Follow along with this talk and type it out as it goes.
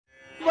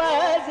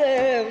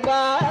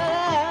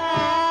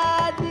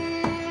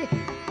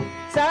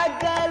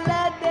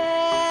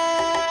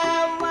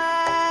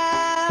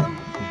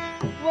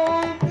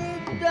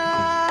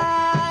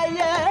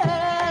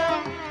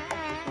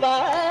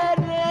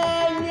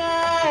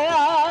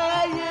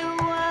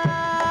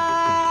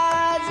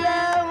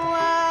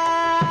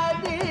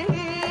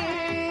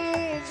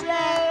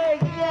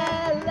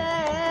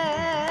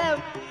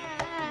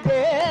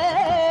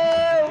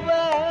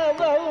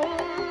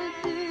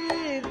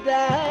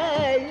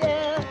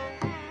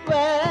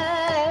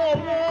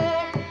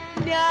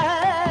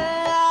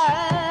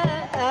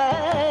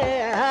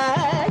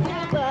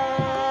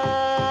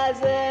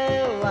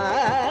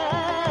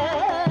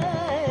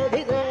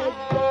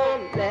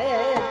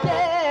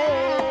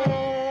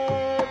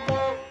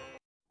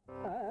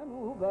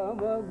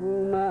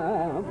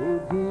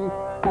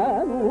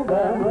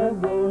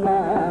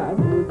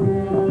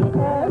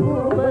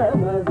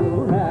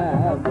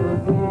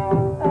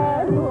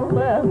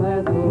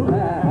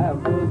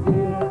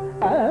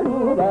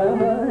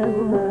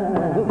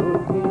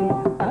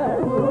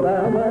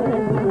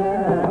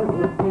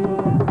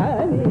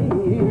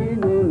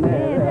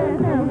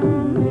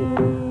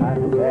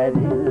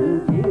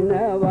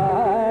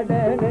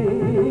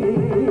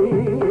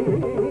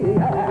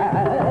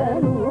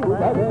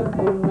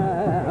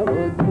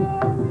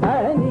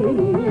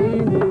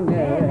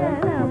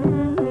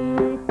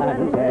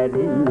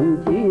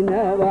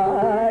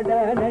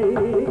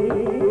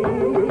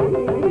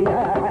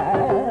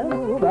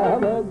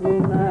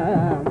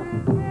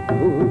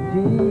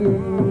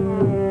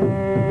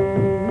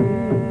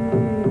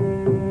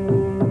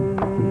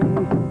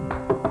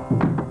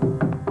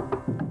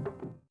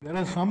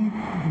some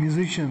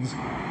musicians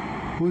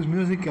whose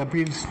music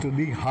appeals to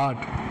the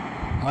heart,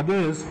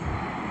 others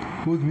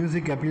whose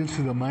music appeals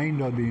to the mind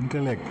or the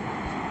intellect.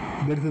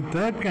 There is a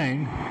third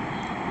kind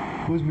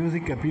whose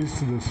music appeals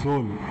to the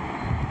soul.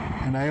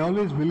 And I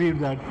always believe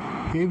that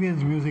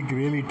KVN's music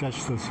really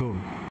touched the soul.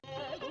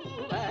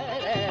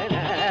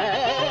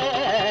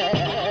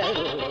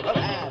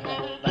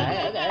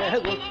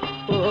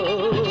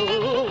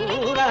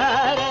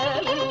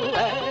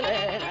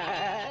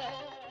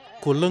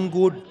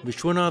 Kolangod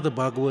Vishwanatha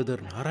Bhagavathar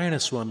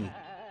Narayanaswamy,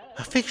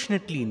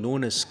 affectionately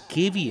known as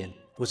KVN,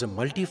 was a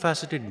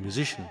multifaceted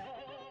musician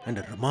and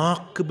a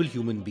remarkable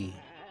human being.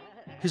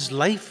 His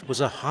life was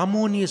a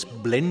harmonious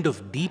blend of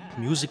deep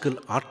musical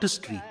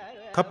artistry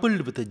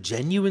coupled with a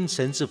genuine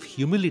sense of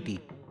humility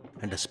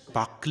and a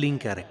sparkling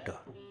character.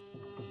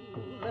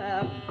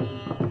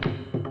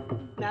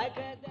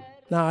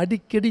 நான்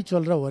அடிக்கடி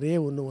சொல்கிற ஒரே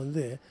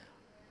ஒன்று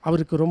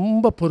அவருக்கு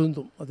ரொம்ப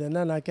பொருந்தும். அது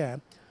என்னன்னாக்க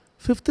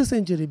 5th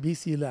century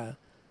BCயில்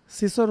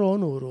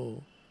சிசரோன்னு ஒரு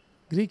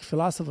க்ரீக்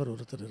ஃபிலாசபர்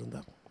ஒருத்தர்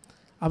இருந்தார்.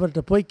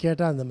 அவர்கிட்ட போய்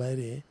கேட்டால் அந்த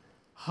மாதிரி,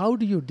 how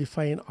to you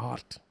define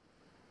art?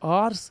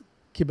 Hours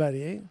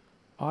கிபரே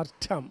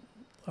ஆர்டம்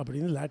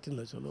அப்படின்னு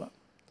லாட்டினில் சொல்லுவாள்.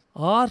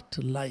 Art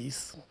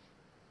lies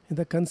in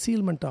the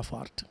concealment of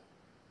art.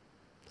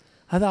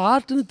 அது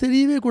ஆர்ட்னு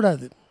தெரியவே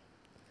கூடாது.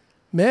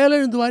 மேலே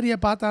இருந்து வாரியை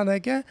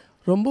பார்த்தானாக்க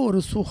ரொம்ப ஒரு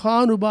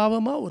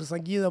சுகானுபாவமாக ஒரு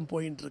சங்கீதம்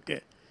போயின்ட்டுருக்கு.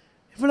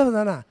 இவ்வளவு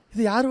தானா,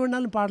 இது யார்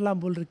வேணாலும்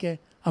பாடலாம் போல் இருக்கே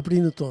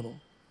அப்படின்னு தோணும்.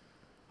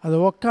 அதை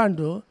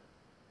உக்காண்டு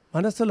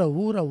மனசில்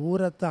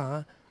ஊறத்தான்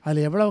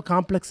அதில் எவ்வளோ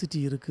காம்ப்ளெக்சிட்டி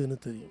இருக்குதுன்னு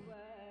தெரியும்.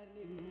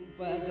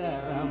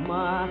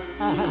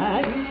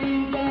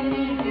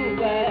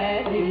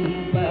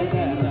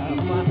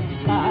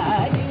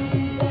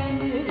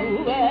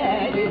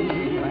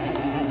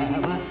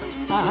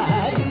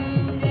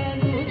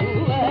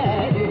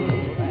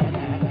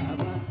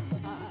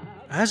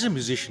 As a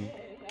musician,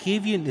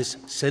 KVN is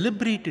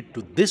celebrated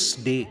to this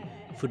day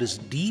for his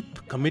deep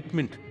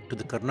commitment to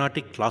the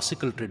Carnatic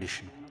classical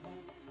tradition.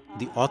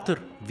 The author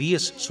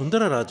V.S.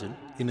 Sundararajan,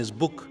 in his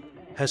book,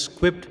 has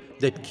quipped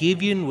that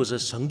KVN was a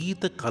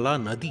Saṅgīta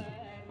Kalānadi.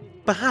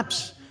 Perhaps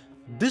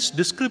this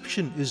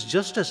description is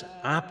just as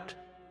apt,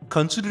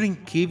 considering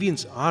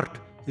KVN's art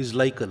is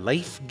like a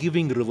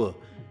life-giving river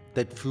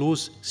that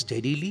flows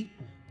steadily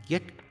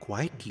yet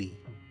quietly.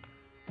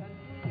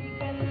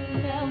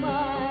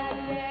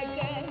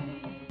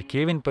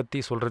 Gavin பற்றி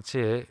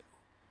சொல்கிறச்சே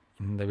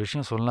இந்த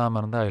விஷயம் சொல்லாமல்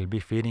இருந்தால் I will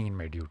be failing in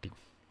my duty.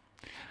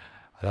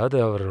 அதாவது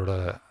அவரோட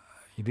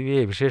இதுவே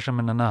விசேஷம்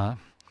என்னென்னா,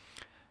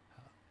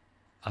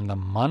 அந்த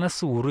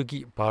மனசு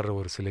உருகி பாடுற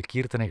ஒரு சில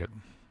கீர்த்தனைகள்,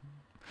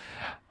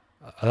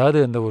 அதாவது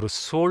அந்த ஒரு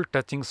சோல்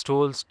டச்சிங்,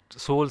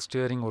 சோல்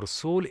ஸ்டியரிங், ஒரு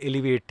சோல்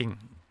எலிவேட்டிங்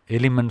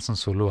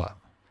எலிமெண்ட்ஸ்னு சொல்லுவாள்.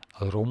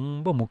 அது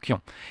ரொம்ப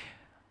முக்கியம்.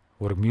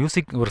 ஒரு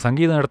மியூசிக், ஒரு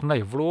சங்கீதம் நடத்தினா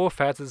எவ்வளோ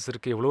ஃபேசஸ்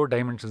இருக்குது, எவ்வளோ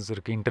டைமென்ஷன்ஸ்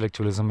இருக்குது,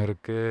 இன்டெலெக்சுவலிசம்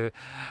இருக்குது,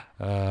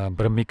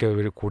 பிரமிக்க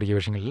கூடிய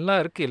விஷயங்கள் எல்லாம்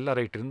இருக்குது, எல்லாம்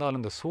ரைட். இருந்தாலும்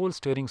இந்த சோல்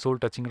ஸ்டியரிங்,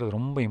 சோல் டச்சிங்கிறது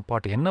ரொம்ப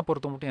இம்பார்ட்டன்ட். என்னை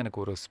பொறுத்த மட்டும்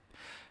எனக்கு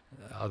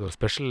அது ஒரு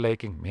special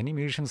liking. Many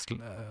musicians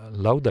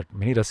love that,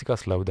 many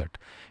ரசிகாஸ் love that.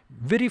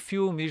 Very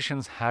few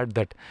musicians had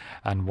that,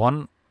 and one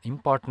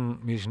important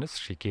musician is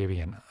Sri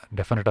KVN.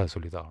 டெஃபினட்டாக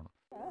சொல்லி தான் ஆகணும்.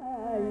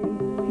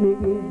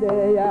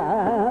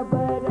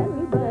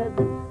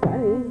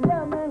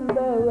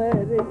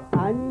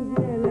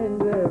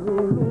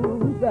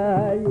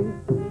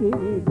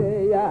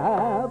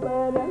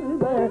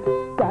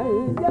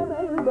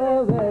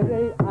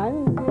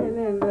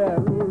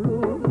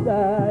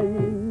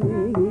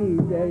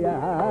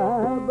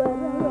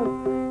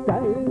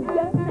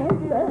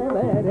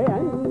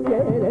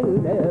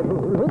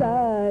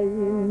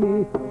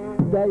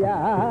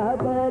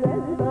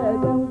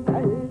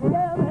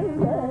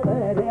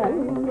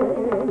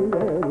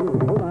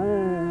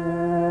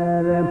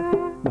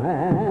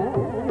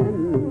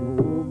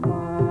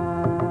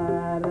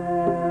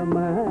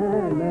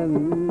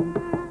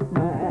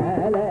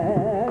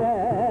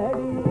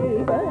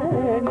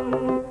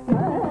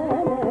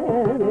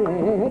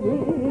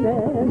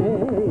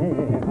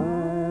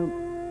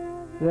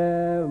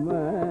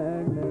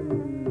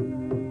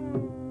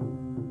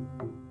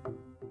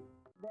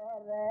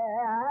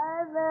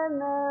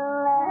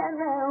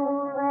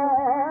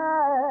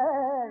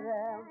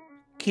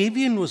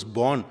 KVN was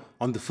born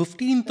on the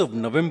 15th of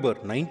November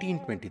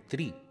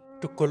 1923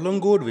 to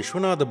Kolangod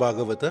Vishwanatha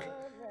Bhagavathar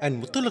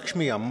and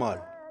Muthulakshmi Ammal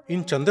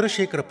in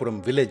Chandrasekharapuram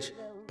village,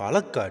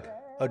 Palakkad,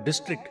 a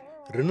district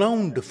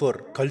renowned for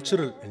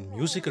cultural and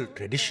musical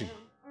tradition.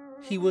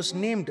 He was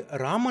named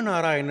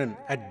Ramanarayanan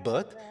at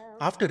birth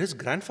after his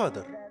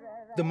grandfather.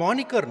 The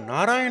moniker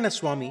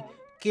Narayanaswamy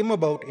came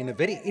about in a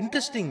very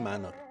interesting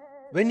manner.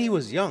 When he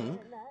was young,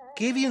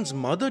 KVN's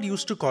mother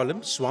used to call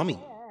him Swami.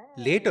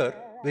 Later,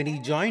 when he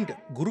joined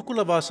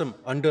Gurukulavasam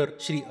under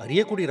Sri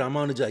Ariyakudi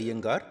Ramanuja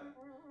Iyengar,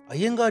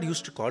 Iyengar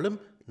used to call him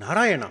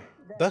Narayana.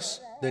 Thus,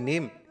 the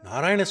name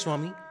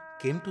Narayanaswamy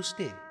came to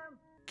stay.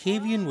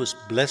 KVN was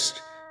blessed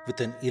with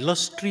an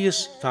illustrious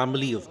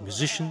family of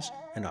musicians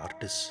and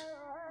artists.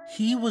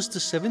 He was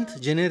the 7th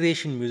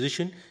generation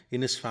musician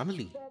in his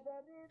family.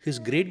 his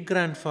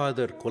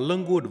great-grandfather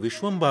Kolangod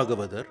Vishwam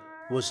Bhagavatar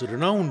was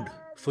renowned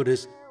for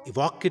his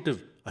evocative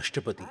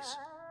Ashtapatis.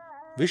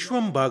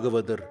 Vishwam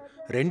Bhagavatar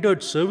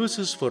rendered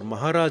services for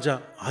Maharaja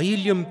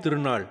Ayilyam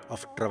Tirunal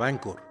of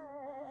Travancore.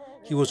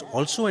 He was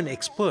also an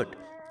expert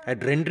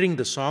at rendering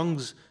the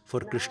songs for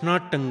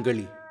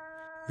Krishnattangali.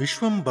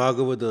 Vishwam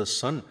Bhagavatar's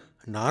son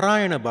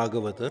Narayana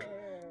Bhagavatar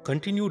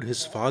continued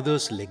his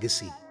father's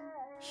legacy.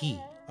 He,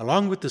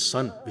 along with his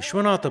son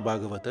Vishwanatha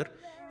Bhagavatar,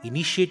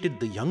 initiated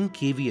the young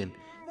KVN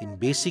in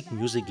basic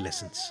music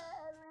lessons.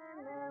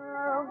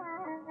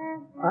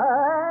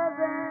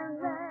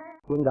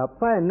 எங்கள்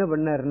அப்பா என்ன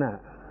பண்ணாருன்னா,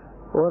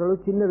 ஓரளவு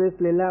சின்ன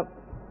வயசுல எல்லாம்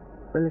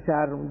நல்ல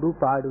shared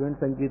பாடுவேன்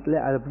சங்கீதத்தில்,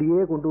 அது அப்படியே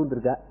கொண்டு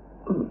வந்திருக்கா.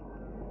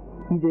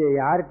 இது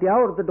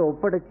யார்கிட்டையாவது ஒருத்தட்ட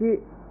ஒப்படைச்சி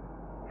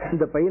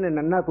இந்த பையனை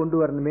நன்னா கொண்டு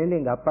வரணுமேனு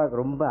எங்கள்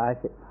அப்பாவுக்கு ரொம்ப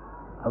ஆசை.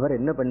 அவர்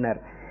என்ன பண்ணார்,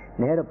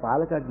 நேராக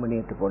பாலக்காடு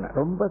மணிட்டு போனார்.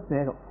 ரொம்ப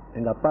ஸ்நேகம்,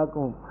 எங்கள்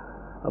அப்பாவுக்கும்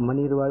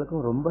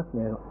மணியர்வாளுக்கும் ரொம்ப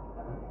ஸ்நேகம்.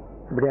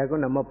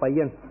 இப்படியாக்கும் நம்ம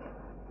பையன்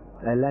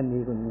எல்லாம் நீ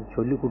கொஞ்சம்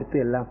சொல்லி கொடுத்து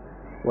எல்லாம்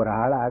ஒரு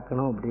ஆளை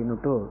ஆக்கணும்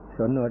அப்படின்னுட்டு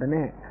சொன்ன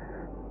உடனே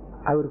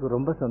அவருக்கு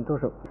ரொம்ப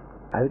சந்தோஷம்.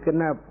 அதுக்கு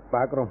என்ன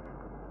பார்க்குறோம்,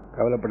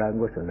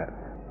 கவலைப்படாதுங்கோ சொன்னார்.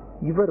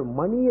 இவர்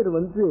மணியர்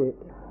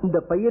இந்த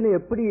பையனை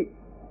எப்படி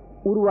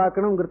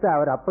உருவாக்கணுங்கிறத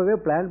அவர் அப்போவே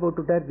பிளான்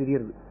போட்டுவிட்டார்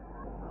தெரியுது.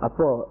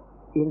 அப்போது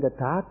எங்கள்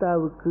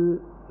தாத்தாவுக்கு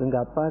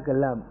எங்கள்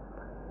அப்பாவுக்கெல்லாம்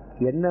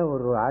என்ன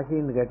ஒரு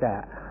ஆசைன்னு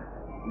கேட்டால்,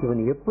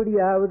 இவன்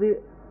எப்படியாவது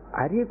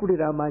அரியக்குடி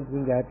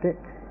ராமாஜிங்காட்ட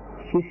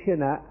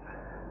சிஷ்யனா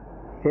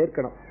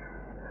சேர்க்கணும்.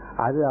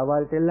 அது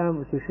அவள்கிட்ட எல்லாம்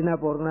சிஷ்யனா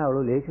போகிறதுனா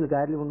அவ்வளோ லேசில்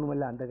காரியம் ஒன்றும்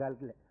இல்லை அந்த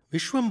காலத்தில்.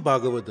 Vishwam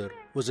Bhagavatar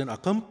was an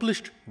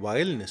accomplished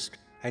violinist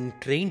and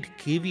trained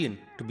KVN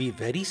to be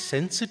very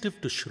sensitive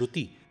to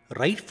Śruti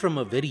right from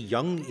a very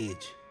young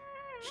age.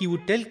 He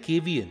would tell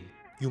KVN,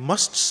 "You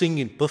must sing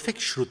in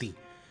perfect Śruti.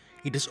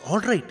 It is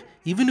all right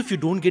even if you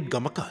don't get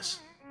gamakas."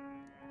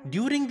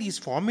 During these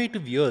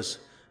formative years,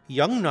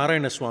 young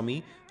Narayanaswamy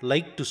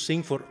liked to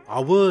sing for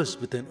hours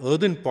with an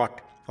earthen pot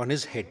on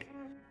his head.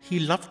 He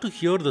loved to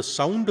hear the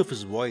sound of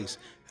his voice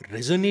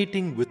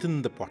resonating within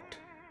the pot.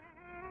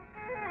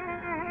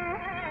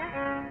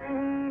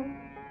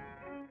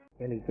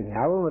 எனக்கு இப்போ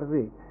ஞாபகம் வருது,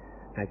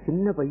 நான்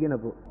சின்ன பையன்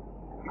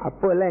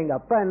அப்போ எல்லாம் எங்கள்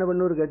அப்பா என்ன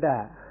பண்ணுவார்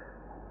கேட்டால்,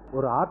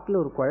 ஒரு ஆற்றில்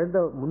ஒரு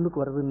குழந்தை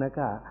முன்னுக்கு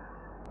வருதுன்னாக்கா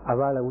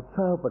அவளை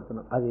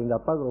உற்சாகப்படுத்தணும். அது எங்கள்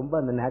அப்பாவுக்கு ரொம்ப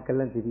அந்த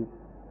நேக்கெல்லாம் தெரியும்.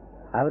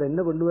 அவர் என்ன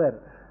பண்ணுவார்,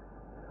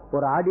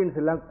 ஒரு ஆடியன்ஸ்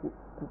எல்லாம்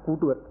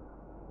கூட்டுவார்.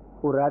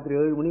 ஒரு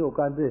ராத்திரி 7 மணி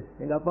உட்காந்து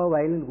எங்கள் அப்பா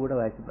வயலின் கூட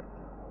வாசிப்பார்.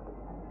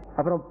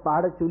 அப்புறம்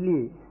பாட சொல்லி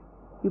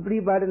இப்படி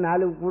பாடு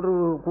 4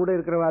 கூட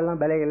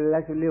இருக்கிறவாள்லாம்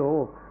விலைகள்லாம் சொல்லி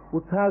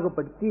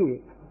உற்சாகப்படுத்தி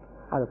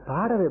அதை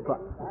பாட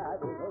வைப்பான்.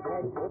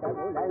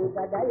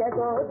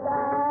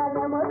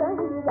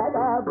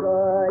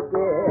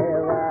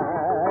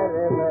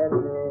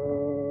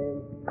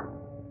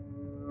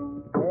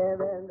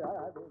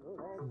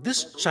 This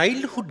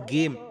childhood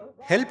game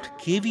helped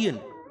KVN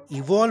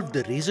evolve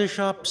the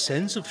razor-sharp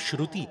sense of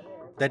Śruti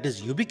that is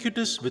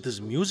ubiquitous with his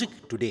music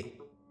today.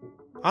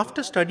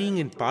 After studying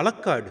in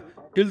Palakkad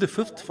till the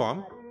 5th form,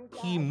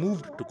 he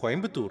moved to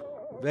Coimbatore,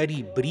 where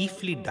he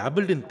briefly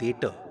dabbled in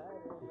theatre.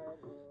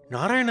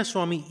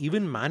 Narayanaswamy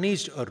even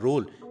managed a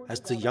role as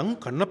the young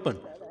Kannappan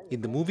in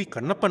the movie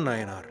Kannappan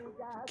Nayanar.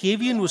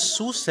 KVN was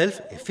so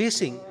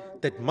self-effacing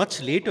that much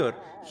later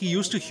he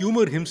used to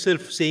humor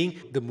himself saying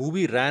the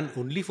movie ran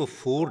only for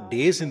 4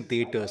 days in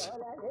theatres.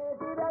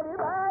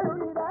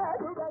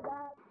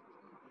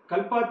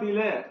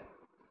 கல்பாத்தியில்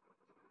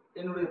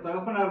என்னுடைய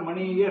தகப்பனார்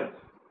மணியர்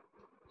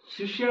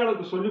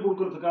சிஷ்யாளுக்கு சொல்லிக்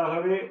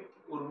கொடுக்கறதுக்காகவே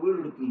ஒரு வீடு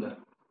எடுத்திருந்தார்.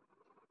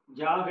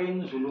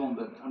 ஜாகைன்னு சொல்லுவோம்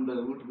அந்த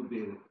வீட்டுக்கு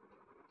பேர்.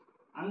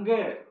 அங்கே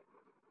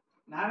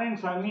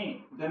நாராயணசாமி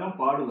தினம்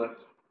பாடுவார்.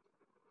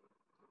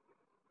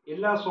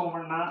 எல்லா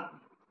சோமண்ணா,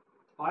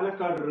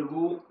 பாலக்காடு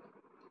ரகு,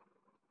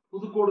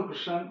 புதுக்கோடு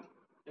கிருஷ்ணன்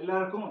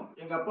எல்லாருக்கும்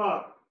எங்கள் அப்பா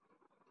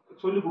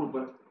சொல்லிக்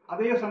கொடுப்பார்.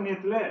 அதே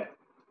சமயத்தில்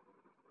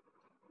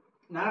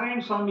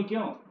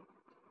நாராயணசாமிக்கும்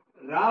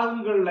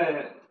ராகங்களில்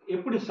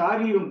எப்படி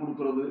சாரீரம்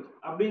கொடுக்கறது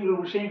அப்படிங்கிற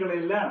விஷயங்களை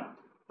எல்லாம்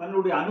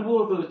தன்னுடைய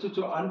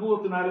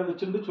அனுபவத்தினால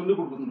வச்சுட்டு சொல்லிக்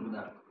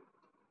கொடுத்துருந்தார்.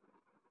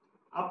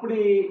 அப்படி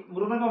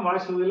மிருதங்கம்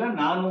வாசித்ததில்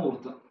நானும்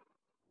ஒருத்தன்.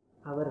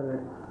 அவர்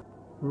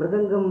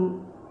மிருதங்கம்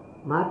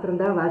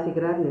மாத்திரம்தான்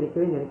வாசிக்கிறார்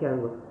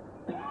நினைக்காங்க.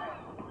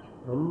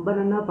 ரொம்ப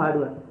நன்னா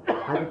பாடுவார்.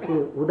 அதுக்கு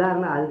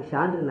உதாரணம், அதுக்கு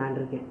சான்று நான்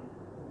இருக்கேன்.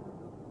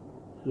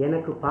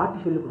 எனக்கு பாட்டு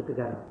சொல்லி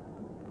கொடுத்துருக்காரு.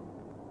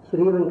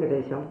 ஸ்ரீ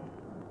வெங்கடேசம்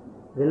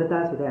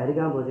வினதாசுடைய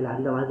அரிகாம்போதில்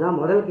அதுதான்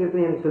முதல்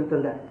கீர்த்தனை எனக்கு சொல்லி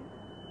தந்தார்.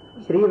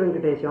 ஸ்ரீ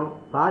வெங்கடேசம்,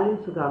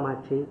 பாலின்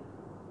சுகாமாட்சி,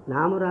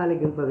 நாமுராலி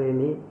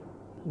கிம்பவேமி,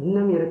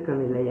 இன்னும்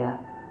இறக்கம் இல்லையா,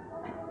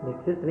 இந்த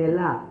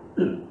கீர்த்தனையெல்லாம்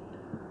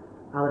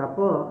அவர்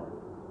அப்போது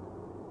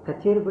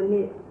கச்சேரி பண்ணி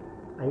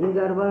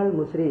ஐயங்கார்வாள்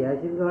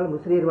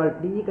முஸ்ரீர்வாள்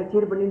இப்படி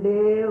கச்சேரி பண்ணிகிட்டே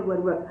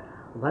வருவார்.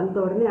 வந்த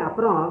உடனே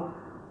அப்புறம்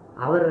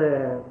அவர்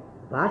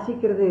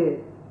வாசிக்கிறது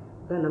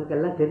தான்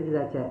நமக்கெல்லாம்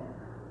தெரிஞ்சுதாச்சே.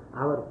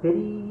 அவர்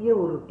பெரிய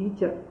ஒரு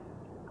டீச்சர்,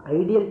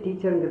 ஐடியல்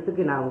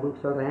டீச்சருங்கிறதுக்கு நான்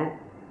உங்களுக்கு சொல்கிறேன்.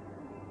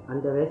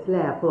 அந்த வயசில்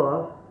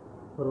அப்போது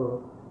ஒரு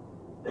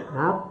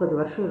 40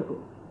 வருஷம்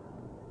இருக்கும்.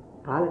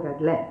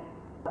 பாலக்காட்டில்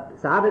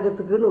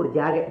சாதகத்துக்குன்னு ஒரு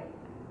ஜாகை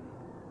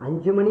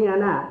 5 மணி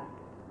ஆனால்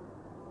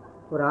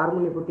ஒரு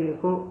ஹார்மோனிய குட்டி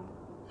இருக்கும்.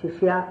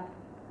 சிஷ்யா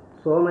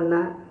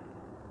சோமண்ணா,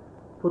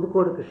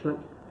 புதுக்கோடு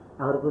கிருஷ்ணன்,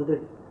 அவருக்கு வந்து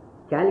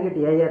கேலிக்கட்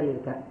ஏஆரில்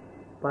இருக்கார்,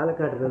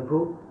 பாலக்காடு ரகு,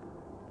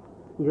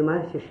 இது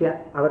மாதிரி சிஷ்யா,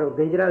 அவர்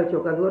கெஞ்சரா வச்சு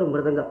உட்காந்து ஒரு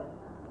மிருதங்கம்.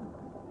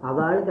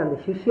 அவளுக்கு அந்த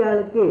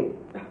சிஷ்யாளுக்கு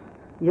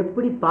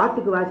எப்படி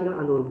பாட்டுக்கு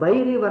வாசிக்கணும், அந்த ஒரு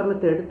பைரி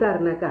வர்ணத்தை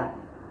எடுத்தாருனாக்கா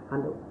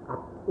அந்த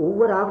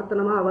ஒவ்வொரு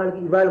ஆவர்த்தனமாக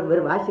அவளுக்கு இவாளுக்கு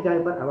வேறு வாசிக்க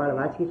காமிப்பார், அவளை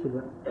வாசிக்க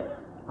சொல்லுவார்.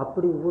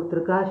 அப்படி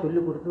ஒவ்வொருத்தருக்காக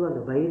சொல்லி கொடுத்து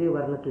அந்த பைரி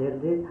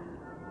வர்ணத்திலேருந்து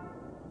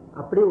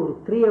அப்படியே ஒரு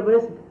 3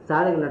 hours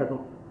சாதகம்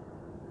நடக்கும்.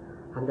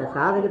 அந்த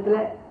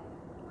சாதகத்தில்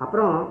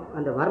அப்புறம்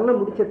அந்த வர்ணம்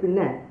முடித்த பின்ன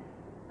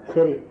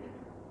சரி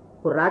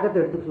ஒரு ராகத்தை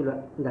எடுத்துக்க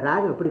சொல்லுவார். இந்த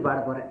ராகம் எப்படி பாட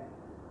போகிறேன்,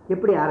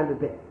 எப்படி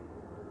ஆரம்பிப்பேன்,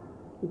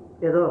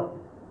 ஏதோ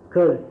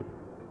கேள்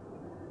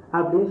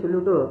அப்படின்னு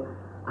சொல்லிவிட்டு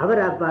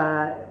அவர்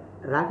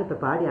ராகத்தை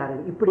பாடி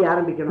இப்படி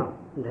ஆரம்பிக்கணும்,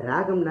 இந்த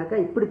ராகம்னாக்கா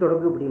இப்படி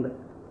தொடங்கு அப்படிம்பார்.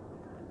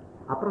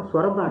 அப்புறம்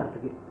சுரம்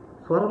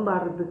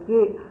பாடுறதுக்கு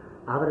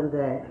அவர் இந்த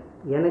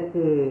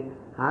எனக்கு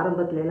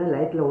ஆரம்பத்துலலாம்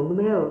லைட்டில்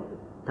ஒன்றுமே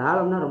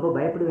தாளம்னா ரொம்ப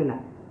பயப்படுவேன்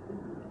நான்.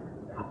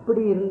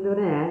 அப்படி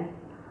இருந்தவனே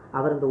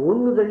அவர் இந்த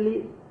 1 தள்ளி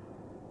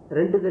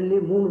 2 தள்ளி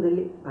 3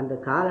 தள்ளி அந்த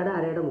காலடை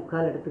அரையிடம்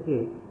 3/4 இடத்துக்கு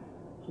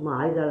சும்மா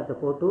ஆயுதாளத்தை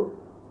போட்டு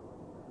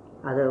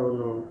அதை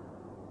ஒன்று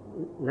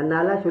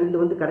நன்னாளாக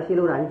சொல்லிட்டு வந்து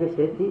கடைசியில் ஒரு 5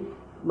 சேர்த்து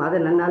அதை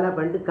நன்னாளாக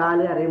பண்ணிட்டு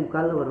 4 அரை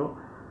 3/4 வரும்.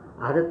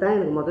 அதைத்தான்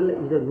எனக்கு முதல்ல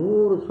இந்த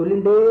 100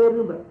 சொல்லிகிட்டே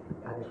இருந்து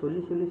அதை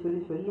சொல்லி சொல்லி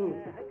சொல்லி சொல்லி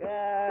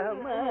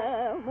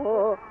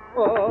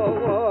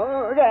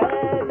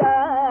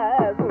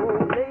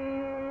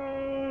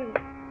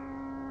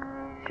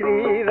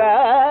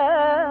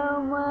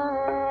ஸ்ரீராம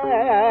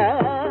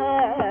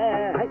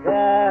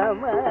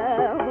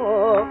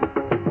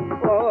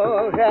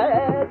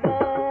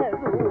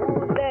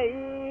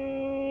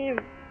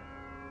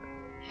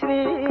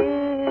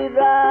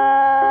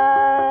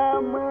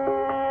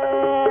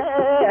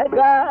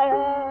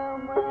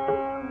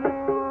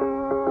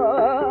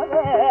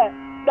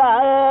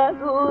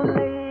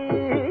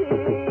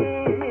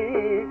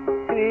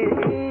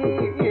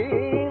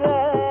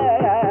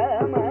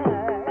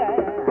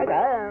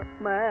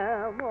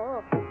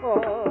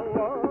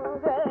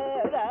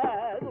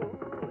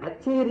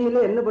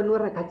கச்சேரியில் என்ன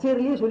பண்ணுவார்,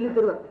 கச்சேரியிலேயே சொல்லி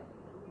தருவார்.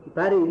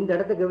 பாரு இந்த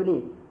இடத்த கவனி,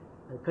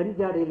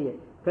 கஞ்சாடையிலேயே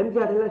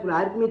கஞ்சாடையெல்லாம் சொல்ல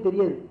யாருக்குமே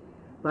தெரியாது.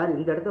 பாரு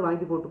இந்த இடத்த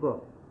வாங்கி போட்டுக்கோ,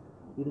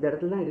 இந்த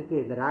இடத்துல தான்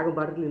இருக்குது, இந்த ராகம்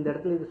பாடத்தில் இந்த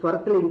இடத்துல இருக்குது,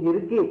 ஸ்வரத்தில் இங்கே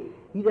இருக்குது.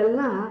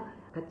 இதெல்லாம்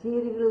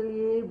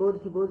கச்சேரிகளிலேயே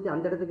போதிச்சு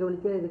அந்த இடத்த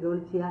கவனிச்சியா இது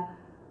கவனிச்சியா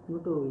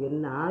மட்டும்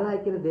என்ன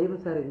ஆளாக்கிற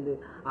தெய்வம் சார் இந்த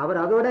அவர்.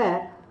 அதோட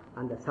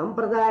அந்த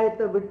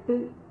சம்பிரதாயத்தை விட்டு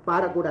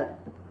பாடக்கூடாது.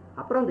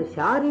 அப்புறம் அந்த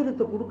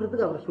சாரீரத்தை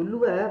கொடுக்கறதுக்கு அவர்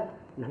சொல்லுவார்,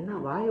 நல்லா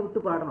வாயை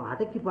விட்டு பாடணும்,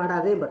 அடக்கி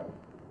பாடாதே பார்,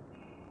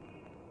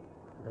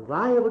 அந்த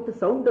வாயை விட்டு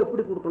சவுண்ட்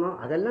எப்படி கொடுக்கணும்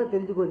அதெல்லாம்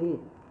தெரிஞ்சுக்கோ நீ.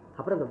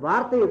 அப்புறம் அந்த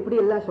வார்த்தை எப்படி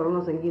எல்லாம்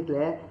சொல்லணும்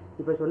சங்கீதத்தில்.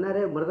 இப்போ சொன்னார்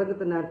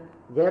மிருதங்கத்தை, நான்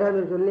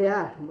ஜெயராமன் சொல்லியா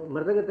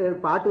மிருதங்கத்தை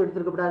பாட்டு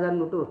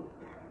எடுத்துருக்கப்படாதான்னு மட்டும்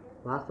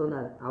வாஸ்தவம்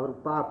தான். அவர்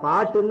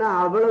பாட்டுன்னா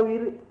அவ்வளோ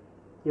உயிர்.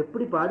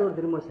 எப்படி பாடுவார்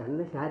தெரியுமா,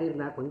 சன்ன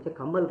சாரீர்னா கொஞ்சம்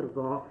கம்மல்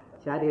இருக்கும்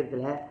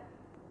சாரீரத்தில்,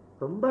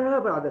 ரொம்ப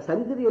அந்த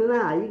சங்கதி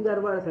எல்லாம்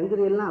ஐங்காரமான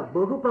சங்கதி எல்லாம்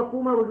பகு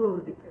பக்குவமாக விடுவோம்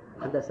இருக்கு.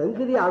 அந்த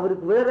சங்கதி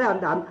அவருக்கு விழற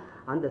அந்த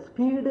அந்த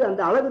ஸ்பீடு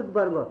அந்த அளவு இருக்கு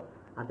பாருங்க,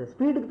 அந்த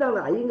ஸ்பீடுக்கு தான்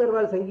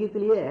ஐங்கர்வால்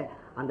சங்கீதத்திலேயே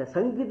அந்த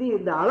சங்கதி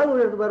இந்த அளவு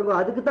எடுத்து பாருங்க,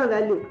 அதுக்கு தான்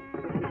வேல்யூ.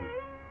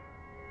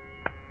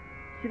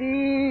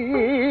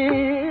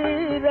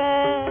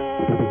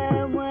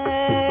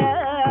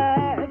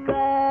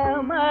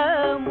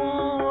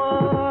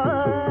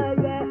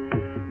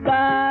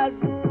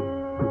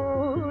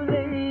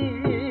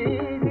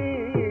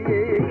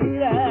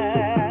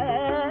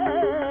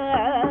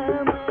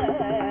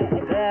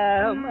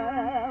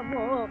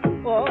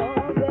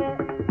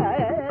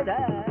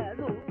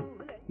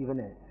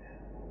 இவனை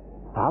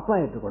பாப்பா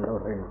ஏற்று கொண்ட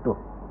ஒரு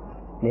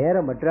நேர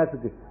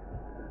மெட்ராஸுக்கு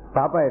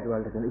பாப்பா ஏற்று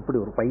வாழ்க்கை இப்படி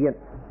ஒரு பையன்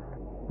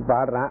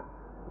பாடுறான்.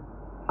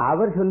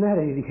 அவர்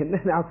சொன்னார், இது என்ன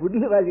நான்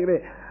புல்லு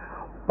வாசிக்கிறேன்,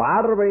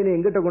 பாடுற பையனை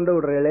எங்கிட்ட கொண்டு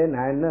விடுறீங்களே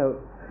நான் என்ன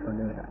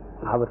பண்ணுவேன்.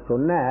 அவர்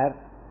சொன்னார்,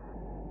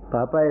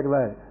 பாப்பா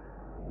ஏறுவார்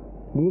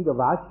நீங்க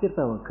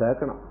வாசிக்கிறத அவன்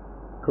கேட்கணும்,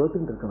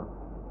 கேட்டுட்டு இருக்கணும்,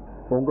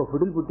 உங்க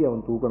புடில் புட்டி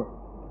அவன் தூக்கணும்,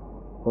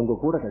 உங்க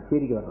கூட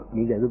கச்சேரிக்கு வரணும்,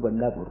 நீங்க அது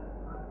பண்ணா போதும்,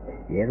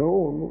 ஏதோ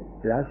ஒன்று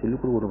ஏதாவது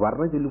சொல்லிக் கொடு, ஒரு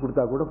வர்ணம் சொல்லி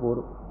கொடுத்தா கூட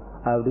போதும்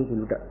அப்படின்னு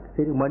சொல்லிட்டார்.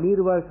 சரி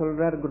மணிர்வாள்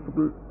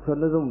சொல்றாருங்கிறதுக்குள்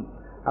சொன்னதும்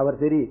அவர்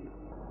சரி.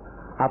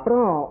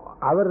 அப்புறம்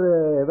அவர்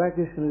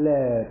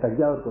எவாக்குவேஷனில்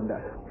தஞ்சாவூர்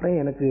கொண்டார். அப்புறம்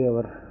எனக்கு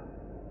அவர்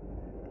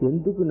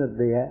எந்துக்கு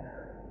நிர்தய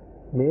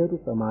நேரு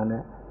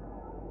சமான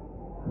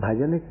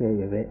பஜனை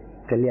செய்யவே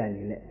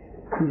கல்யாணியில்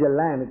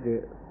இதெல்லாம் எனக்கு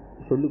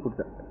சொல்லி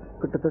கொடுத்தார்.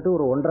 கிட்டத்தட்ட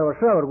ஒரு 1.5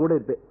 வருஷம் அவர் கூட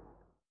இருப்பேன்.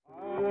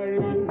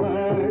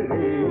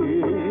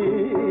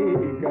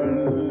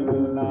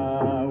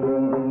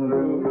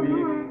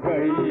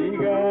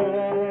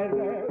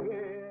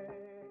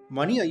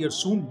 Mani Iyer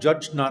soon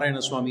judged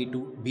Narayanaswamy to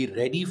be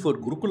ready for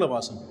Gurukula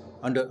Vasam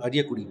under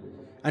Aryakudi,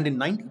 and in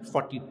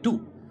 1942,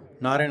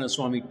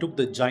 Narayanaswamy took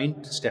the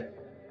giant step.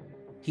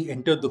 He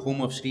entered the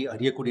home of Sri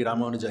Aryakudi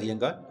Ramanuja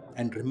Iyengar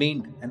and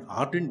remained an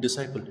ardent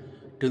disciple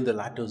till the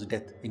latter's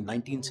death in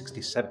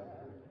 1967.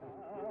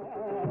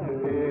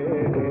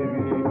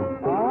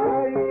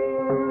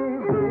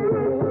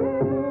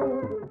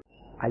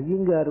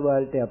 Iyengar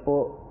வாழ்க்கை அப்போ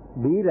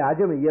B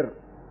Rajam Iyer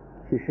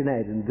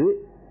சிஷ்யனாக இருந்து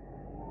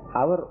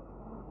அவர்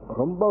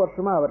ரொம்ப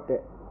வருஷமாக அவர்கிட்ட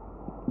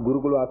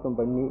குருகுலவாசம்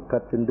பண்ணி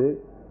கற்றுண்டு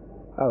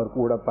அவர்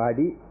கூட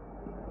பாடி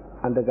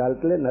அந்த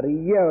காலத்தில்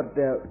நிறைய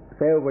அவர்கிட்ட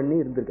சேவை பண்ணி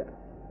இருந்திருக்கார்.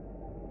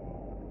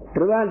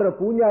 திருவாண்ட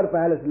பூஞ்சார்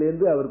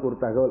பேலஸ்லேருந்து அவருக்கு ஒரு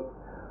தகவல்,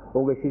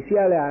 உங்கள்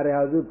சிஷ்யாவில்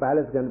யாரையாவது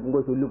பேலஸ்க்கு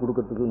அனுப்புங்க சொல்லி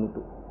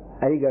கொடுக்கறதுக்குன்னுட்டு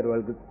ஐயங்கார்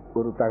வாழ்க்கை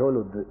ஒரு தகவல்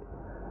வந்து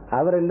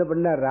அவர் என்ன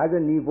பண்ணார்,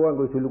 ராஜன் நீ போ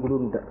அங்கே சொல்லி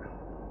கொடுன்னுட்டார்.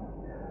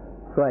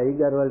 ஸோ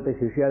ஐயங்கார் வாழ்க்கை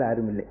சிஷ்யாவில்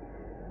யாரும் இல்லை.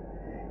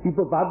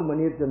 இப்போ பார்த்து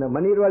மணியர் சொன்னார்,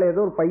 மணியர்வாள்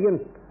ஏதோ ஒரு பையன்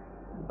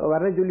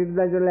வரேன்னு சொல்லிட்டு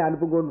தான் சொல்லி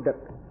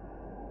அனுப்புங்கோன்னுட்டார்.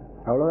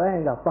 அவ்வளோதான்.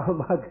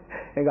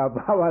 எங்கள்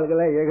அப்பா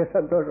வாழ்க்கெல்லாம் ஏக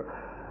சந்தோஷம்,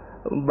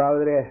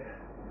 பாவதரே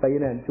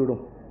பையனை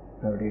அனுப்பிச்சுடும்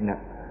அப்படின்னா.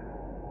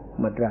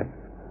 மற்ற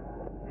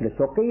இந்த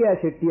சொக்கையா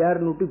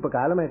செட்டியார்னுட்டு இப்போ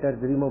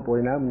காலமாயிட்டார் தெரியுமா,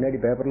 போயினா முன்னாடி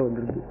பேப்பரில்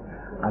வந்துருக்கு.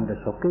 அந்த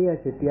சொக்கையா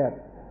செட்டியார்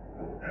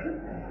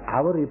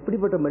அவர்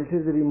எப்படிப்பட்ட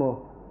மனுஷர் தெரியுமோ,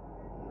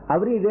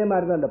 அவரும் இதே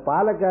மாதிரி தான். அந்த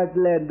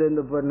பாலக்காட்டில்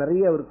இந்த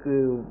நிறைய அவருக்கு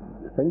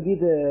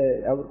சங்கீத,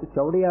 அவருக்கு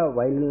சவுடையா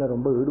வயலில்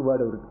ரொம்ப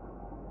ஈடுபாடு அவருக்கு.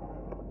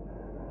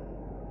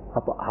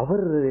 அப்போ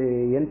அவர்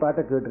என்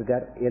பாட்டை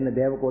கேட்டிருக்கார், என்னை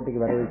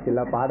தேவக்கோட்டைக்கு வர வச்சு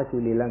எல்லாம் பாட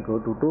சொல்லி எல்லாம்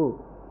கேட்டுவிட்டு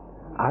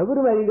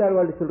அவரும் ஐயங்கார்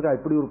வாழ்க்கை சொல்கிறார்,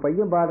 இப்படி ஒரு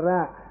பையன்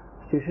பாடுறான்,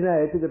 சிஷனை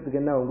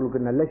ஏற்றுக்கிறதுக்கு என்ன உங்களுக்கு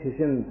நல்ல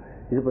சிஷன்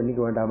இது பண்ணிக்க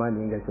வேண்டாமா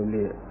நீங்கள் சொல்லி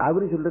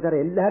அவரும் சொல்லிருக்காரு.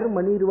 எல்லாரும்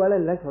மணிடுவாள்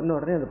எல்லாம் சொன்ன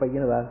உடனே அந்த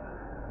பையனை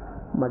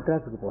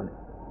மட்ராஸுக்கு போனேன்.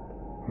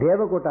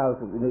 தேவக்கோட்டை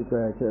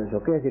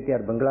சொக்கையா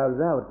செட்டியார்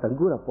பங்களாவில் தான் அவர்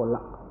தங்குவார்.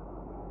 அப்போல்லாம்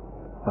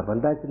அவர்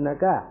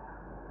வந்தாச்சுன்னாக்கா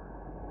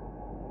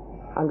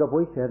அங்கே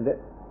போய்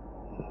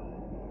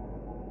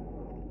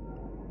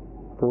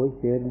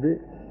சேர்ந்து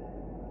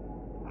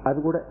அது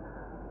கூட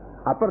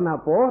அப்புறம்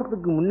நான்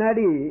போகிறதுக்கு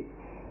முன்னாடி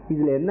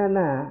இதில்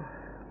என்னன்னா,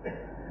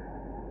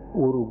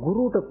 ஒரு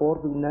குருகிட்ட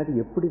போகிறதுக்கு முன்னாடி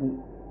எப்படி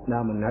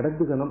நாம்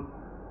நடந்துக்கணும்,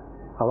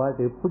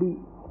 அவள்கிட்ட எப்படி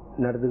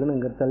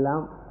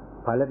நடந்துக்கணுங்கிறதெல்லாம்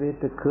பல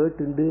பேர்கிட்ட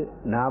கேட்டுண்டு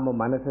நாம்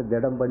மனசை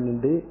திடம்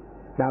பண்ணிட்டு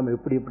நாம்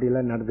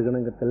எப்படியெல்லாம்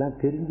நடந்துக்கணுங்கிறதெல்லாம்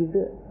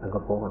தெரிஞ்சுட்டு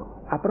அங்கே போகணும்.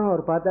 அப்புறம்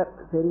அவர் பார்த்தார்,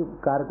 சரி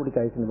காரைக்குடி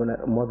காய்ச்சல்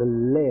பண்ணார்.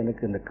 முதல்ல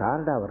எனக்கு இந்த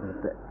காரடா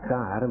வர்ணத்தை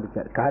தான்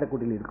ஆரம்பித்தார்.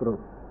 காரைக்குடியில்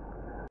இருக்கிறோம்.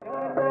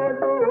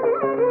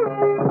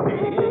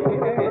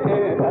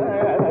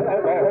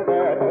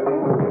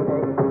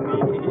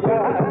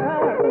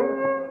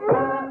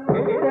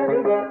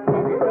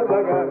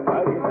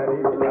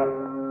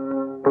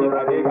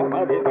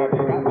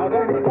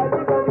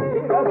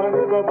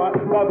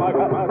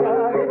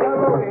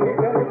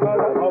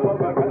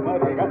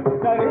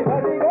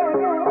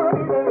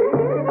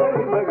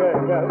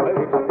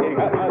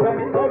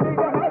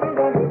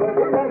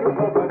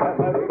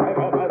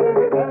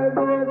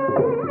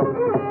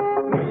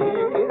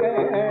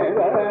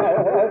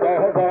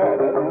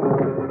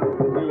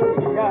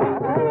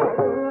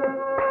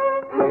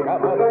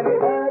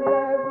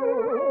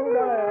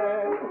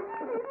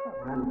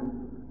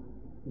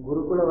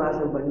 குருகுல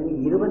வாசம் பண்ணி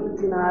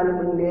 24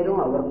 மணி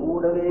நேரம் அவர்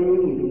கூடவே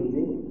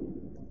இருந்து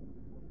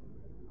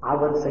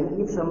அவர்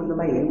சங்கீத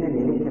சம்பந்தமா என்ன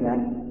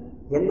நினைக்கிறார்,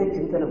 என்ன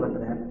சிந்தனை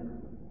பண்றார்,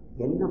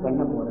 என்ன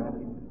பண்ண போறார்.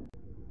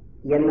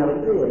 என்னை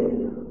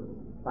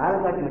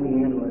பாலக்காட்டு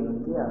மணியர்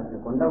அந்த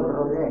கொண்ட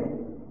விடுறத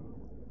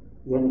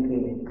எனக்கு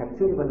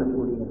கச்சேரி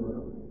பண்ணக்கூடிய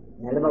ஒரு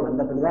நிலைமை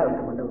வந்தபடிதான்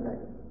அவர்கிட்ட கொண்ட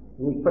விட்டார்.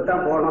 நீ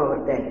இப்பதான் போனோம்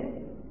அவர்கிட்ட,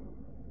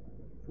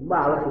 சும்மா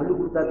அவர் சொல்லிக்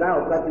கொடுத்தா தான்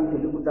உட்காந்து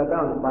சொல்லிக் கொடுத்தா தான்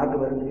அவனுக்கு பாட்டு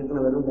வரும்,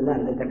 கீர்த்தனை வரும், இதெல்லாம்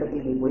அந்த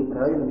கட்டத்தில் நீ போய்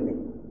பிரயோஜனம் இல்லை,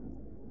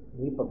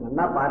 நீ இப்போ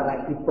நல்லா பாடுறா,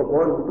 இப்போ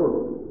போகணுட்டு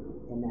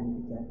என்ன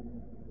அனுப்பிச்சார்.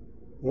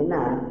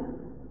 ஏன்னா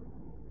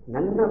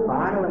நல்லா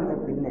பாட வந்த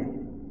பின்ன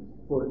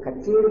ஒரு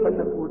கச்சேரி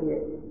பண்ணக்கூடிய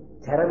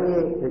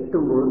திறமையை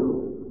எட்டும்போது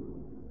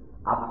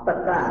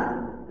அப்பத்தான்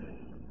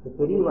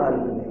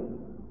பெரியவாழ்வு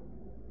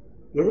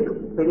எதுக்கு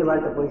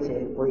பெரியவாழ்கிட்ட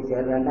போய்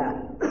சேர்றான்னா,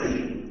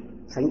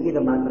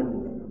 சங்கீதம் மாத்திரம்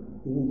இல்லை,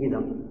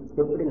 இங்கிதம்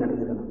எப்படி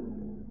நடந்துக்கணும்,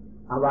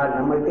 அவள்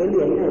நம்மள்டேருந்து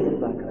என்ன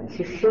எதிர்பார்க்கிறான்,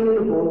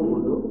 சிஷ்யன்னு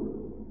போகும்போது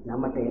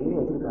நம்மகிட்ட என்ன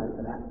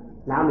எதிர்பார்க்கிறான்,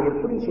 நாம்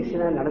எப்படி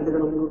சிஷ்யனா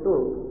நடந்துக்கணும்னுட்டு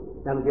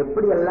நமக்கு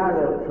எப்படி எல்லாம்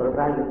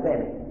சொல்றாங்கிறத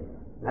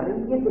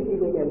நிறைய தெரிய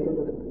வேண்டிய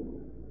அம்சங்கள் இருக்கு.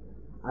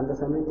 அந்த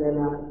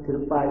சமயத்துல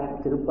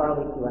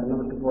திருப்பாவைக்கு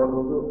வர்ணமிட்டு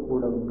போடுறது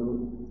கூட உண்டு,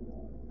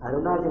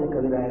 அருணாச்சல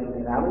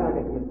கவிராயருடைய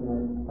ராமநாட்ட கீர்த்தனை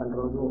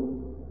பண்றதும்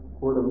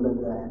கூட உண்டு.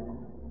 அந்த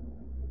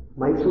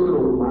மைசூர்ல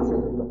ஒரு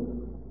மாசம் இருந்தோம்,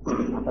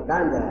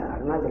 அப்பதான் இந்த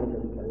அருணாச்சல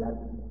கவிக்கு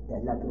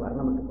எல்லாத்துக்கும்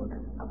வர்ணமிட்டு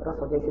போட்டாங்க. அப்புறம்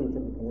சுதேசி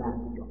மிச்சத்துக்கு எல்லாம்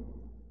ஆரம்பிச்சோம்.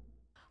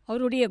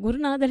 அவருடைய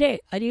குருநாதரே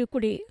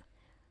அறியக்குடி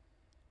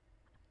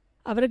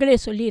அவர்களே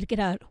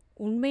சொல்லியிருக்கிறார்,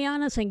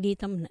 உண்மையான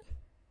சங்கீதம்னு.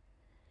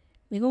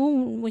 மிகவும்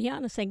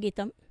உண்மையான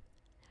சங்கீதம்.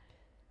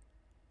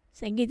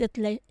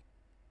 சங்கீதத்தில்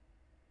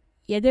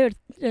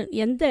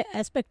எந்த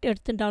ஆஸ்பெக்ட்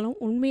எடுத்துட்டாலும்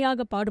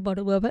உண்மையாக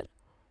பாடுபடுபவர்,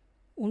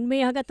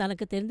 உண்மையாக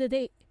தனக்கு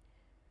தெரிந்ததை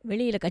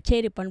வெளியில்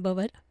கச்சேரி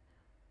பண்ணுபவர்,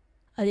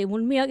 அதை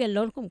உண்மையாக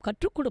எல்லோருக்கும்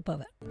கற்றுக்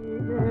கொடுப்பவர்.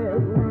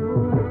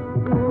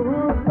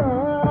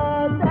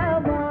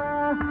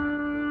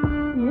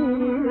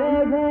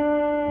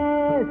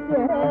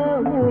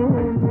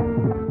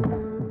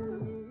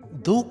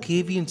 Though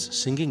KVN's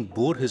singing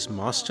bore his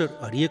master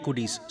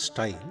Ariyakudi's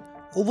style,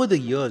 over the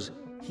years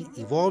he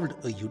evolved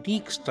a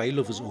unique style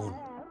of his own.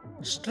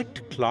 Strict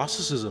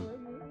classicism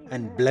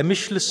and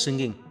blemishless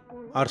singing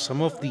are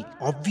some of the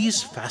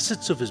obvious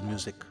facets of his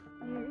music.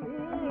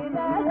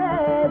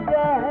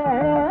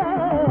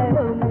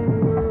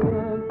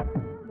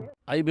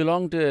 I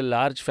belong to a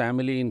large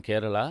family in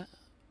Kerala,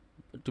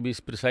 to be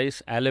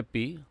precise,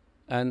 Alappi,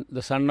 and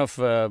the son of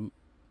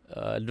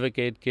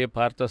Advocate K.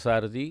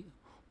 Parthasarathi,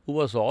 who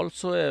was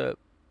also a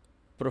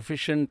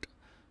proficient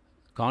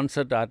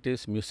concert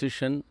artist,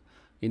 musician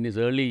in his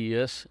early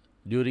years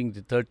during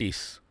the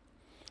 30s.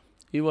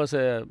 He was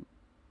a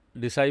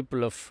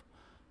disciple of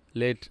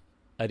late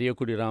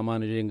Ariyakudi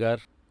Ramanujangar.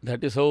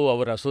 That is how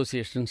our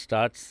association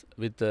starts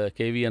with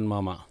KVN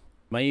Mama.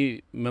 My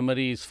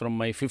memory is from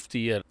my 5th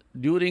year.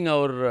 During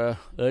our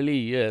early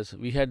years,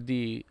 we had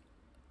the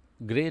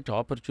great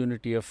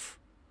opportunity of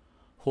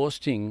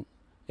hosting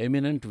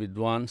eminent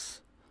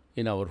vidwans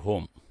in our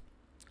home.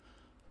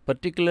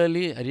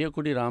 Particularly,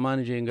 Ariyakudi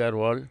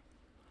Ramanujangar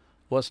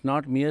was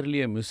not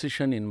merely a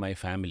musician in my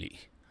family.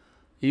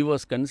 He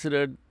was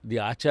considered the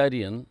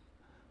Acharyan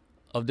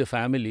of the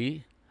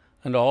family,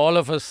 and all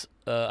of us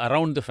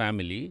around the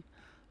family,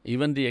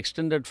 even the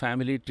extended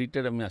family,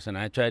 treated him as an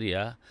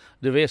Acharya,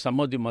 the way some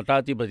of the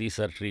Matatipathis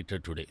are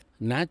treated today.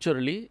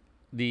 Naturally,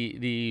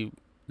 the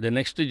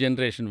next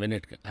generation, when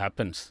it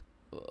happens,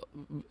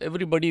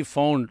 everybody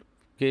found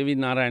KV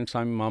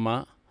Narayanaswamy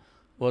Mama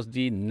was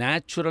the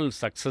natural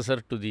successor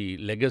to the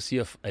legacy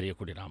of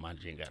Ariyakudi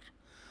Ramanujangar,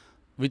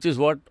 which is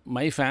what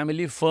my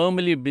family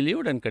firmly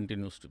believed and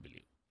continues to believe.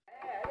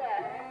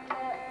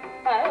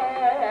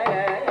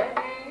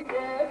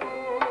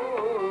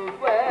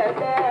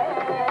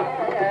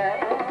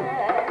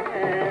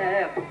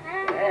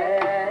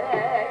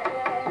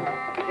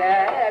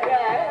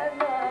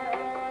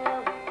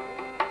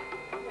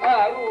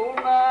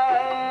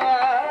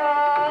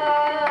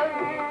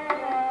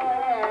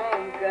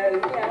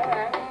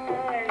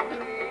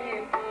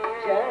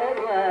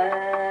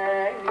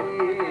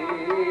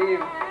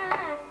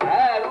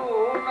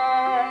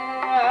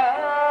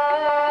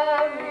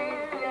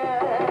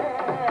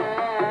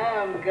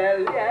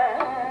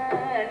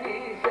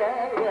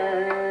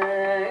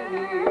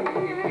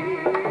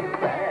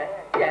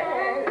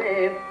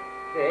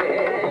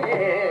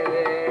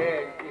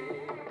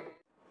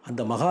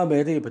 அந்த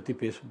மகாமேதையை பற்றி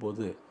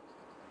பேசும்போது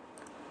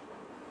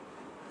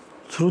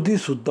ஸ்ருதி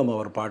சுத்தம்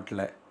அவர்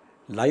பாட்டில்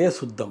லய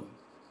சுத்தம்,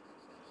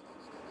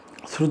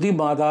 ஸ்ருதி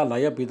மாதா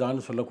லய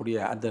பிதான்னு சொல்லக்கூடிய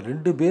அந்த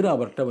 2 பேரும்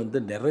அவர்கிட்ட வந்து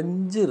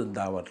நிறைஞ்சு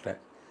இருந்தா. அவர்கிட்ட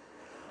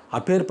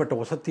அப்பேற்பட்ட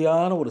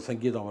வசத்தியான ஒரு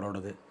சங்கீதம்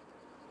அவரோடது.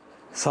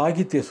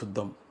 சாகித்ய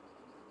சுத்தம்,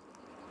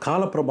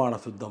 காலப்பிரமாண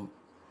சுத்தம்,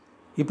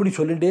 இப்படி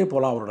சொல்லிகிட்டே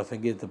போகலாம் அவரோட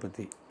சங்கீதத்தை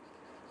பற்றி.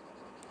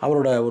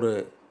 அவரோட ஒரு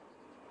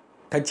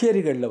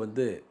கச்சேரிகளில்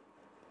வந்து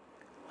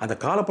அந்த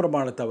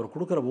காலப்பிரமாணத்தை அவர்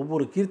கொடுக்குற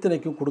ஒவ்வொரு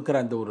கீர்த்தனைக்கும் கொடுக்குற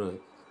அந்த ஒரு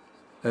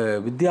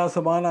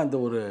வித்தியாசமான அந்த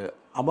ஒரு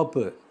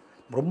அமைப்பு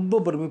ரொம்ப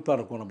பிரமிப்பாக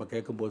இருக்கும் நம்ம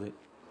கேட்கும்போது.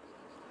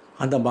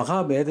 அந்த மகா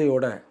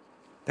மேதையோட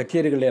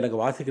கச்சேரிகளில்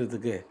எனக்கு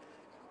வாசிக்கிறதுக்கு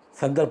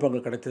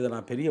சந்தர்ப்பங்கள் கிடைத்ததை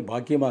நான் பெரிய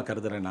பாக்கியமாக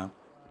கருதுகிறேன். நான்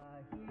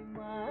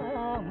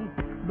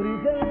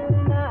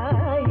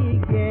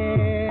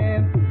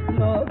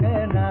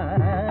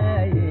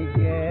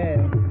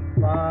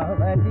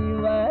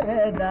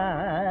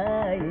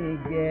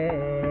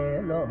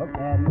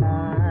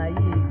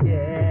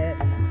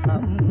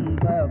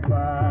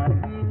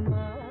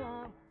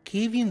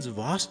KVN's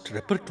vast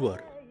repertoire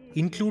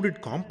included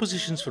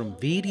compositions from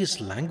various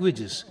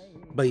languages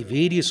by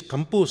various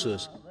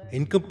composers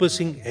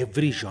encompassing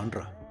every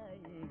genre.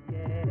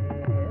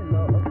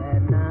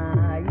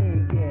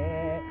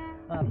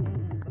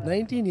 In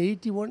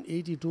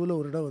 1981-82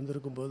 ஒரு இடம்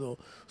வந்திருக்கும் போதும்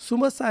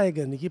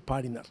சுமசாயகர் அன்னைக்கு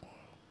பாடினார்.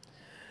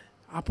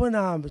 அப்போ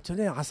நான்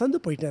சொன்னேன், அசந்து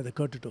போயிட்டேன் அதை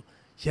கேட்டுட்டோம்.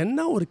 என்ன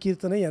ஒரு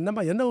கீர்த்தனை,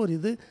 என்ன ஒரு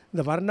இது,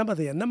 இந்த வர்ணம்,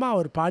 அதை என்னம்மா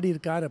அவர்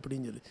பாடியிருக்கார்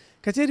அப்படின்னு சொல்லி.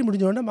 கச்சேரி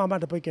முடிஞ்சோடனே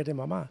மாமாட்ட போய்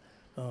கேட்டேன், மாமா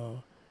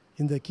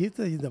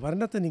இந்த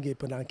வர்ணத்தை நீங்கள்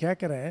இப்போ நான்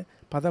கேட்குறேன்,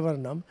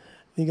 பதவர்ணம்,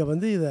 நீங்கள்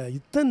வந்து இதை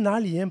இத்தனை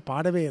நாள் ஏன்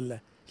பாடவே இல்லை?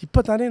 இப்போ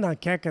தானே நான்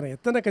கேட்குறேன்,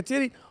 எத்தனை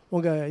கச்சேரி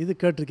உங்கள் இது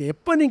கேட்டிருக்கேன்,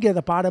 எப்போ நீங்கள்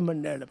இதை பாடம்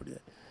பண்ணேன் அப்படி.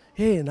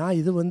 நான்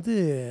இது வந்து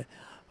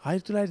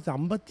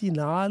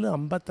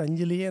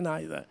 1954-55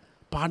 நான் இதை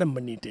பாடம்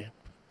பண்ணிட்டேன்,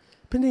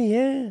 பின்ன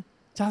ஏன்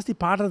ஜாஸ்தி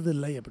பாடுறது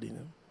இல்லை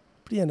அப்படின்னு.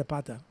 இப்படி என்னை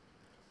பார்த்தார்.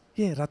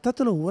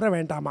 ரத்தத்தில் ஊற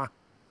வேண்டாமா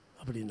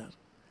அப்படின்னார்.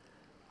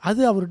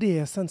 அது அவருடைய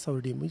எசன்ஸ்,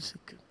 அவருடைய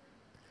மியூசிக்கு.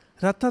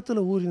 ரத்தத்தில்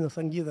ஊறின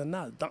சங்கீதம்னா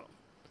அதுதான்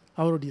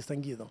அவருடைய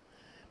சங்கீதம்.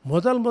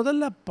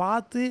 முதல்ல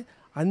பார்த்து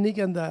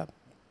அன்றைக்கி அந்த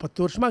 10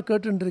 வருஷமாக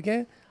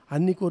கேட்டுருக்கேன்.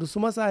 அன்றைக்கி ஒரு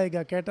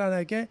சுமசாயகா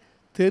கேட்டானாக்கே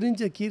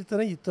தெரிஞ்ச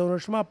கீர்த்தனை இத்தனை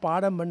வருஷமாக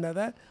பாடம்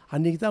பண்ணதை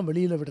அன்றைக்கி தான்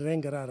வெளியில்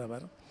விடுறேங்கிறார்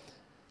அவர்.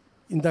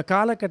 இந்த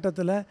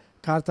காலகட்டத்தில்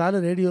கார்த்தால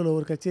ரேடியோவில்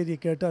ஒரு கச்சேரியை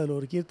கேட்டு அதில்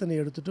ஒரு கீர்த்தனை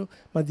எடுத்துகிட்டு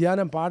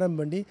மத்தியானம் பாடம்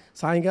பண்ணி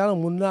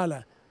சாயங்காலம் முன்னால்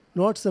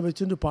நோட்ஸை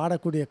வச்சுட்டு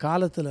பாடக்கூடிய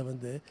காலத்தில்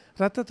வந்து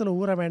ரத்தத்தில்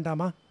ஊற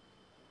வேண்டாமா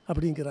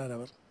அப்படிங்கிறார்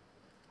அவர்.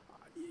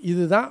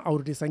 இதுதான்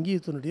அவருடைய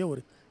சங்கீதத்தினுடைய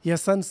ஒரு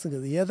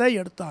எசன்ஸுங்கிறது. எதை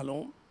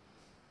எடுத்தாலும்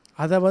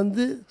அதை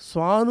வந்து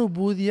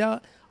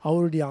சுவானுபூதியாக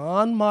அவருடைய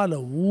ஆன்மாவில்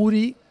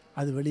ஊறி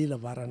அது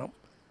வெளியில் வரணும்.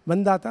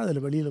 வந்தால் தான்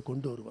அதில் வெளியில்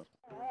கொண்டு வருவார்.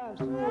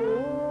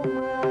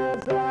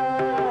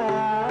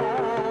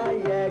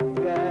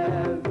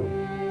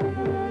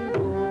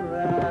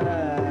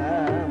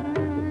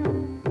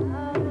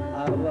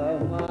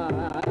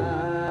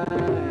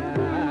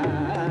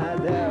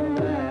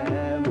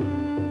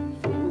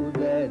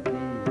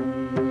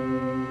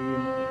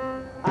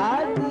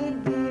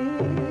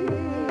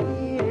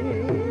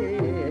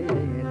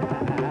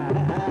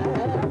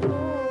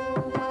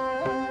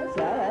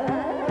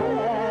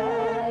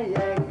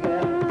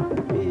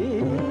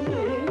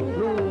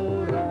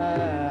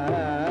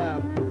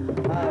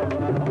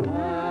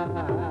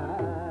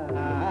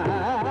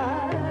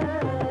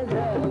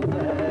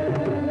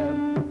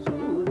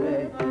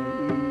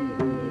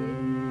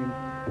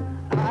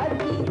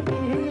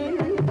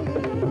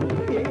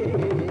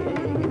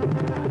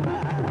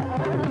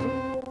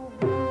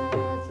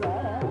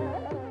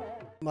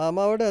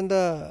 மாமாவோட அந்த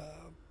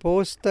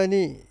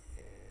போஸ்தனி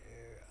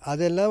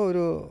அதெல்லாம்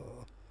ஒரு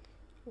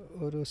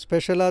ஒரு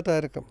ஸ்பெஷலாக தான்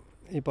இருக்கும்.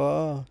 இப்போ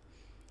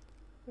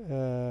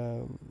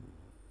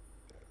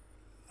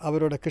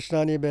அவரோட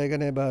கிருஷ்ணானி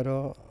பேகனே பாரோ,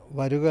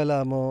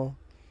 வருகலாமோ,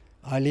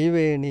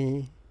 அழிவேணி,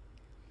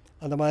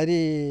 அந்த மாதிரி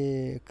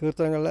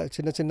கீர்த்தனங்கள்லாம்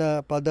சின்ன சின்ன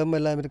பதம்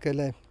எல்லாம்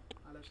இருக்குல்ல,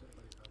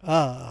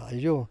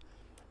 ஐயோ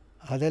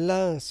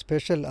அதெல்லாம்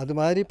ஸ்பெஷல். அது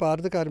மாதிரி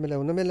பாடுறதுக்கு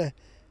ஆரம்பில்லை, ஒன்றுமே இல்லை.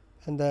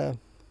 அந்த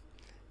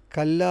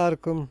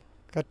கல்லாருக்கும்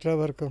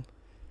கற்றவர்க்கும்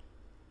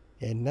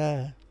என்ன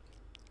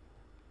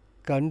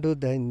கண்டு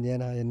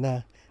தன்யனா என்ன,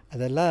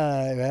 அதெல்லாம்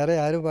வேறு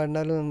யாரும்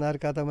பாடினாலும் நல்லா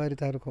இருக்காத மாதிரி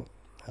தான் இருக்கும்.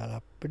 அது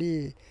அப்படி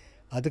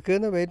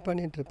அதுக்குன்னு வெயிட்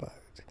பண்ணிகிட்ருப்பான்.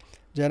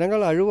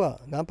 ஜனங்கள் அழுவா,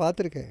 நான்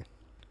பார்த்துருக்கேன்.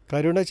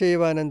 கருணை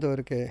செய்வானந்தம்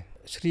இருக்கு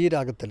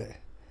ஸ்ரீராகத்தில்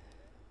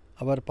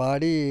அவர்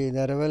பாடி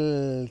நிறவல்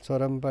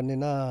ஸ்வரம்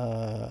பண்ணினா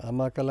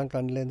அம்மாக்கெல்லாம்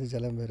கண்ணிலேருந்து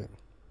ஜலம் வரும்.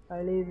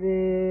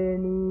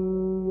 அழிவேணி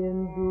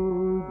என்று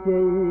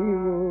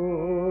செய்வோ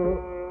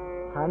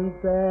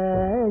அந்த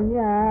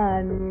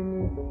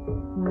ஞானினி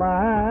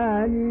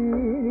மானி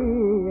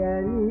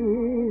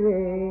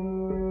அழிவேணி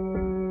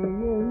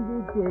என்று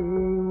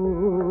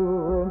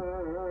செய்வோம்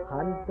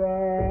அந்த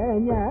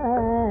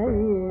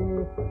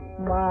ஞானினி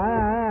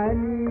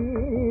மானி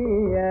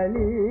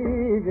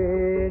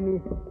அழிவேணி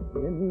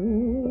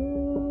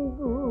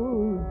என்று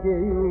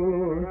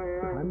செய்வோம்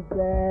அந்த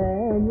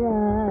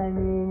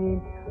ஞானினி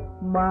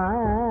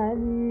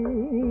மானி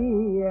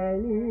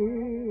அழிவேணி.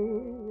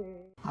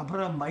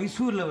 அப்புறம்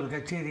மைசூரில் ஒரு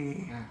கச்சேரி,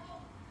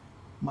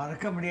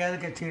 மறக்க முடியாத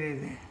கச்சேரி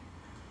இது.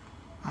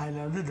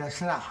 அதில்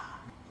தசரா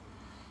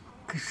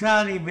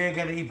கிருஷ்ணானி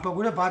பேக்கரி, இப்போ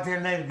கூட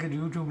பார்த்தீங்கன்னா இருக்குது,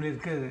 யூடியூப்பில்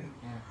இருக்குது.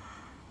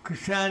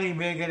 கிருஷ்ணானி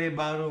பேக்கரி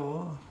பாரு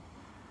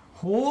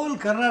ஹோல்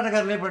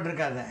கர்நாடகாவிலே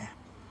பண்ணிருக்காத.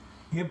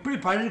 எப்படி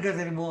பாடிருக்கா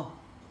தெரியுமோ,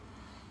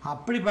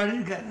 அப்படி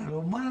பாடிருக்காரு.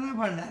 ரொம்ப நல்லா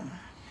பாடினேன்.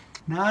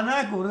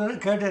 நானாக ஒரு தடவை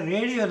கேட்டேன்,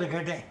 ரேடியோவில்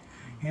கேட்டேன்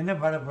என்ன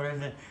பாட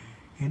போகிறேன்னு.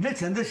 என்ன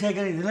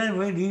சந்திரசேகர் இதெல்லாம்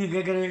போய் நீங்கள்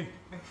கேட்குறேன்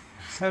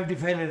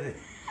 75 இது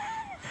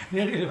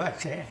ரேடியோவில்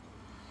வாட்சேன்.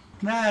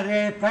 நான்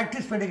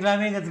ப்ராக்டிஸ்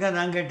பண்ணிக்கலாமேங்கிறதுக்காக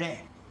நான் கேட்டேன்,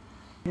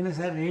 என்ன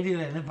சார்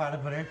ரேடியோவில் என்ன பாட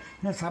போகிறேன்,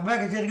 நான் சபா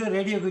கச்சேரிக்கும்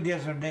ரேடியோக்கு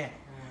வித்தியாசம் சொன்னேன்,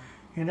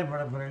 என்ன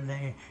பாட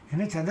போகிறேன்.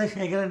 என்ன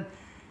சந்திரசேகரன்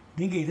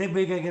நீங்கள் இதை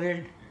போய்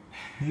கேட்குறேன்,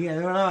 நீங்கள்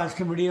எதை வேணால்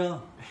வாசிக்க முடியும்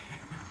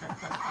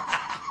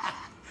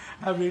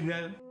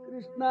அப்படின்னாரு.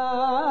 கிருஷ்ணா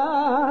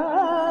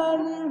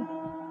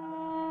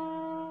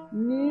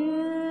நீ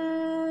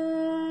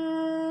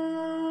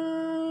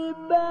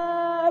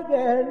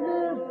பேகனு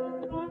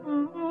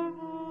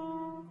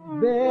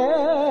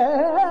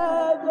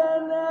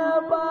பேகன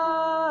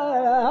பாரம்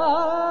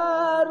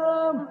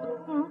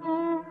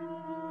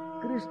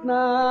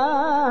கிருஷ்ணா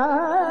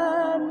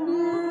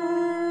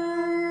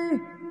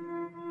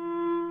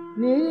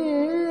நீ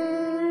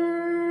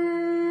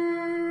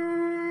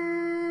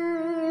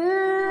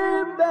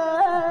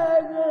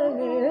பேகன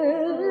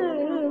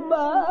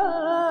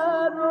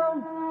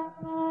பாரம்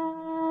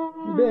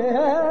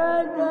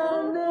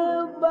பேகன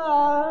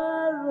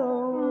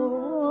பாரம்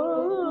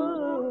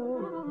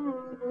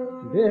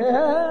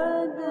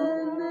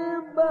பேகன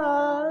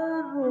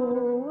பாரம்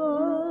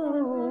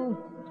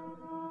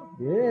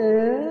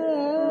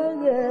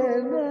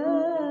பேகன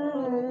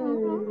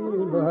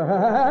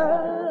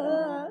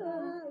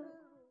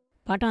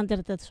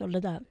பாட்டாந்தரத்தை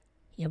சொல்லுதா,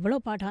 எவ்வளோ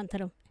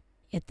பாட்டாந்தரம்,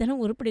 எத்தனை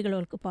உருப்படிகள்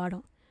அவருக்கு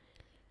பாடம்,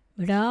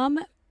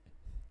 விடாமல்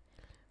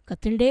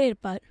கற்றுண்டே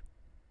இருப்பார்.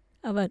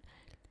 அவர்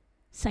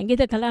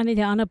சங்கீத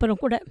கலாநிதி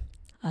ஆனப்புறம் கூட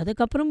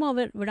அதுக்கப்புறமும்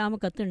அவர்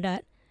விடாமல்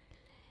கற்றுண்டார்.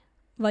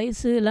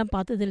 வயசு எல்லாம்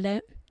பார்த்ததில்லை,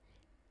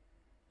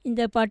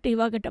 இந்த பாட்டு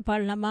இவாக்கிட்ட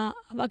பாடலாமா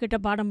அவாக்கிட்ட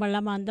பாடம்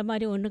பாடலாமா அந்த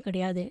மாதிரி ஒன்றும்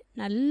கிடையாது.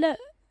 நல்ல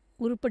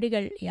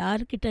உருப்படிகள்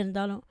யார்கிட்ட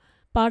இருந்தாலும்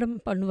பாடம்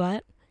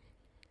பண்ணுவார்.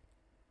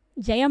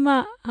 ஜெயம்மா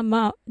அம்மா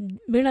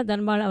வீணா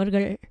தர்மாள்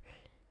அவர்கள்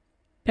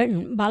பெண்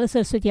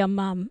பாலசரஸ்வதி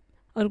அம்மா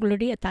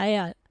அவர்களுடைய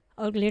தாயார்,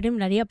 அவர்களிடம்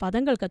நிறைய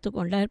பதங்கள்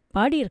கற்றுக்கொண்டார்,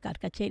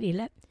 பாடியிருக்கார்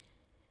கச்சேரியில்.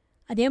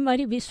 அதே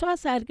மாதிரி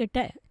விஸ்வாஸ் சார்கிட்ட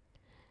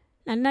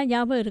நல்லா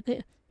ஞாபகம்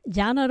இருக்குது,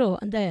 ஜானரோ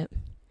அந்த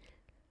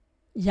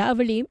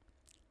ஜாவளி,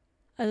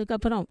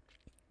 அதுக்கப்புறம்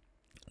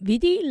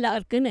விதி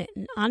இல்லாருக்குன்னு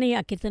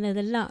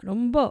ஆணையாக்கித்தனதெல்லாம்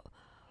ரொம்ப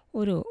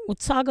ஒரு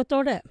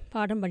உற்சாகத்தோடு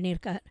பாடம்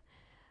பண்ணியிருக்கார்.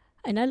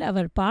 அதனால்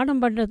அவர்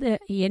பாடம் பண்ணுறது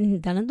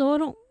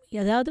தினந்தோறும்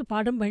ஏதாவது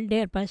பாடம் பண்ணிட்டே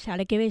இருப்பார்,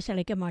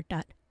 சளைக்க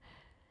மாட்டார்.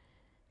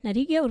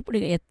 நிறைய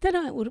உருப்படிகள், எத்தனை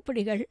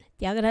உருப்படிகள்,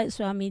 தியாகராஜ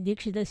சுவாமி,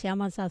 தீட்சித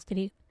சியாமா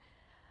சாஸ்திரி,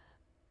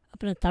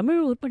 அப்புறம் தமிழ்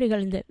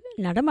உருப்படிகள். இந்த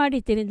நடமாடி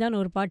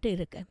தெரிந்தான்னு ஒரு பாட்டு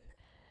இருக்குது.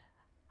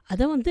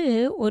 அதை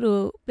ஒரு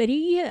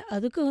பெரிய,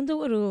 அதுக்கு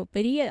ஒரு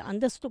பெரிய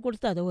அந்தஸ்து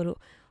கொடுத்து அதை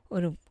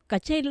ஒரு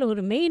கச்சேரியில்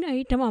ஒரு மெயின்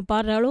ஐட்டமாக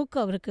பாடுற அளவுக்கு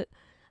அவருக்கு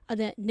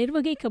அதை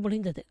நிர்வகிக்க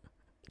முடிந்தது.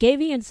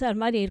 கேவிஎன்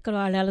சார் மாதிரி இருக்கிற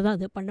ஆளால் தான்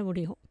அது பண்ண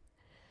முடியும்.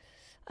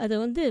 அதை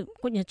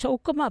கொஞ்சம்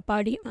சௌக்கமாக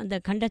பாடி, அந்த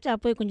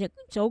கண்டச்சாப்பை கொஞ்சம்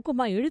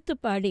சௌக்கமாக இழுத்து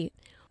பாடி,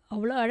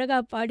 அவ்வளோ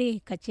அழகாக பாடி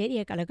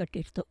கச்சேரியை களை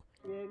கட்டிடுத்தோம்.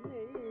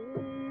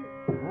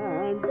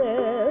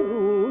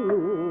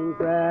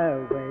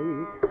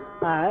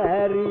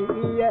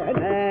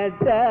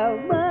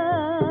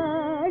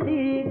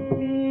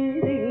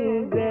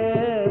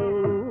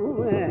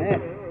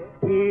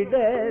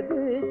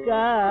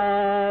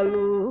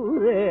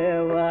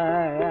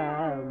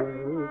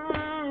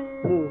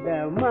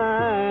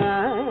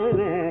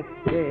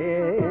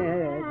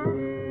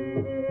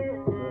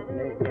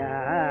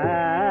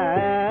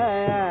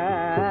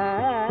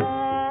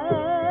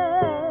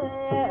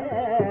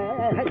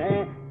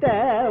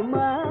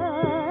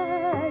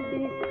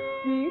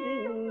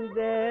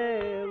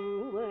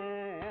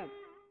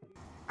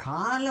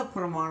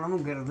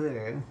 காலப்பிரமாணம்ங்கிறது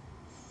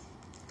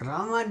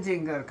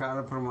ராமானுஜங்கர்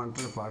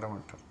காலப்பிரமாணத்தில் பாட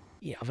மாட்டோம்.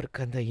 அவருக்கு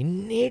அந்த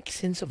இன்னேட்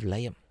சென்ஸ் ஆஃப்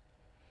லயம்,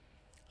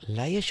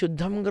 லய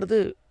சுத்தம்ங்கிறது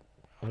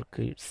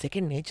அவருக்கு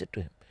செகண்ட் நேச்சர்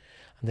டு ஹிம்.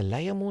 அந்த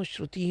லயமும்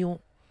ஸ்ருதியும்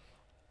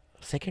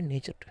செகண்ட்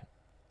நேச்சர் டு ஹிம்.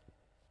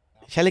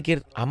 சில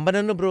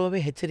ಅಂಬನನ್ನು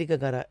ಬ್ರೋವೇ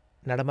ಎಚ್ಚರಿಕೆಗಾರ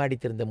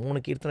நடமாடித்திருந்த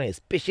 3 கீர்த்தனம்,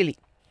 எஸ்பெஷலி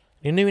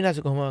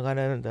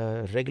நின்னுவினாசுகமான இந்த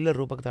ரெகுலர்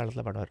ரூபக்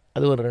தாளத்தில் பாடுவார்.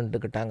 அது ஒரு 2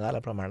 கட்டாங்கால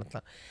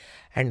பிரமாணத்தில்.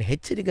 அண்ட்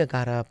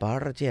ஹெச்சரிக்கைக்காரா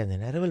பாடுறச்சே அந்த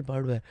நிறவல்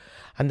பாடுவார்.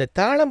 அந்த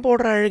தாளம்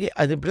போடுற அழகே,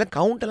 அது இப்படிலாம்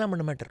கவுண்டெல்லாம்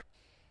பண்ண மாட்டார்.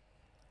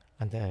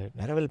 அந்த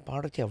நிறவல்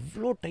பாடுறச்சே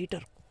அவ்வளோ டைட்டாக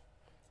இருக்கும்,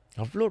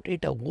 அவ்வளோ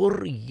டைட்டாக.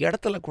 ஒரு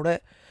இடத்துல கூட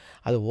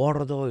அது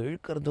ஓடுறதோ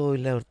இழுக்கிறதோ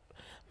இல்லை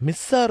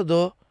மிஸ்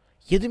ஆகிறதோ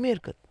எதுவுமே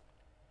இருக்காது.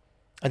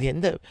 அது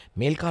எந்த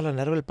மேல்கால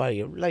நிறவல்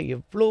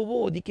எவ்வளவோ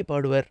ஒதுக்கி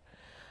பாடுவார்.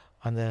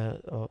 அந்த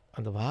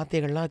அந்த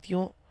வார்த்தைகள்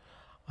எல்லாத்தையும்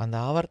அந்த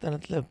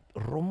ஆவர்த்தனத்தில்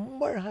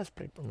ரொம்ப அழகாக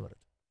ஸ்ப்ரெட் பண்ணுவார்.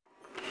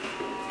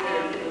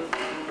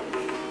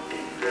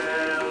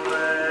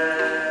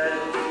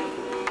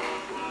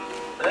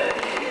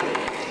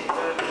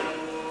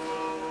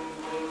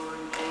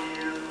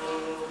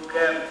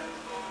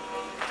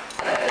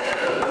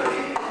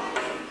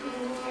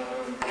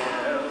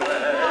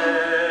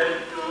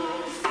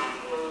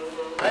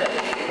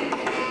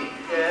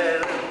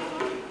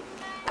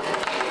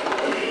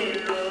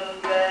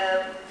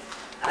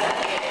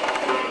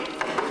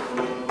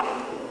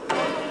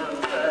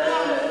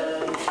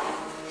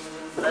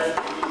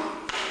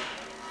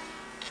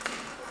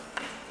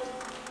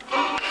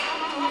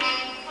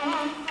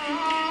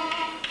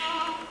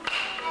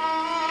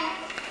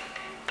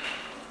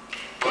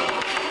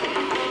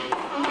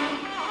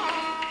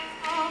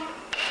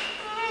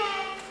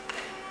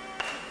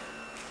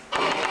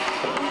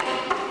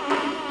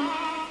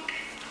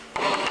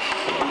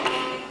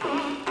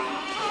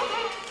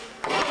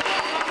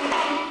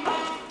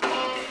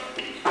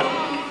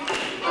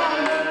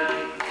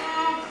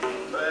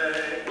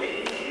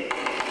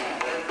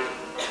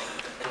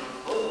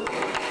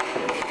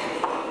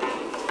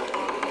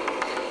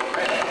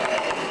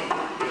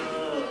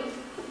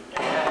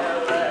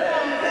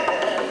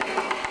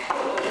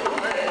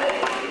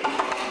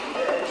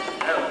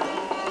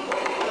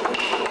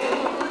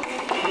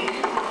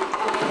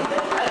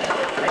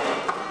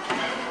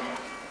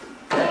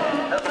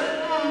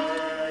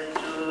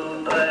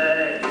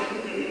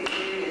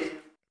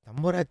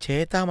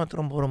 சேத்தா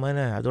மாத்திரம்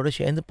போகிறோமான்னு அதோடு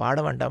சேர்ந்து பாட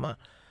வேண்டாமா?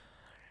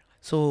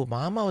 ஸோ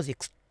மாமா was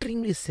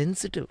extremely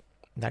sensitive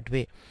that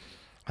way.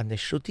 அந்த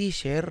ஸ்ருதி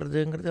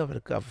ஷேர்றதுங்கிறது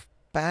அவருக்கு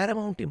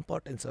பேரமவுண்ட்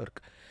இம்பார்ட்டன்ஸ்.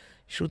 அவருக்கு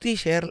ஸ்ருதி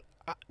ஷேர்,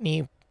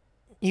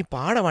 நீ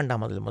பாட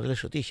வேண்டாம், முதல்ல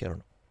ஸ்ருதி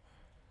ஷேரணும்.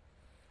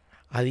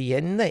 அது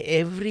என்ன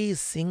every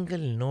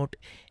single note,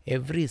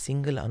 every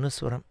single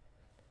அனுஸ்வரம்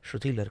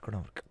ஸ்ருதியில்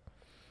இருக்கணும் அவருக்கு.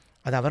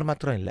 அது அவர்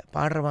மாத்திரம் இல்லை,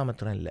 பாடுறவா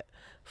மாத்திரம் இல்லை,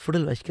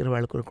 ஃபுடல்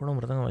வாசிக்கிறவாளுக்கு இருக்கணும்,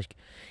 மிருதங்கம் வாசிக்க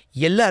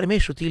எல்லாருமே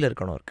ஸ்ருதியில்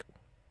இருக்கணும் அவருக்கு.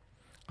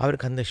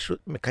 அவருக்கு அந்த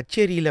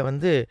கச்சேரியில்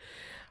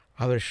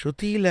அவர்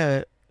ஸ்ருதியில்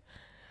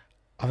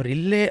அவர்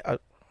இல்லை,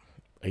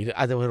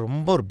 அது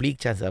ரொம்ப ஒரு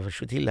ப்ளீக் சான்ஸ். அவர்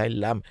ஸ்ருதியில்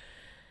இல்லாமல்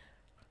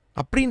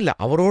அப்படின்னு இல்லை,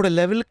 அவரோட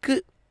லெவலுக்கு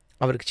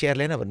அவருக்கு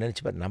சேரலேன்னு அவர்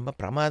நினச்சிப்பார். நம்ம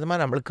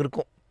பிரமாதமாக நம்மளுக்கு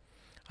இருக்கும்,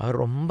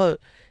 அவர் ரொம்ப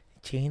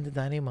சேர்ந்து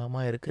தானே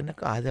மாமா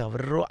இருக்குன்னாக்கா அது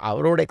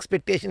அவரோட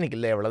எக்ஸ்பெக்டேஷனுக்கு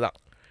இல்லை, அவ்வளோதான்.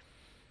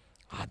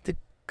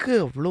 அதுக்கு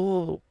அவ்வளோ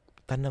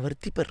தன்னை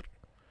வருத்திப்பர்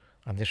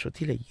அந்த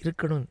ஸ்ருதியில்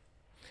இருக்கணும்.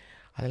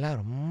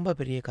 அதெல்லாம் ரொம்ப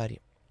பெரிய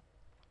காரியம்.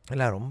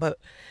 அதெல்லாம் ரொம்ப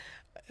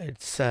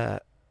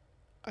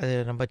அது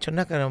நம்ம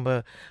சொன்னாக்க நம்ம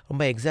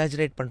ரொம்ப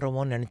எக்ஸாஜரேட்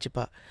பண்ணுறோமோன்னு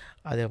நினச்சிப்பா.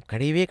 அது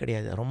கிடையவே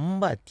கிடையாது,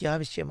 ரொம்ப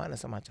அத்தியாவசியமான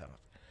சமாச்சாரம்.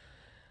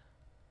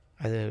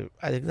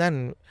 அதுக்கு தான்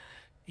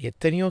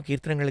எத்தனையோ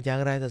கீர்த்தனங்களை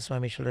தியாகராஜ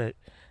சுவாமி சொல்கிறார்,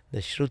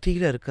 இந்த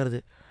ஸ்ருதியில்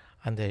இருக்கிறது,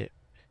 அந்த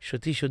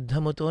ஸ்ருதி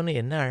சுத்தமுத்தோன்னு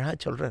என்ன அழகாக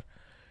சொல்கிறார்.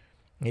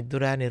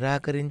 నిద్ర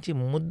నిరాకరించి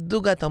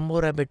ముద్దుగా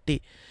తంబూరా పెట్టి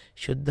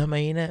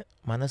శుద్ధమైన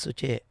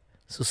మనసుచే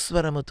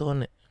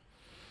சுஸ்வரமுத்தோன்னு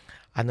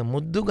அந்த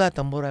முத்துகா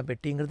தம்பூரா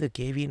பெட்டிங்கிறது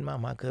கேவிஎன்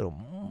மாமாவுக்கு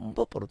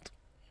ரொம்ப பொருத்தம்.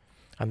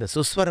 அந்த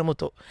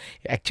சுஸ்வரமுத்தோ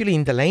ஆக்சுவலி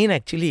இந்த லைன்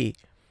ஆக்சுவலி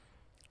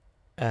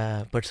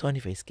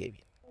பர்சானிஃபைஸ்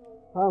கேவிஎன்.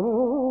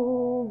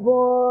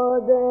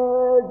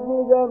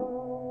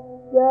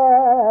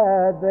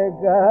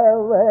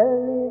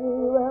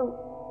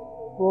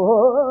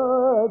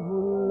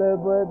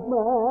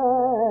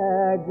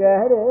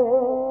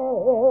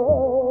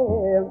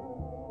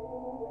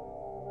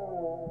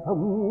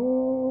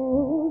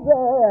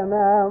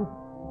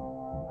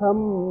 हम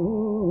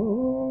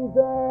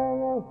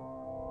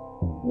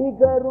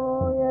निकरो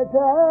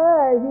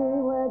यथाहि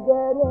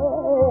मकरे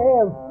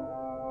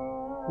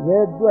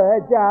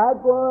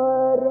यद्वचाकोरौ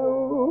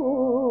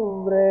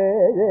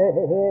व्रजे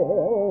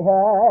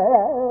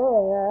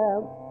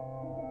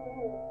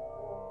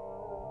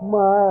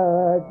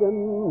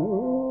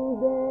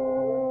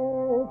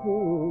माकन्देषु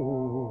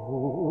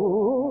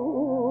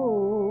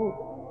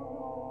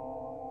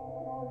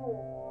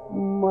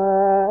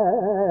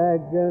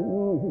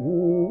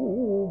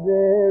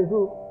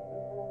मागन्देषु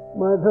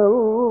मधौ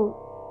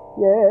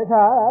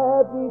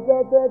यथापि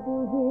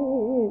गततिः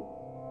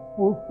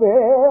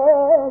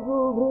पुष्पेषु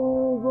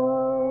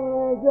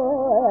भृगोयजा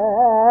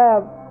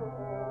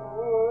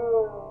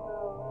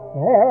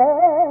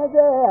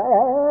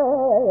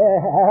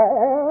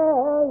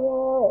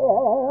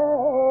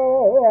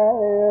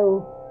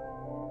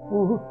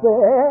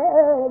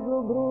पुष्पेषु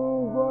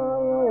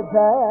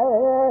भृगोयजा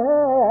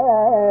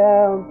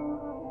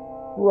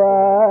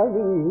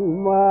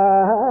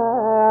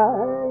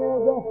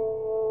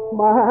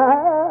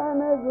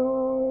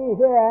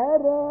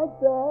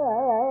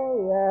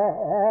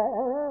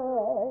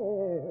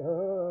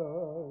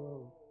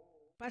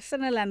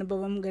பர்சனல்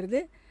அனுபவங்கிறது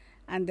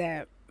அந்த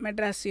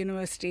மெட்ராஸ்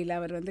யூனிவர்சிட்டியில்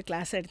அவர் வந்து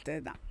கிளாஸ்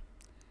எடுத்தது தான்.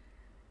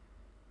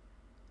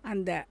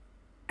 அந்த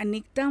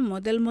அன்றைக்கி தான்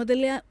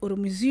முதல்ல ஒரு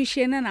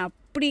மியூசிஷியனை நான்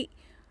அப்படி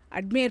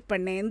அட்மையர்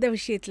பண்ணேன். எந்த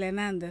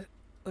விஷயத்துலன்னா அந்த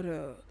ஒரு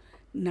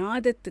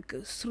நாதத்துக்கு,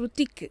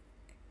 ஸ்ருதிக்கு.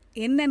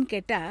 என்னன்னு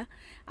கேட்டால்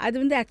அது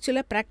வந்து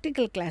ஆக்சுவலாக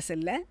ப்ராக்டிக்கல் கிளாஸ்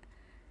இல்லை,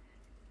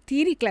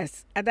 தியரி கிளாஸ்.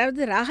 அதாவது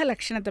ராக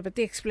லக்ஷணத்தை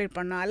பற்றி எக்ஸ்பிளைன்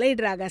பண்ணோம்,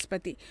 அலைட் ராகாஸ்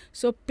பற்றி.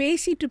 ஸோ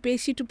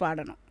பேசிட்டு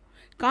பாடணும்.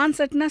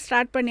 கான்சர்ட்னால்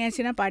ஸ்டார்ட்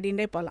பண்ணியாச்சுன்னா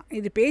பாடிண்டே போகலாம்.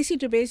 இது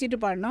பேசிட்டு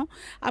பாடணும்.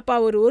 அப்போ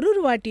அவர்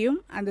ஒரு வாட்டியும்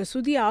அந்த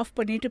சுதியை ஆஃப்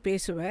பண்ணிவிட்டு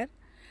பேசுவார்.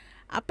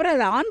 அப்புறம்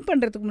அதை ஆன்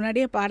பண்ணுறதுக்கு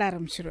முன்னாடியே பாட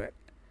ஆரம்பிச்சிடுவார்.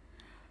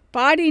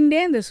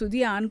 பாடிண்டே அந்த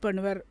சுதியை ஆன்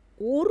பண்ணுவார்.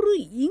 ஒரு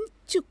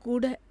இன்ச்சு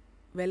கூட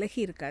விலகி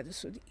இருக்காது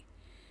சுதி.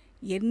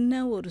 என்ன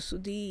ஒரு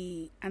சுதி,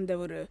 அந்த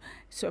ஒரு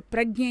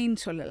பிரஜைன்னு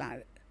சொல்லலாம்.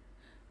 அது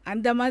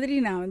அந்த மாதிரி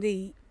நான் வந்து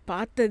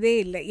பார்த்ததே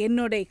இல்லை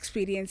என்னோடய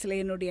எக்ஸ்பீரியன்ஸில்,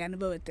 என்னுடைய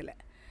அனுபவத்தில்.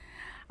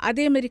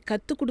 அதே மாதிரி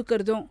கற்றுக்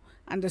கொடுக்கறதும்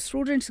அந்த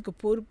ஸ்டூடெண்ட்ஸுக்கு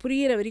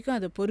புரிகிற வரைக்கும்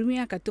அதை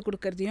பொறுமையாக கற்றுக்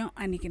கொடுக்கறதையும்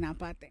அன்றைக்கி நான்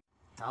பார்த்தேன்.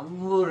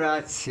 தம்பூரா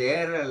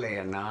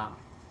சேரலைன்னா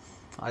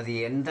அது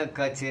எந்த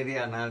கச்சேரி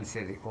ஆனாலும்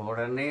சரி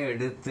உடனே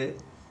எடுத்து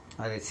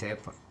அதை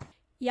சேர்ப்பேன்.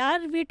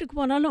 யார் வீட்டுக்கு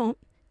போனாலும்,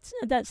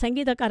 அதான்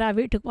சங்கீதக்காரா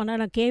வீட்டுக்கு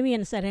போனாலும்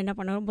கேவிஎன் சார் என்ன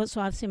பண்ண ரொம்ப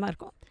சுவாரஸ்யமாக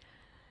இருக்கும்.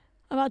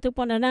 அவத்துக்கு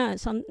போனேன்னா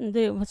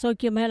இது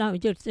சௌக்கியமெல்லாம்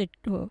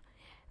விசாரிச்சுட்டு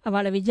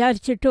அவளை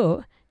விசாரிச்சுட்டு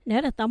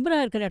நேராக தம்புரா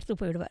இருக்கிற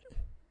இடத்துக்கு போயிடுவார்.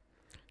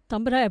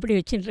 தம்புரா எப்படி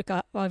வச்சுட்டுருக்கா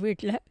அவள்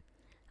வீட்டில்,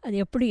 அது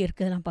எப்படி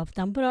இருக்குது நான் பார்ப்பேன்.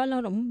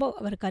 தம்புராலாம் ரொம்ப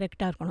அவர்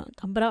கரெக்டாக இருக்கணும்.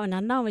 தம்புராவை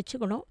நன்னா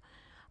வச்சுக்கணும்.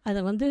 அதை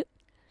வந்து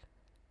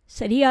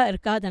சரியாக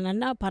இருக்கா, அதை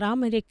நன்னா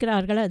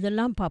பராமரிக்கிறார்கள்,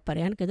 அதெல்லாம்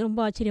பார்ப்பார். எனக்கு இது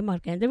ரொம்ப ஆச்சரியமாக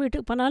இருக்கும். எந்த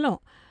வீட்டுக்கு போனாலும்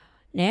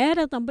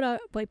நேராக தம்புரா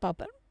போய்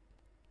பார்ப்பார்.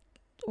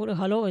 ஒரு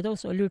ஹலோ ஏதோ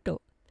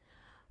சொல்லிட்டோம்,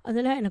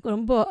 அதெல்லாம் எனக்கு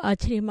ரொம்ப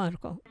ஆச்சரியமாக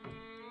இருக்கும்.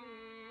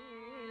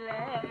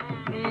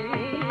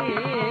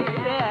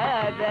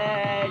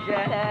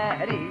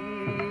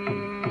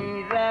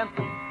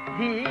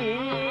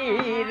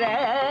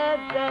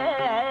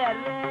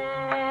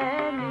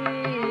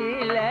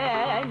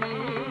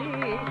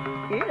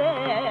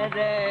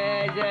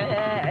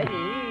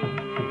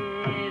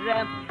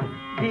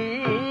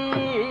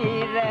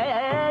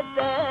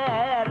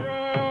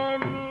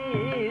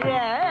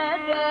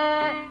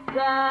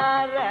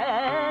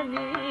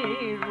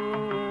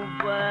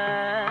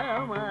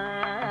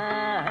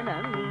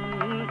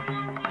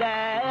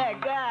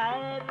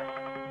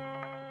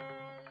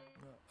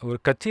 ஒரு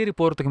கச்சேரி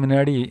போகிறதுக்கு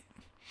முன்னாடி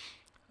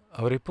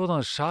அவர்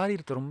எப்போதும்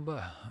ஷாரீரத்தை ரொம்ப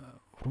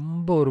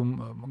ரொம்ப ஒரு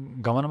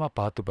கவனமாக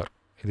பார்த்துப்பார்.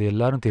 இது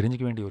எல்லோரும்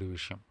தெரிஞ்சிக்க வேண்டிய ஒரு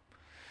விஷயம்.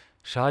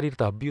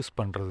 ஷாரீரத்தை அப்யூஸ்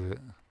பண்ணுறது,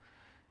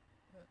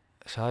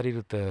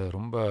 ஷாரீரத்தை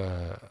ரொம்ப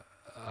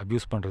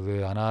அப்யூஸ் பண்ணுறது,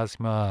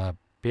 அனாவசியமாக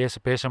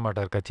பேச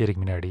மாட்டார்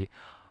கச்சேரிக்கு முன்னாடி.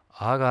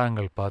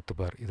 ஆகாரங்கள்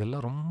பார்த்துப்பார்.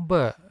 இதெல்லாம் ரொம்ப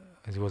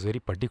it was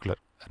very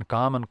particular and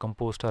com and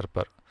கம்போஸ்டாக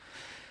இருப்பார்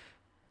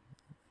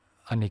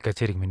அன்றைக்கி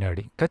கச்சேரிக்கு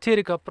முன்னாடி.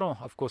 கச்சேரிக்கு அப்புறம்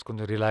அஃப்கோர்ஸ்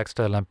கொஞ்சம்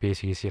ரிலாக்ஸ்டாக எல்லாம்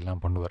பேசி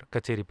எல்லாம் பண்ணுவார்.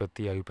 கச்சேரி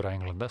பற்றி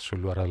அபிப்பிராயங்கள் இருந்தால்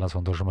சொல்லுவார், அதெல்லாம்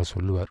சந்தோஷமாக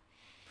சொல்லுவார்.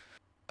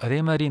 அதே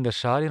மாதிரி இந்த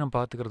ஷாரீரம்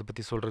பார்த்துக்கிறத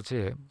பற்றி சொல்கிறச்சு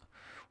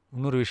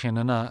இன்னொரு விஷயம்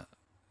என்னென்னா,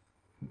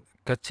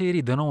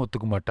 கச்சேரி தினம்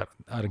ஒத்துக்க மாட்டார்.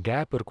 அது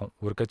கேப் இருக்கும்,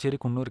 ஒரு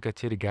கச்சேரிக்கு இன்னொரு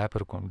கச்சேரி கேப்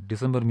இருக்கும்.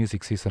 டிசம்பர்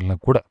மியூசிக்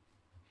சீசனில் கூட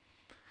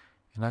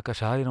ஏன்னாக்கா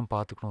ஷாரீரம்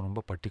பார்த்துக்கணும்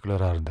ரொம்ப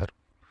பர்டிகுலராக இருந்தார்.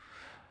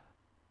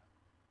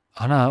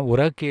 ஆனால்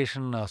ஒரு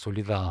அக்கேஷன் நான்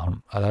சொல்லி தான்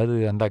ஆகணும். அதாவது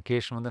அந்த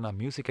அக்கேஷன் வந்து நான்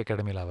மியூசிக்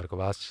அகாடமியில் அவருக்கு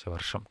வாசித்த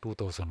வருஷம்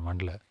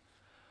 2001.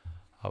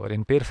 அவர்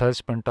என் பேர்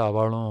சஜஸ்ட் பண்ணிட்டு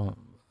அவளும்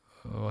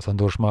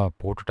சந்தோஷமாக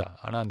போட்டுட்டா.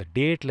 ஆனால் அந்த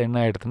டேட்டில் என்ன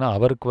ஆகிடுதுன்னா,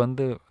 அவருக்கு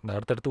வந்து இந்த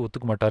அடுத்தடுத்து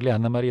ஒத்துக்க மாட்டார்லே,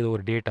 அந்த மாதிரி ஏதோ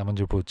ஒரு டேட்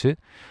அமைஞ்சு போச்சு.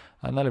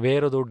 அதனால்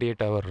வேறு ஏதோ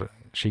டேட் அவர்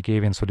ஸ்ரீ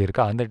கேவியன்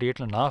சொல்லியிருக்கா. அந்த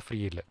டேட்டில் நான் ஃப்ரீ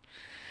இல்லை.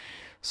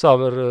 ஸோ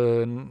அவர்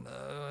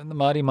இந்த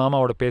மாதிரி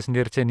மாமாவோட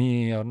பேசியிருச்சு.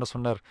 அவர் என்ன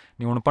சொன்னார்,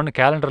 நீ ஒன்று பண்ணு,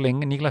 கேலண்டரில்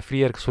எங்கே நீங்களாம்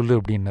ஃப்ரீயாக இருக்க சொல்லு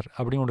அப்படின்னார்.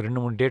 அப்படின்னு ஒரு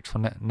 2-3 டேட்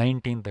சொன்னேன்.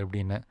 19th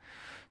அப்படின்னு.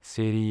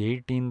 சரி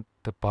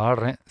 18th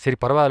பாடுறேன். சரி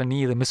பரவாயில்ல, நீ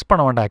இதை மிஸ்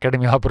பண்ண வேண்டாம்,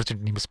 அகாடமி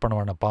ஆப்பர்ச்சுனிட்டி நீ மிஸ் பண்ண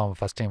வேண்டாம், பாவம்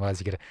ஃபஸ்ட் டைம்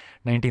வாசிக்கிறேன்,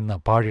 19th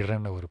நான்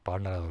பாடிடுறேன்னு ஒரு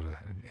பாடினார். ஒரு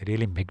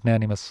ரியலி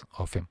மெக்னானிமஸ்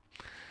ஆஃப் ஹிம்.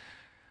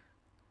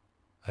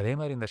 அதே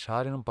மாதிரி இந்த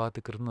ஷாரினும்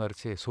பார்த்துக்கிறதுன்னு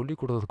வரைச்சி சொல்லி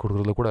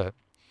கொடுக்குறதுல கூட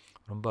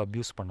ரொம்ப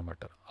அப்யூஸ் பண்ண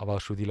மாட்டார்.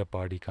 அவள் ஸ்ருதியில்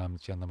பாடி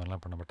காமிச்சு அந்த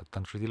மாதிரிலாம் பண்ண மாட்டார்.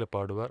 தன் ஸ்ருதியில்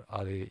பாடுவார்.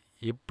 அது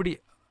எப்படி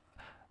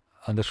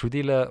அந்த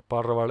ஸ்ருதியில்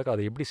பாடுறவாளுக்கு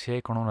அதை எப்படி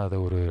சேர்க்கணும்னு அதை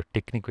ஒரு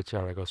டெக்னிக் வச்சு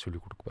அழகாக சொல்லி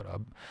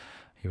கொடுக்குவார்.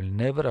 he will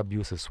never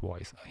abuse his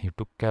voice. He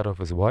took care of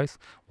his voice.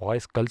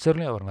 Voice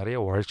கல்ச்சர்லேயும் அவர் நிறைய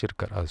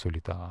உழைச்சிருக்கார். அதை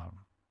சொல்லித்தான்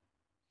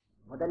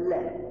முதல்ல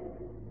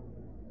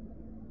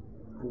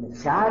அந்த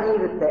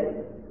ஷாரீரத்தை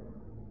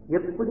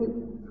எப்படி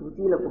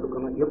ஸ்ருதியில்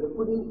கொடுக்கணும்,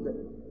 எப்படி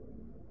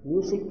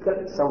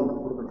மியூசிக்கல்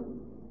சவுண்ட் கொடுக்கணும்,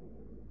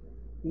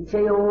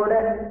 இசையோட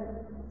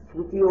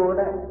ஸ்ருதியோட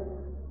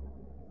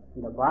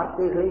இந்த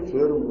வார்த்தைகளை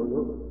சேரும்போது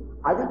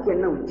அதுக்கு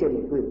என்ன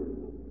உச்சரிப்பு.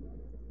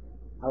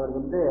 அவர்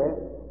வந்து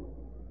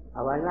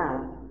அவெல்லாம்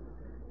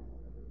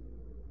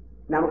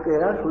நமக்கு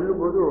ஏதாவது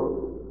சொல்லும்போது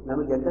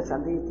நமக்கு எந்த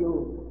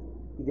சந்தேகத்தையும்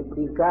இது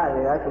இப்படி இருக்கா அது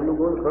ஏதாவது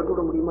சொல்லும்போது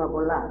கேட்டுவிட முடியுமா?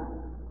 அப்போல்லாம்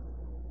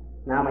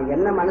நாம்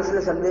என்ன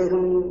மனசில்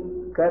சந்தேகம்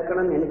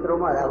கேட்கணும்னு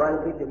நினைக்கிறோமோ அது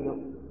அவளுக்கே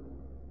தெரியும்.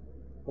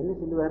 என்ன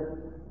சொல்லுவார்,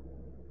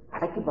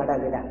 அடக்கி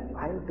பாடாதேடா,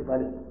 வாயை விட்டு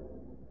பாடு,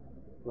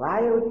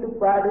 வாயை விட்டு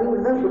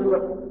பாடுன்னு தான்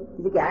சொல்லுவார்.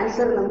 இதுக்கு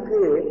ஆன்சர் நமக்கு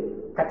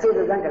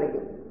கச்சேரியில் தான்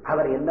கிடைக்கும்.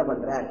 அவர் என்ன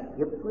பண்றார்,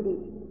 எப்படி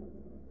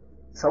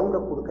சவுண்டை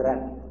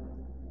கொடுக்கிறார்,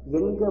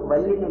 எங்க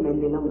வல்லினம்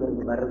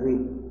மெல்லினம்ங்கிறது வருது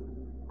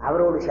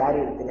அவரோட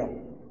ஷாரீரத்தில்,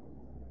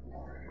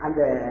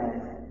 அந்த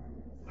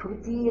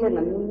ஸ்ருதியில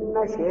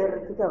நல்லா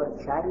சேர்றதுக்கு அவர்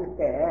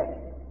ஷாரீரத்தை,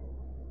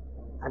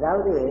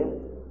 அதாவது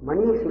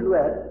மணியை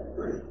சொல்லுவார்,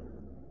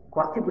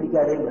 குறைச்சி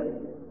பிடிக்காதேங்க,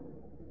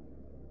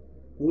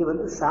 நீ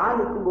வந்து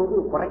இருக்கும்போது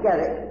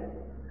குறைக்காதே,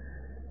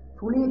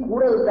 துளி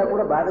கூட இருந்தா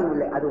கூட பாதகம்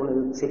இல்லை, அது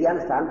உனக்கு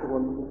சரியான ஸ்தானத்துக்கு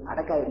வந்து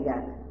அடக்கா இல்லையா,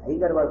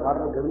 ஐங்கரவாள்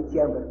பாடுறது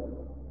கவனிச்சியாம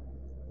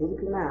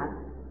எதுக்குன்னா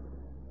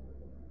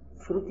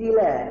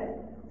ஸ்ருதியில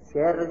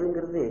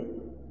சேர்றதுங்கிறது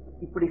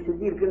இப்படி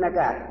ஸ்ருதி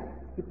இருக்குன்னாக்கா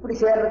இப்படி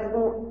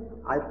சேர்றதுக்கும்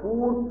அது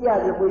பூர்த்தி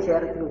அதுல போய்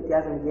சேர்றதுக்கு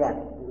வித்தியாசம் இல்லையா.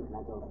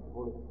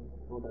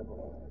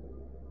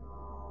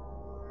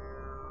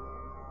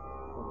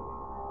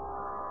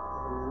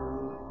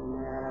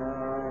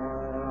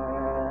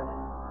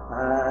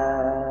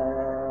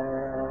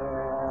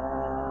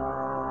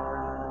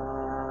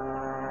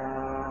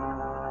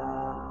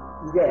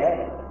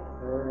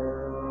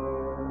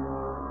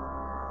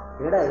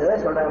 இத என்னடா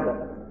சொல்றாங்க,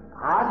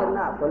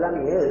 சொன்னா சொல்லாம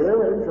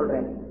ஏன்னு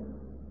சொல்றேன்,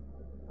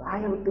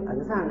 வாயை விட்டு.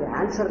 அதுதான் அங்க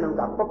ஆன்சர்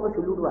நமக்கு அப்பப்போ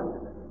சொல்லிவிடுவாங்க.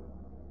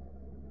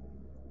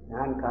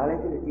 நான்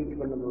காலேஜில் டீச்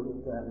பண்ணும்போது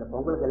அந்த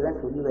பொங்கலுக்கு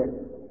எல்லாம் சொல்லுவேன்,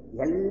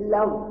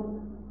 எல்லாம்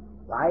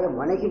வாயை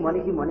மணக்கி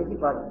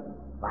பாடும்,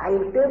 வாயை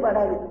விட்டே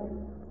பாடாது.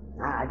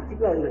 நான்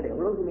அடிச்சுப்பேன் அதுக்கிட்ட,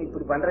 எவ்வளவு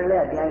இப்படி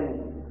பண்றீங்களே அத்தியாயம்,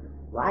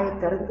 வாயை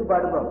திறந்து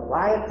பாடுவோம்.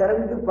 வாயை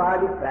திறந்து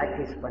பாடி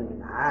பிராக்டிஸ்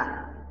பண்ணினா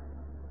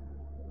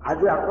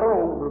அது அப்புறம்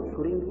உங்களுக்கு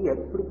சுருங்கி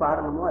எப்படி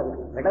பாடணுமோ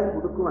அதுக்கு இடம்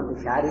கொடுக்கும் அந்த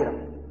சாரீரம்.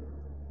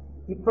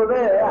 இப்பவே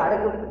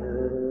அடங்கு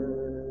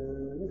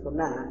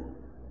சொன்னா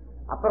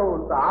அப்புறம்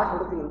ஒரு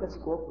ஆசனத்துக்கு எங்க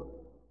scope.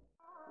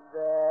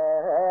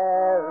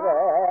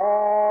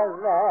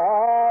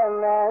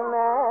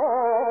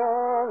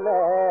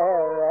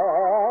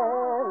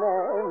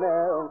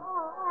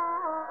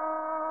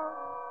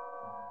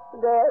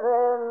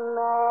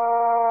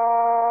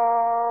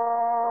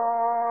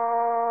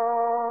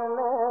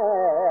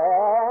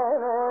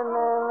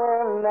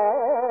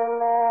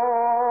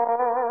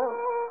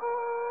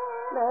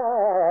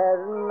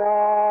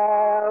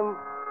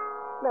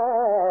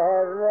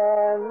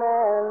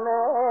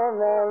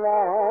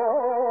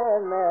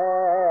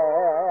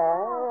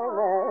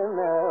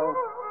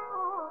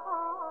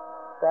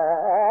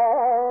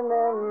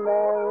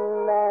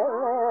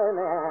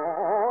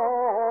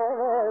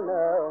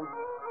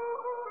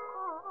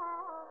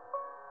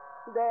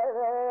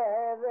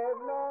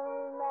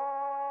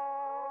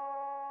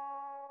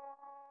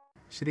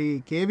 Sri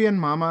KVN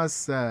Mama's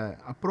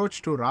approach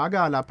to Raga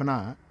Alapana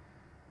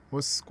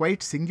was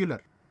quite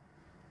singular.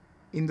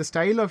 In the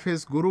style of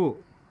his guru,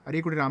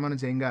 Arikudi Ramana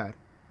Jayangar,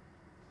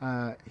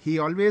 he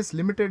always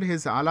limited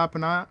his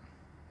Alapana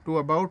to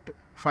about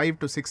 5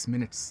 to 6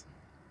 minutes.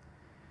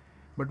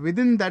 But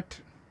within that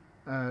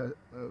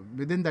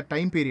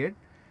time period,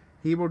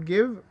 he would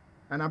give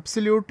an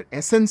absolute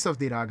essence of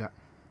the Raga.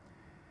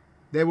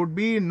 There would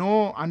be no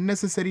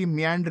unnecessary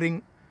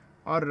meandering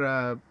or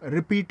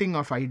repeating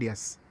of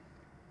ideas.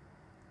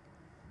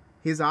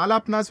 His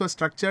alapanas were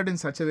structured in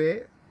such a way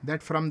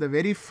that from the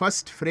very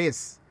first phrase,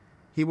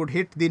 he would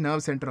hit the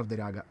nerve center of the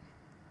raga.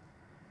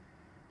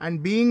 And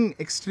being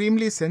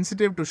extremely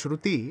sensitive to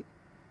Śruti,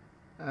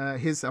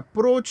 his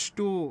approach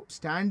to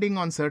standing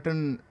on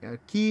certain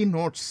key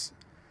notes,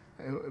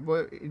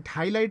 it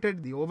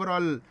highlighted the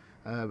overall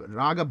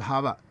raga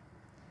bhava.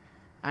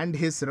 And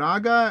his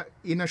raga,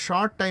 in a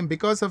short time,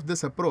 because of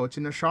this approach,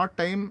 in a short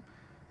time,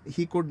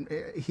 he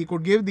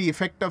could give the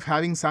effect of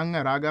having sung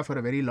a raga for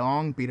a very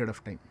long period of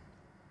time.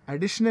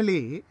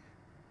 Additionally,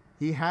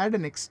 he had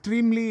an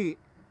extremely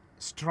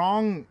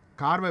strong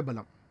karva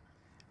balam,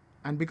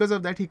 and because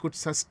of that he could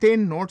sustain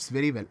notes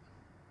very well.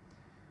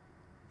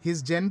 His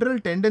general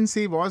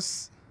tendency was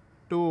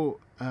to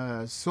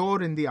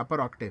soar in the upper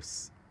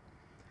octaves,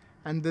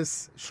 and this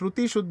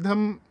Śruti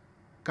Shuddham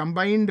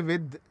combined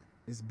with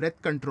his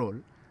breath control,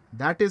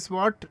 that is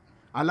what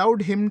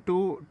allowed him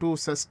to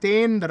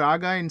sustain the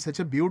raga in such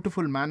a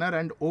beautiful manner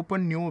and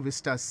open new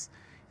vistas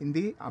in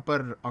the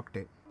upper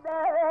octave.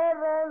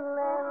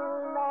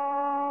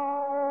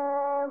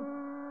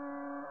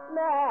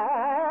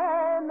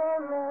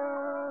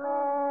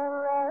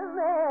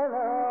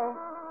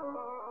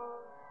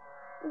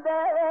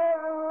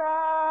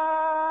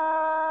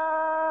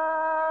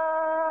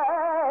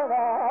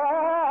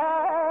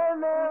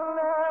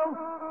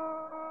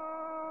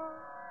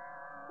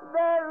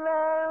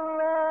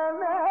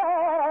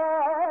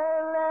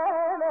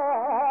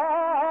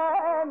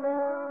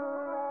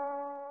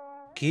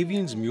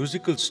 KVN's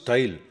musical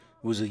style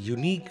was a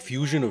unique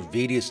fusion of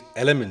various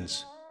elements.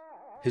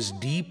 His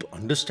deep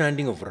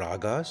understanding of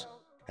ragas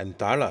and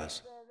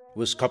talas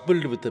was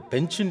coupled with a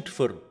penchant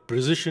for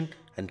precision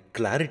and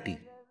clarity.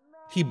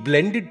 He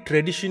blended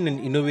tradition and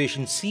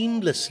innovation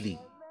seamlessly,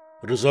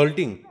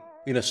 resulting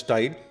in a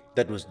style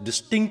that was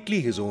distinctly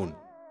his own.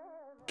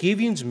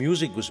 KVN's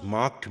music was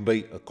marked by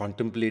a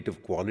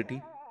contemplative quality,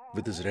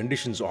 with his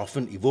renditions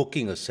often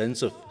evoking a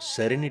sense of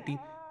serenity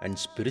and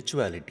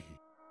spirituality.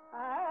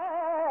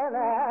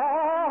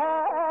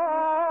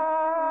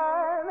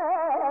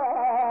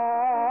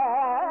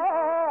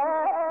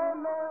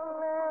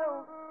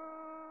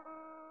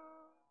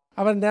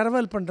 அவர்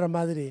நிரவல் பண்ணுற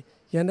மாதிரி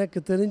எனக்கு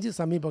தெரிஞ்சு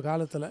சமீப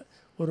காலத்தில்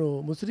ஒரு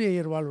முஸ்ரி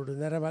ஐயர்வாளோட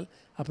நிரவல்,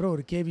 அப்புறம்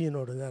ஒரு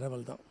கேவியனோட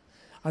நிரவல் தான்.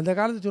 அந்த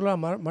காலத்து சொல்லுவா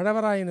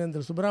மழவராயன்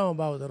சுப்ரம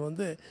பாவதர்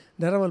வந்து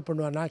நிரவல்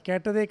பண்ணுவார். நான்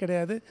கேட்டதே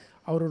கிடையாது,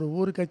 அவரோட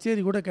ஒரு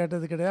கச்சேரி கூட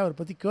கேட்டது கிடையாது, அவரை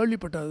பற்றி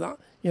கேள்விப்பட்டது தான்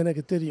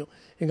எனக்கு தெரியும்.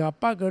 எங்கள்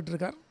அப்பா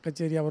கேட்டிருக்கார்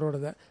கச்சேரி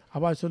அவரோடத.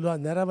 அப்பா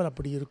சொல்லுவாள் நிரவல்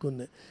அப்படி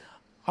இருக்குன்னு.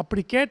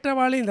 அப்படி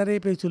கேட்டவாளையும் நிறைய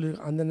பேர்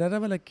சொல்லியிருக்கோம். அந்த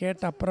நிரவலை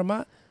கேட்ட அப்புறமா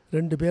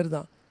 2 பேர்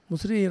தான்,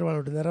 முஸ்ரி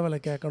ஐயர்வாளோட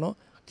நிரவலை கேட்கணும்,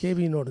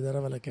 கேவியனோட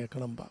நிரவலை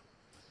கேட்கணும்பா.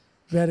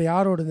 வேறு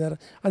யாரோட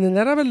அந்த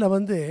நிரவலில்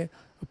வந்து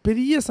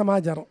பெரிய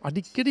சமாச்சாரம்.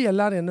 அடிக்கடி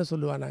எல்லோரும் என்ன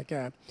சொல்லுவானாக்க,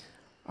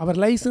 அவர்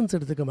லைசன்ஸ்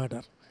எடுத்துக்க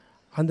மாட்டார்.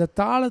 அந்த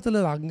தாளத்தில்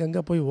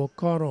அங்கங்கே போய்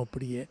உட்காரோம்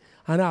அப்படியே.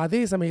 ஆனால்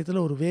அதே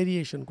சமயத்தில் ஒரு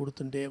வேரியேஷன்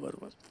கொடுத்துட்டே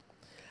வருவார்.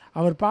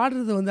 அவர்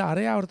பாடுறது வந்து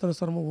அரை ஆவர்த்தன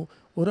ஸ்வரமும்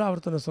ஒரு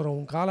ஆவர்த்தன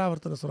ஸ்வரமும்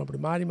காலாவர்த்தன ஸ்வரம்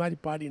அப்படி மாறி மாறி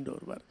பாடிட்டு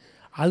வருவார்.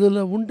 அதில்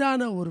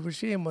உண்டான ஒரு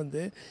விஷயம்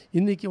வந்து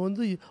இன்றைக்கி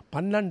வந்து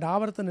 12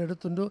 ஆவர்த்தனம்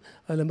எடுத்துட்டு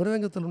அதில்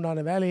மிருதங்கத்தில்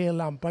உண்டான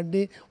வேலையெல்லாம்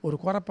பண்ணி ஒரு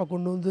குறப்பை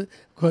கொண்டு வந்து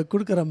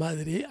கொடுக்குற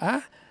மாதிரி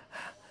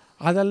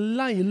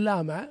அதெல்லாம்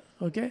இல்லாமல்,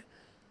 ஓகே,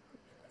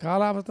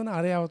 காலாவர்த்தனம்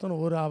அரை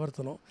ஆவர்த்தனம் ஒரு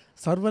ஆவர்த்தனம்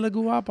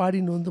சர்வலகுவாக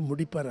பாடின்னு வந்து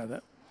முடிப்பார். அதை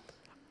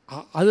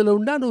அதில்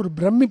உண்டான ஒரு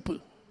பிரமிப்பு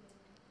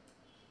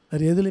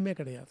வேறு எதுலேயுமே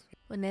கிடையாது.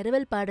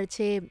 நிரவல்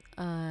பாடுறச்சே,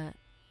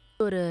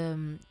 ஒரு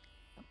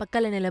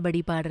பக்கல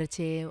நிலபடி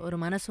பாடுறச்சே, ஒரு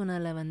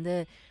மனசூனலை வந்து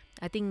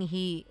I think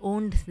he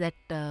owned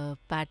that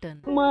pattern.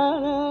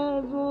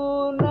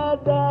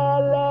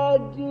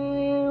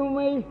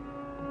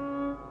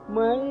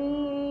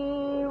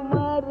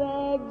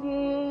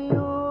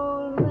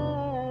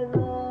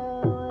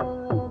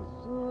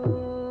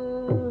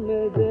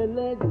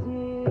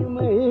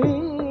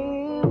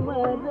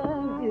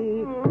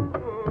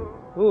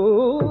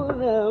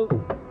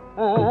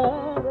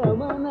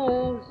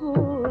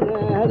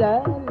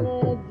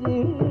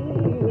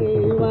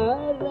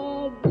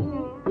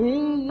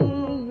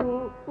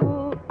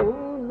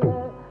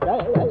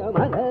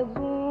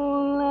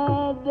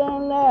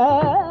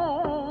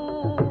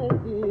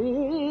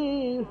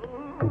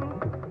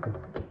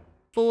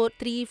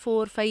 Three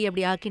four five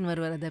அப்படி ஆக்கின்னு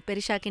வருவார். அதை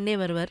பெருசாக்கின்னே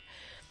வருவார்.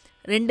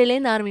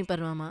 2லேருந்து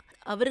ஆரம்பிப்பார்வாமா.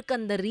 அவருக்கு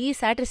அந்த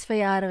ரீசாட்டிஸ்ஃபை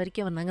ஆகிற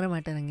வரைக்கும் அவர் நகர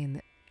மாட்டார்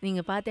அங்கேருந்து.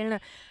 நீங்கள் பார்த்தீங்கன்னா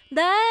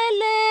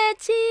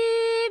தலச்சி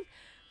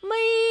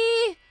மை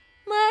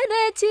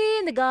மரச்சி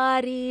இந்த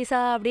காரி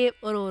சா அப்படியே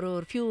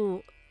ஒரு ஃபியூ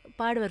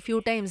பாடுவார் ஃபியூ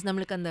டைம்ஸ்.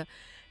 நம்மளுக்கு அந்த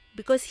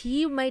because he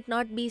might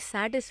not be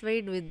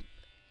satisfied with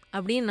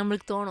அப்படின்னு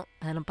நம்மளுக்கு தோணும்.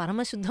 அதில்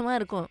பரமசுத்தமாக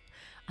இருக்கும்.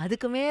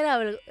 அதுக்கு மேலே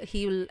அவர்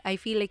I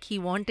feel like he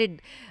wanted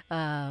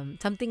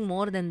something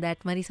more then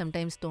that மாதிரி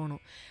சம்டைம்ஸ்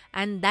தோணும்.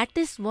 And that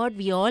is what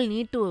we all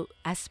need to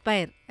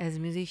aspire as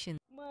musician.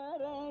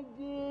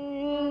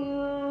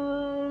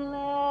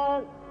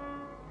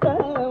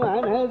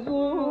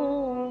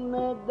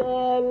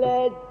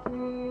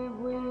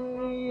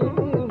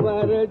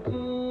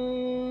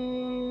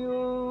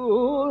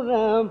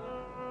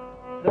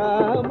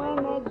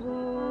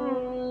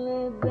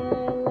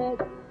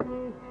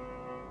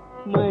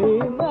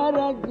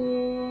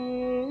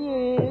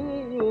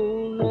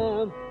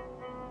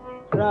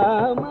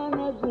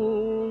 Ramana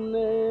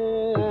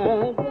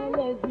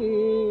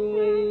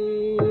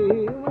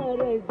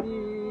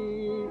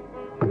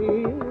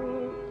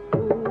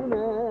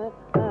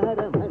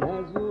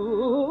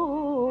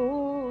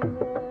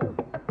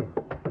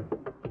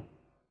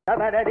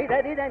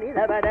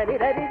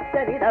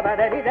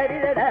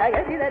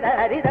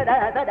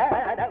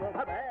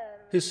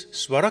His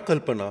Swara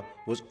Kalpana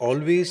was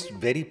always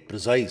very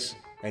precise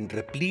and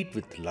replete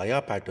with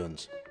Laya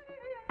patterns.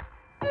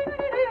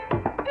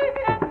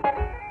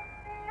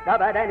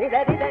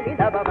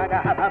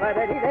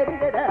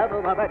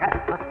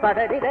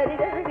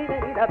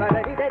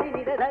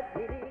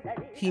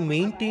 He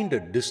maintained a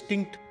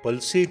distinct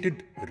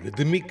pulsated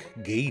rhythmic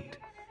gait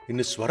in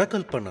his Swara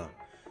Kalpana,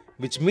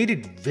 which made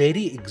it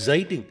very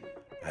exciting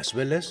as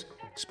well as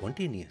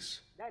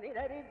spontaneous.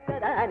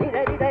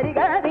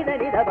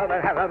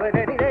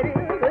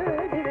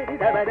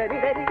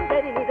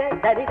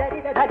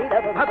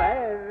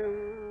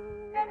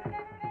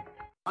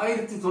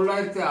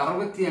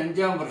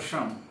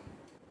 வருஷம்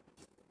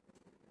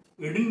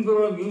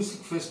Edinburgh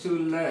music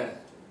ஃபெஸ்டிவலில்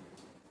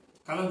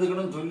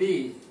கலந்துக்கணும்னு சொல்லி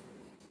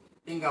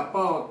எங்கள்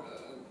அப்பா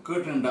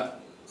கேட்டுண்டா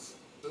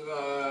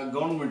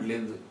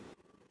கவர்மெண்ட்லேருந்து.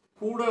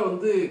 கூட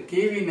வந்து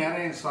KV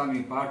Narayanaswamy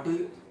பாட்டு,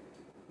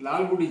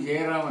 Lalgudi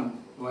Jayaraman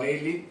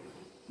violin,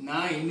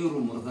 நான் இன்னொரு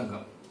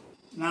மிருதங்கம்.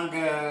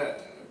 நாங்கள்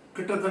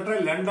கிட்டத்தட்ட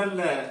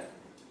லண்டனில்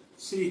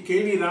ஸ்ரீ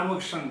KV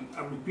ராமகிருஷ்ணன்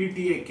அப்படி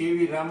PTA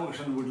KV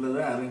ராமகிருஷ்ணன் வீட்டில்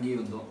தான்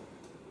அரங்கியிருந்தோம்.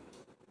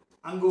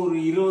 அங்கே ஒரு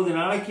 20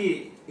 நாளைக்கு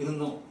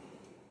இருந்தோம்.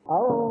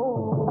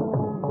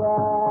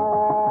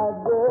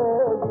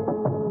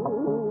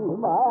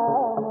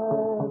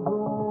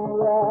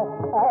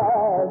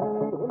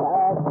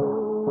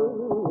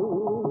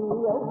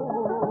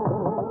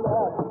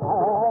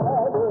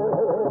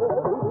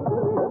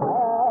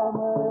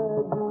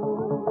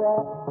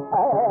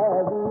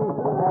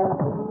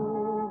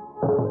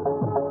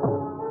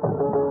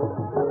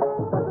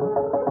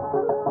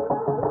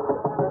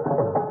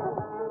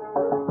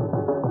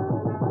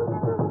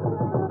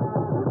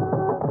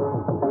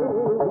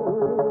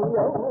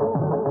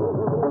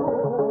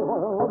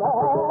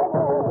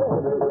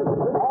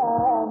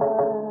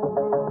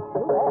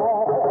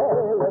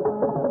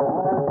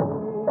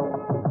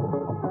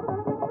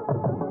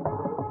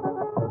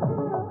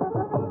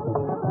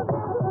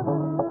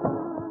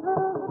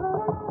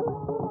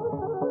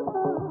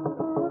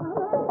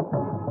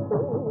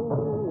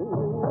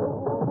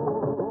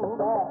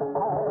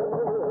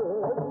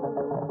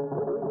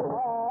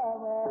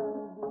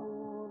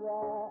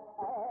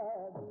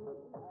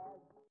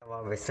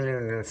 வெஸ்டர்ன்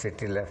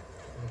யூனிவர்சிட்டியில்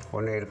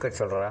ஒன்று இருக்க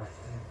சொல்கிறா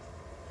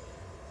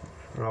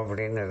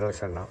அப்படின்னு ஏதோ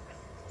சொன்னான்.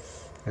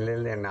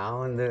 இல்லை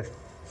நான் வந்து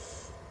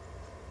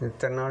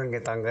இத்தனை நாள்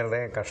இங்கே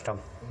தங்குறதே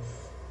கஷ்டம்,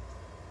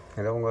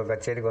 ஏதோ உங்கள்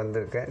கச்சேரிக்கு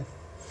வந்திருக்கேன்,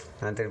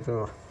 நான் திருப்பி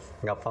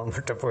எங்கள் அப்பா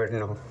அம்மாட்ட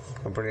போயிடணும்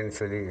அப்படின்னு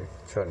சொல்லி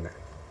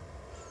சொன்னேன்.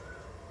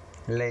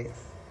 இல்லை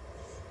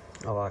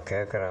அவள்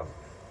கேட்குறா.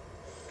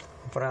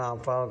 அப்புறம்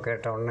அப்பாவை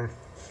கேட்டவுடனே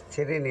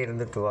சரி நீ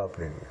இருந்துட்டு வா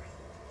அப்படின்னு.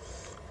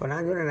 இப்போ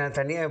நான் சொன்னேன், நான்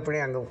தனியாக எப்படி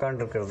அங்கே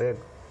உட்காந்துருக்கிறது,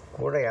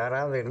 கூட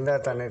யாராவது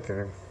இருந்தால் தானே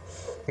தெரியும்.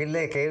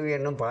 இல்லை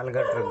KVN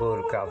பால்காட்டுறதுக்கும்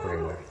இருக்கா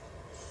அப்படின்னு.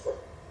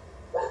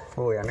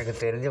 ஓ எனக்கு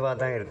தெரிஞ்சவா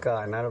தான் இருக்கா,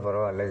 அதனால்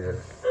பரவாயில்ல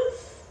சொல்லி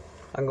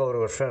அங்கே ஒரு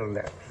வருஷம்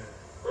இருந்தேன்.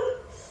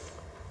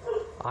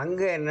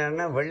 அங்கே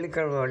என்னென்னா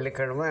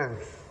வெள்ளிக்கிழமை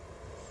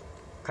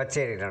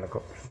கச்சேரி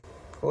நடக்கும்.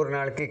 ஒரு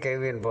நாளைக்கு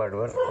KVN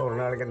பாடுவார், ஒரு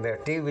நாளைக்கு இந்த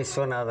T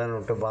விஸ்வநாதன்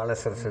விட்டு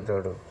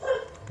பாலசரஸ்வதியோடு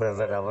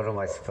பிரதர் அவரும்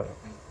வாசிப்பார்,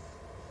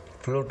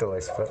 ஃப்ளூட்டு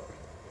வாசிப்பார்.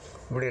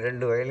 இப்படி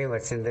 2 வயலையும்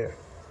வச்சுட்டு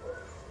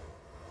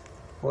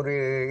ஒரு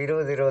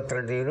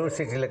 20-22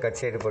 யூனிவர்சிட்டியில்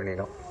கச்சேரி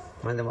பண்ணிடும்.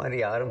 அந்த மாதிரி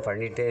யாரும்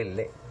பண்ணிகிட்டே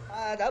இல்லை.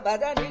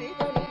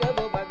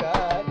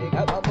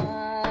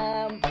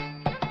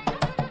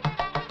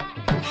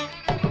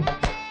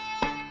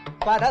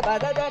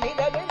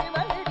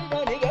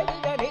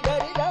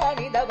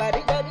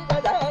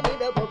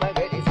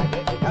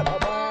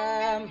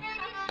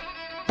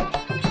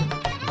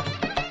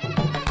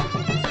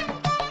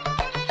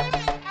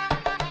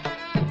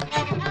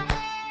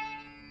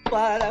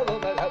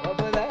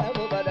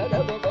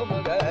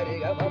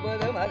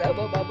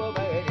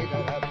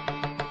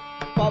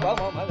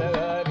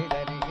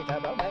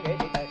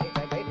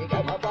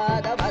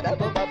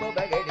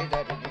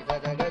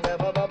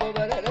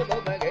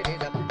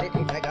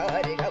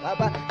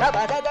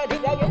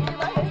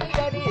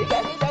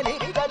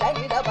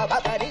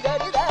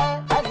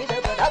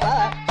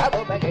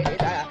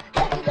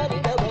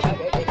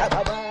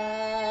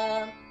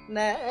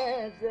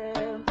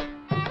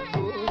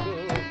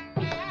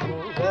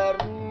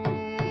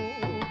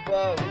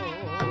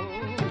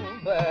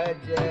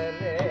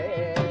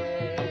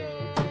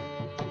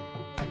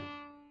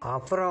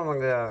 அப்புறம்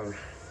அவங்க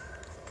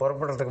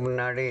புறப்படுறதுக்கு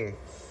முன்னாடி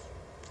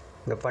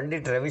இந்த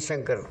பண்டிட்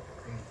ரவிசங்கர்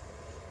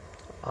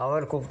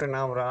அவர் கூப்பிட்டு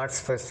நான் ஒரு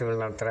ஆர்ட்ஸ்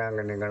ஃபெஸ்டிவல் நடத்துகிறேன்,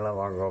 அங்கே நீங்கள்லாம்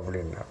வாங்க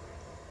அப்படின்னா.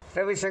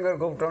 ரவிசங்கர்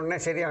கூப்பிட்டோடனே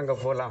சரி அங்கே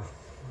போகலாம்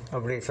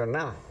அப்படின்னு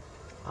சொன்னால்,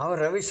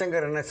 அவர்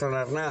ரவிசங்கர் என்ன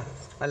சொன்னார்னா,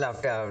 அல்ல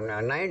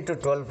 9 to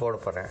 12 போட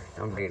போகிறேன்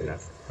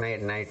அப்படின்னார்.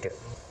 நைட்டு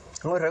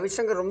அவர்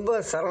ரவிசங்கர்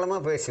ரொம்ப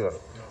சரளமாக பேசுவார்.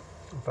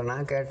 அப்போ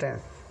நான் கேட்டேன்,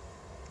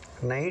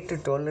 நைட்டு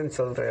 12ன்னு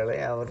சொல்கிறாலே,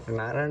 அவருக்கு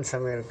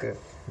நாராயணசாமி இருக்குது,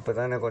 இப்போ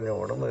தானே கொஞ்சம்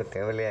உடம்பு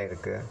தேவையாக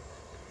இருக்குது,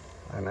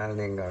 அதனால்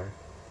நீங்கள்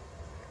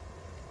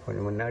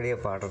கொஞ்சம் முன்னாடியே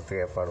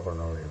பாடுறதுக்கு ஏற்பாடு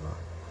பண்ண முடியுமா?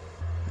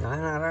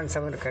 நான்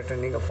நாராயணசாமி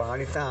கேட்டேன், நீங்கள்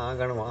பாடித்தான்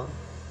ஆகணுமா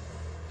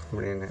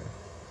அப்படின்னு.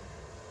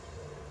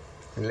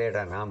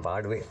 இல்லைடா நான்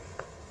பாடுவேன்,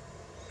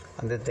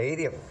 அந்த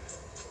தைரியம்.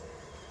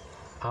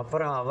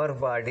 அப்புறம் அவர்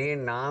பாடி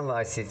நான்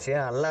வாசித்து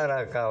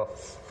அல்லாராக்கா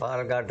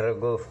பால்காட்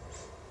ரகு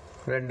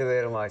 2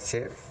 பேரும் வாசி.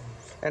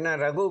 ஏன்னா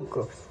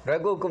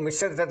ரகுவுக்கு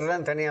மிஸ்ரத்தில்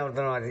தான் தனியாக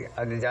ஒருத்தரும்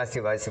அது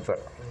ஜாஸ்தி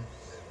வாசிப்பார்.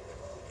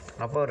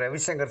 அப்போது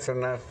ரவிசங்கர்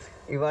சொன்னார்,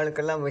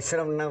 இவாளுக்கெல்லாம்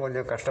மிஸ்ரம்னா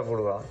கொஞ்சம்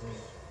கஷ்டப்படுவா,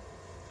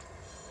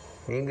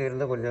 நீங்கள்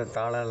இருந்தால் கொஞ்சம்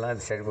தாளம்லாம்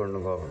அது சரி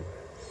பண்ணுங்க அப்படின்னு.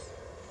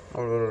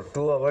 ஒரு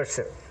 2 hours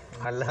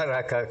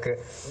அல்லாராக்காவுக்கு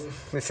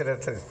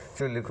மிஸ்ரத்தை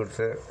சொல்லி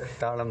கொடுத்து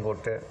தாளம்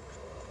போட்டு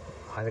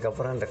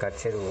அதுக்கப்புறம் அந்த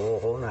கச்சேரி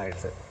ஓஹோன்னு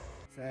ஆயிடுச்சு.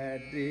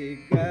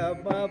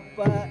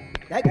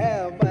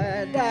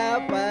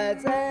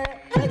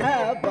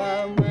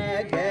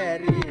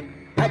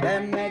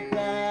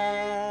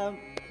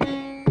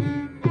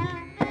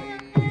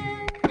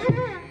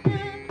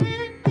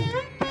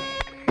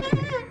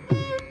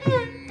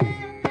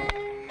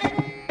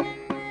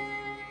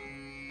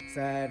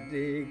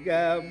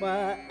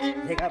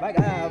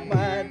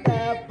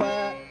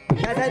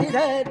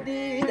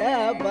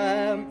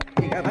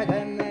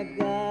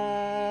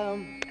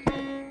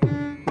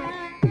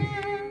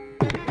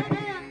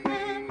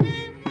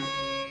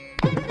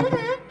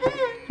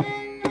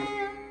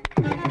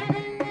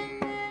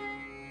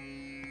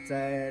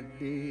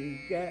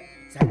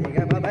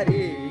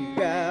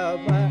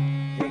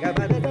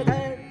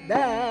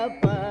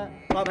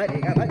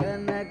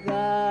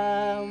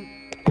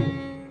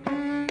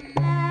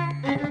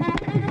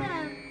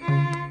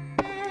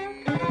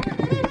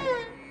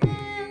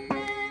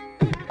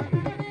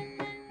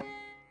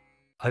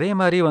 அதே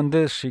மாதிரி வந்து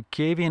ஸ்ரீ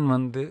கேவிஎன்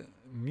வந்து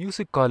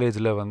மியூசிக்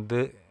காலேஜில் வந்து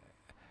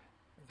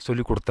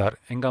சொல்லிக் கொடுத்தார்.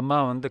 எங்கள் அம்மா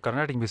வந்து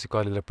கர்நாடிக் மியூசிக்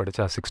காலேஜில்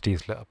படித்தா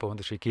 60s. அப்போ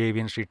வந்து Sri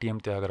KVN, Sri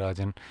DM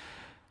Thiagarajan,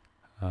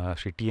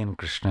 Sri TN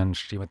Krishnan,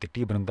 Srimathi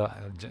D Brinda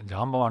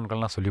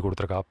ஜாம்பவான்கள்லாம் சொல்லி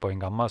கொடுத்துருக்கா. அப்போ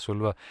எங்கள் அம்மா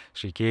சொல்லுவாள்,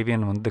 ஸ்ரீ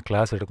கேவிஎன் வந்து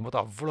கிளாஸ்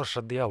எடுக்கும்போது அவ்வளோ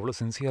ஸ்ரத்தையாக அவ்வளோ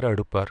சின்சியராக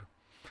எடுப்பார்.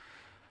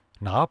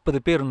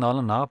 40 பேர்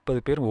இருந்தாலும்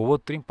 40 பேர்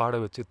ஒவ்வொருத்தரையும் பாட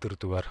வச்சு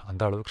திருத்துவார்.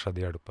 அந்த அளவுக்கு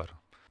ஸ்ரத்தையாக எடுப்பார்.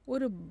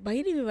 ஒரு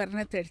பைரவி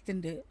வர்ணத்தை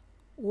எடுத்துட்டு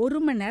 1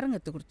 மணி நேரம்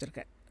கற்றுக்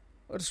கொடுத்துருக்கேன்.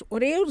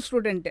 ஒரே ஒரு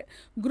ஸ்டூடெண்ட்டு,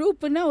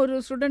 குரூப்புன்னா ஒரு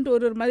ஸ்டூடெண்ட்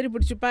ஒரு மாதிரி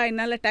பிடிச்சிப்பா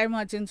என்னால் டைம்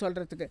ஆச்சுன்னு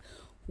சொல்கிறதுக்கு,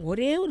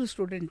 ஒரே ஒரு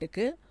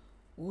ஸ்டூடெண்ட்டுக்கு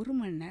 1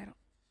 மணி நேரம்.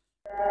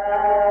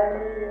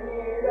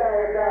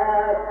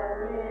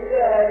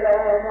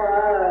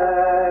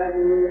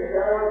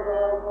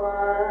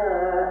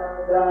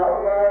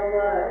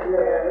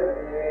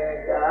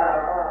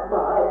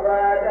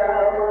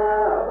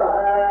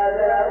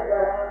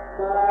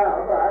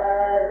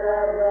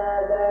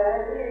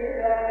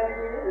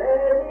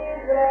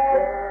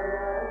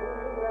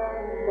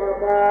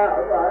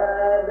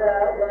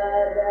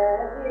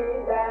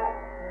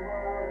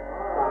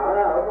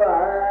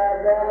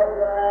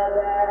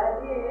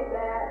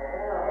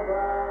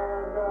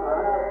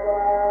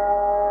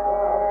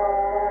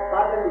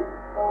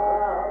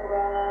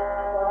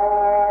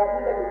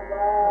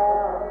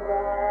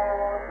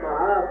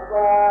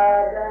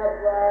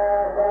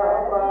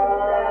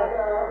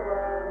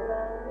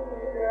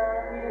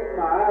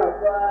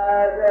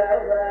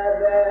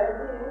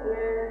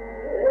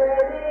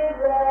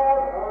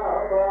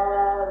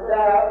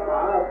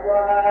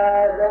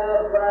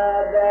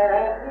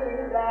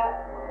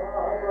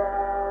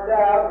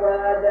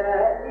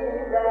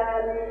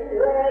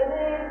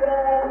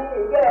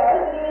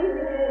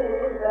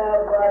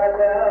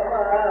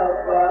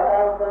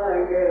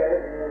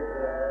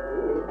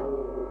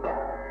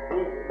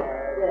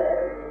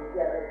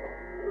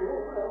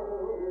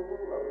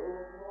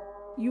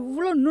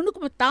 இவ்வளோ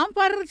நுணுக்கு தான்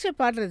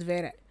பாடுறது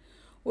வேற,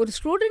 ஒரு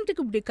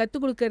ஸ்டூடெண்ட்டுக்கு இப்படி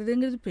கற்றுக்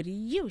கொடுக்கறதுங்கிறது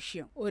பெரிய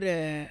விஷயம். ஒரு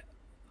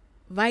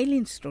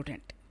வயலின்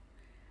ஸ்டூடெண்ட்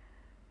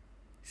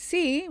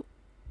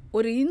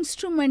ஒரு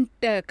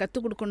இன்ஸ்ட்ருமெண்ட்டை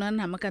கற்றுக்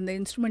கொடுக்கணும்னு நமக்கு அந்த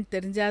இன்ஸ்ட்ருமெண்ட்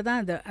தெரிஞ்சால் தான்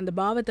அந்த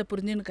பாவத்தை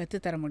புரிஞ்சுன்னு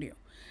கற்றுத்தர முடியும்.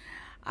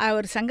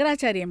 அவர்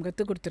சங்கராச்சாரியம்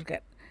கற்றுக்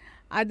கொடுத்துருக்கார்.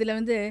 அதில்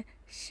வந்து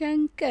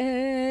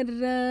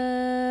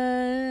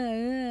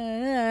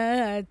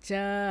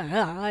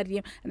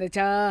சங்கராச்சாரியம், அந்த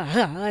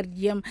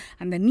சாரியம்,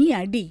 அந்த நீ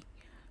அடி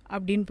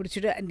அப்படின்னு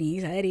பிடிச்சிட்டு நீ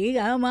சரி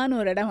ஆமான்னு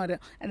ஒரு இடம்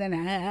வரும், அந்த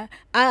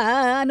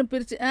ஆன்னு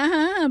பிரித்து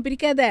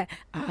பிரிக்காத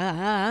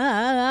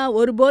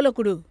ஒரு போல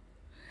கொடு.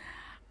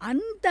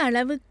 அந்த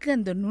அளவுக்கு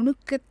அந்த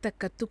நுணுக்கத்தை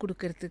கற்றுக்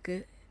கொடுக்கறதுக்கு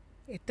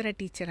எத்தனை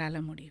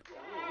டீச்சரால் முடியும்?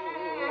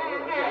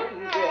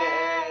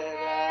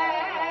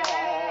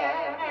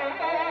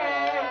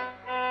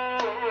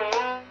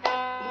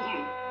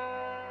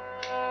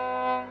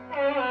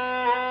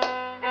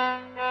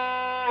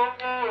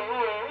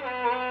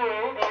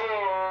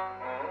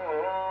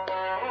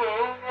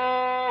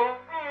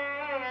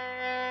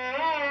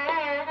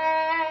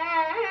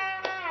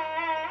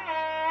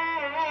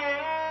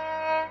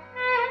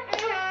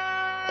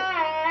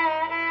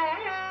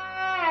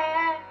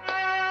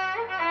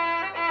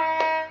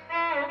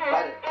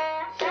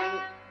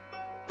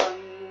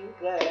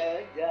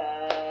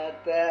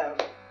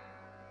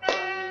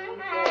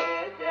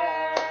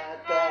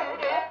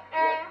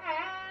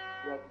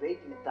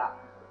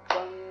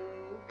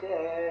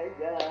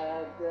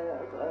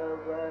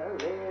 Vedagiri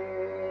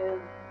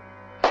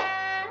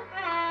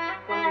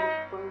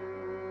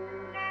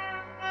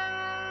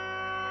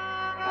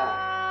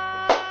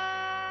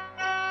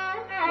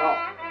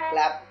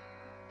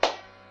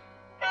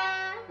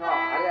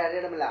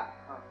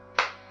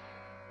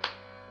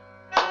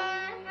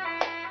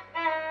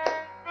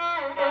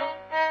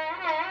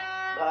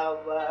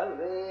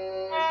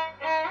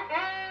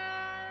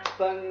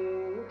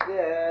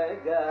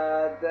பங்கஜாத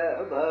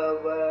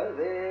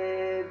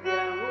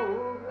பவவேத்யம்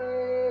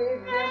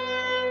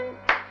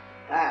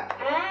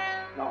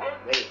no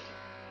wait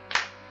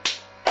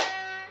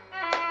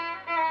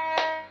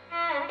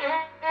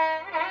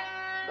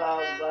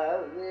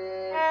பவவே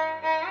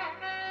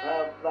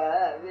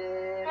பவவே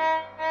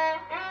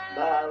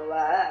பவ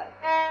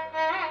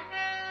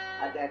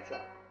that's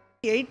all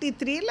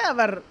 83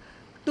 அவர்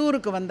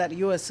டூருக்கு வந்தார்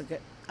யூஎஸ்க்கு.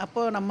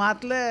 அப்போது நம்ம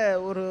ஆற்றுல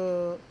ஒரு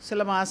சில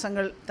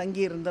மாதங்கள்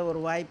தங்கியிருந்த ஒரு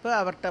வாய்ப்பு.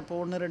 அவர்கிட்ட அப்போ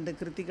 1-2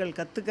 கிருத்திகள்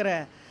கற்றுக்கிற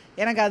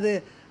எனக்கு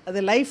அது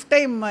லைஃப்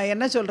டைம்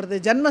என்ன சொல்கிறது,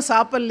 ஜன்ம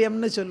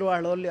சாப்பல்யம்னு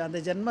சொல்லுவாளோ இல்லையோ, அந்த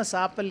ஜன்ம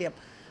சாப்பல்யம்.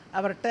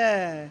 அவர்கிட்ட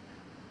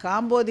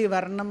காம்போதி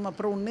வர்ணம்,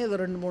 அப்புறம் இன்னும் இது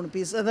 2-3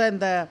 பீஸ், அதான்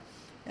இந்த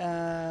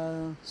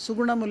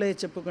சுகுணமுலை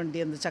செப்புக்கண்டி,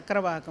 அந்த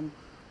சக்கரவாகம்,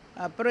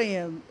 அப்புறம்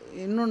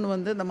இன்னொன்று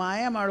வந்து இந்த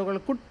மாயா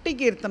மாடுகள் குட்டி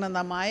கீர்த்தனை,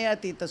 அந்த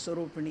மாயாதீத்த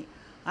ஸ்வரூபிணி.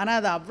 ஆனால்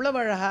அது அவ்வளோ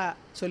அழகாக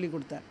சொல்லி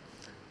கொடுத்தார்.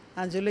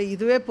 நான் சொல்லி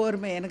இதுவே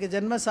போருமே, எனக்கு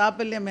ஜென்ம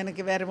சாப்பல்யம்,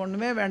 எனக்கு வேறு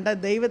ஒன்றுமே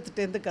வேண்டாம்,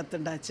 தெய்வத்திட்டேருந்து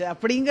கற்றுண்டாச்சு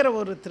அப்படிங்கிற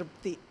ஒரு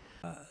திருப்தி.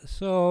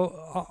 So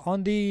on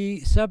the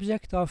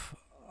subject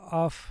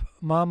of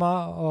Mama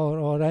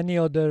or any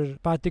other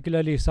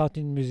particularly South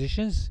Indian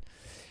musicians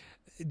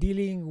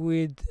dealing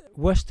with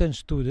Western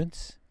students,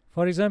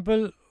 for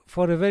example,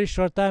 for a very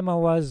short time I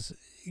was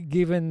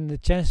given the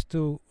chance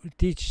to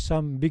teach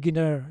some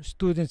beginner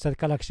students at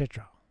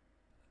Kalakshetra.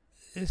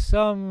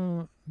 Some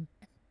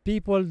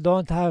people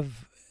don't have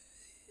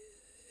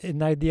an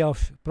idea of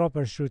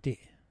proper Śruti.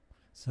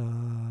 Sa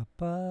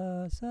pa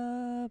sa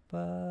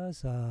pa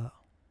sa.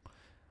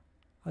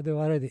 They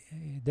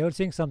will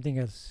sing something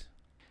else.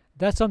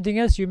 That something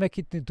else you make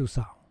it into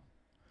sa.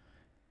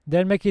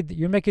 Then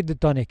you make it the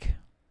tonic.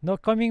 Now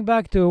coming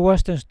back to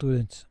Western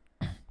students.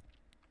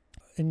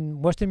 In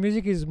Western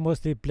music is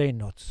mostly plain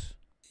notes.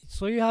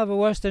 So you have a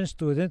Western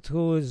student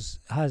who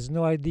has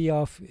no idea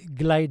of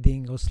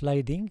gliding or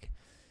sliding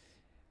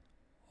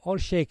or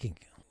shaking.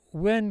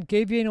 When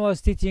KVN was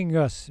teaching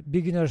us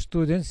beginner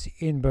students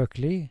in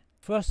Berkeley,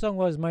 first song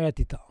was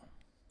Mayatita.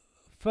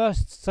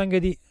 First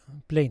Saṅgīta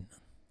plain.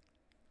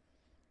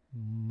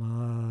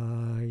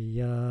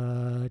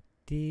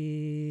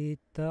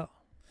 Mayatita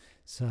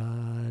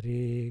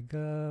sare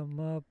ga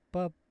ma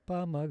pa pa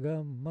ma ga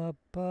ma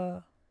pa.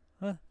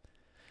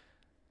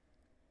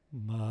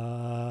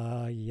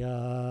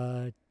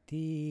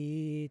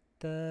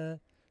 Mayatita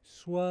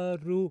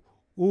swaru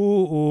u.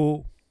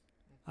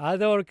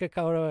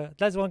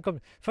 That's one.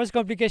 First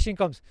complication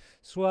comes.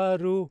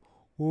 Swaru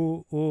u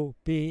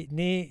pi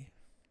ni.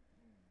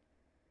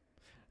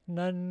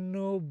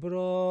 Nannu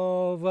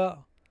brova.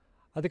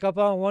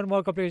 Adukappa one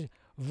more complication.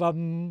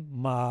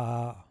 Vamma.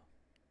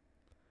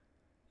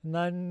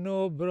 Nannu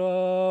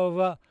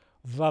brova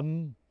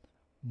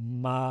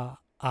vamma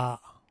a.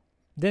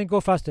 Then go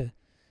faster.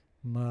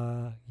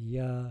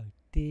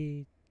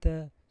 Mayatita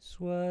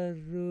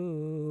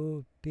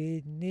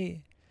swarupini.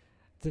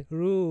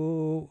 Ru.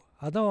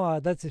 I don't know,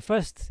 that's the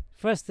first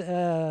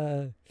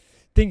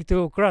thing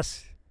to cross.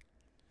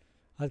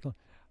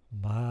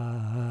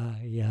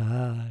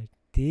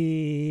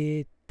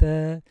 Mayatita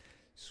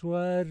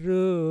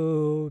swarupini.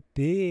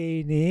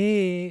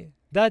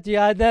 That you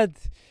added.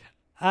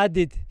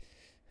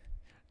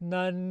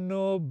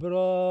 Nannu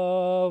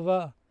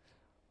brova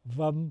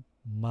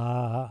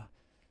vamma.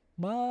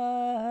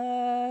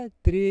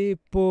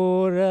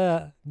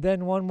 Tripura.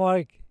 Then one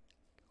more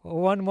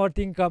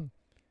thing come.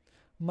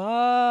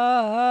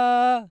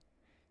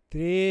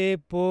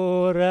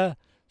 Tripura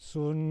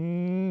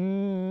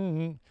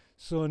Sundari.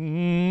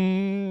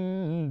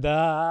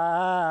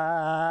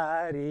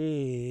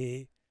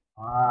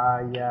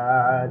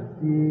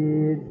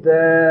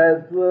 Ayatita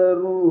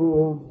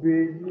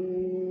swarupini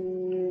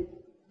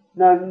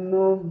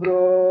nannu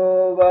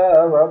brova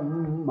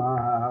vamma.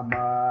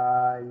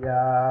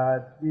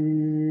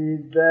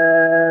 Ayatita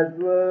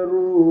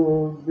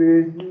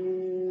swarupini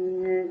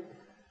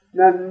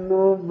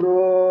nannu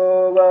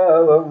brova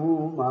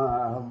vamma.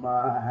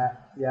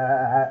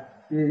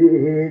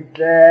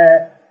 Ayatita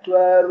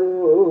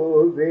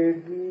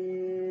swarupini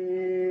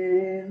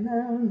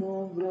nannu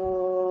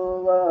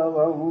brova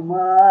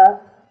vamma.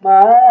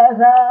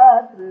 Mahā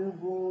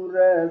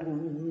Tripura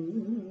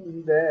Sundari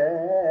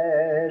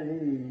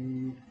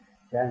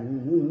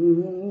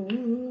Shankari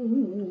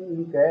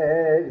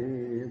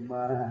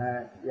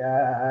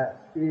Mayatita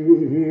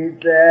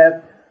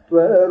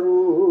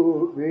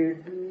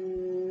swarupini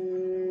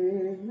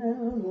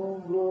nannu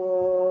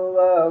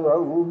brova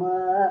vamma.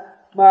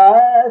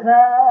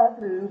 Mahā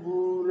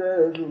Tripura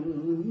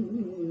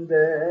Sundari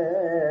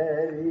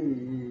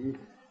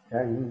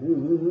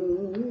Shankari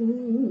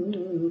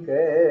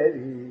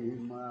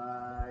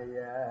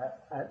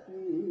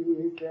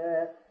Mayatita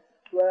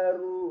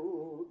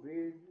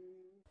swarupini.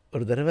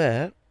 ஒரு தடவை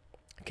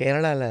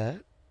கேரளாவில்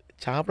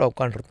சாப்பிட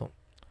உட்காண்ட்ருந்தோம்.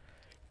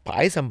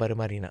 பாயசம்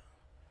பரிமாறினா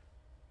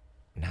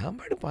நான்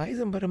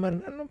பாயசம்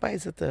பரிமாறினா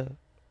பாயசத்தை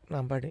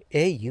நான்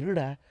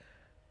இருடா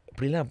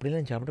அப்படிலாம்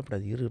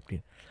சாப்பிடக்கூடாது இரு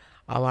அப்படின்னு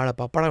அவளை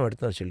பப்படம்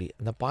எடுத்து சொல்லி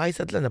அந்த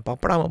பாயசத்தில் அந்த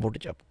பப்படாமல் போட்டு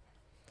சாப்பிடும்.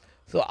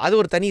 ஸோ அது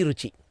ஒரு தனி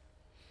ருச்சி.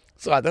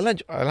 ஸோ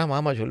அதெல்லாம்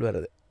மாமா சொல்லுவார்.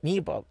 அது நீ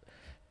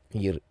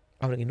இரு,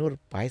 அவனுக்கு இன்னொரு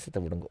பாயசத்தை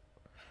விடுங்கோ,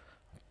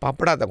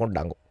 பப்படாத்தை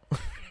கொண்டாங்கோ.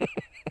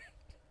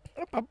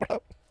 பப்படா.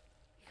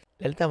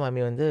 லலிதா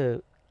மாமி வந்து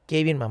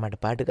கேவிஎன் மாமாட்ட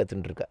பாட்டு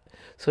கற்றுட்டுருக்கா.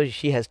 So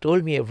she has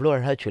told me எவ்வளோ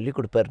அழகாக சொல்லி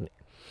கொடுப்பாருன்னு.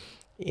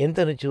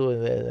 எந்தனுச்சு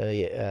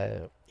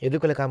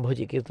எதுக்குள்ள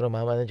காம்போஜி கீர்த்தனம்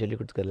மாமா தான் சொல்லி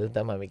கொடுத்துருக்காரு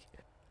லலிதா மாமிக்கு.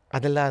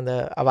 அதெல்லாம் அந்த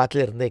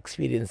அவாத்தில் இருந்த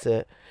எக்ஸ்பீரியன்ஸு.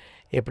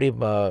 எப்படி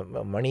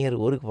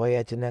மணியர் ஊருக்கு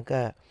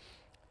போயாச்சுன்னாக்கா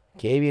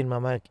கேவிஎன்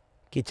மாமா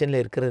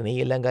கிச்சனில் இருக்கிற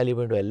நெய் எல்லாம் காலி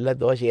பண்ணிவிடும். எல்லா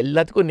தோசை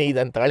எல்லாத்துக்கும் நெய்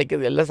தான்,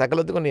 தாளிக்கிறது எல்லா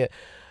சகலத்துக்கும் நெய்.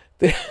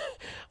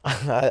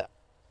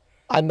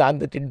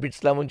 அந்த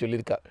டிட்பிட்ஸ்லாமும்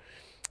சொல்லியிருக்கா.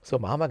 ஸோ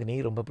மாமாவுக்கு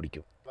நெய் ரொம்ப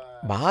பிடிக்கும்.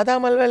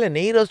 பாதாம் அல்வா இல்லை,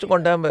 நெய் ரோஸ்ட்டு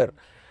கொண்டாம்பர்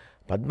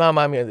பத்மா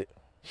மாமி. அது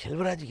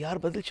செல்வராஜ்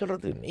யார் பதில்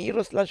சொல்கிறது, நெய்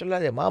ரோஸ்ட்லாம்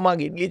சொல்லாதே,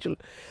 மாமாவுக்கு இட்லி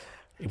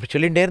இப்படி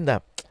சொல்லிகிட்டே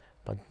இருந்தான்.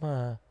 பத்மா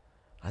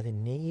அது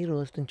நெய்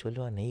ரோஸ்ட்டுன்னு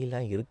சொல்லுவான்,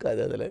 நெய்லாம் இருக்காது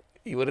அதில்.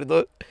 இவர் ஏதோ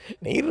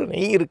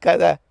நெய்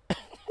இருக்காதா?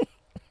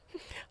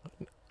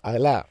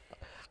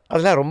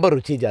 அதெல்லாம் ரொம்ப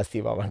ருச்சி ஜாஸ்தி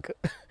மாமாவுக்கு.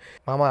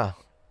 மாமா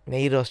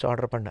நெய் ரோஸ்ட்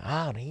ஆர்டர் பண்ண,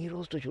 நெய்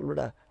ரோஸ்ட்டு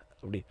சொல்லுடா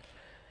அப்படி.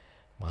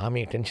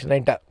 மாமி டென்ஷன்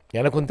ஆகிட்டா.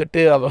 எனக்கு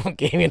வந்துட்டு அவன்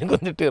கேவியனுக்கு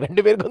வந்துட்டு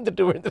 2 பேருக்கு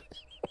வந்துட்டு விழுந்து.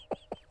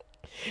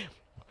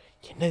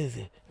 என்னது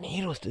இது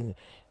நெய் ரோஸ்ட்டு,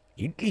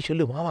 இட்லி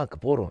சொல்லு மாமாவுக்கு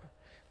போகிறோம்.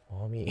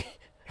 மாமி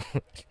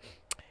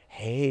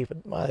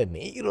பத்மா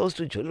நெய்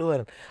ரோஸ்ட்டு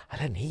சொல்லுவார்,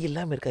 அதெல்லாம் நெய்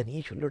இல்லாமல் இருக்கா,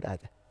 நீ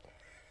சொல்லுடாத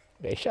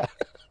பேஷா.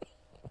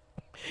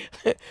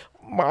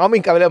 மாமி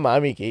கவலை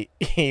மாமிக்கு,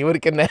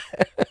 இவருக்கு என்ன.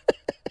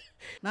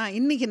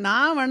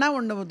 நான் வேணால்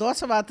ஒன்று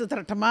தோசை வாத்து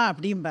தரட்டுமா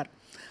அப்படிம்பார்.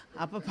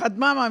 அப்போ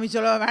பத்மா மாமி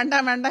சொல்லுவா,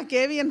 வேண்டாம்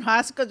கேவிஎன்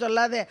வாசிக்க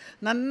சொல்லாதே,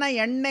 நன்னா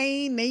எண்ணெய்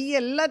நெய்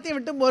எல்லாத்தையும்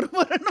விட்டு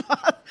மொறுன்னு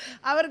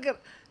அவருக்கு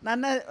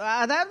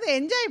அதாவது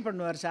என்ஜாய்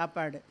பண்ணுவார்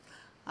சாப்பாடு.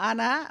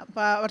 ஆனால்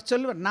இப்போ அவர்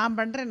சொல்லுவார், நான்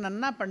பண்ணுறேன்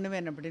நன்னா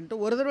பண்ணுவேன் அப்படின்ட்டு.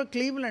 ஒரு தடவை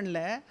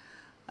கிளீவ்லண்டில்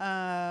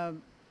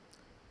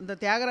இந்த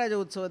தியாகராஜ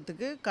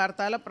உற்சவத்துக்கு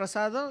கார்த்தால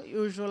பிரசாதம்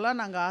யூஸ்வலாக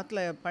நாங்கள்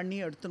ஆற்றுல பண்ணி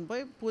எடுத்துன்னு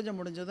போய் பூஜை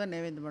முடிஞ்சதும்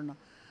நைவேத்தியம்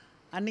பண்ணோம்.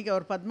 அன்றைக்கி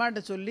அவர்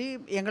பத்மாட்ட சொல்லி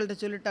எங்கள்கிட்ட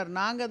சொல்லிட்டார்,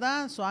 நாங்கள்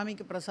தான்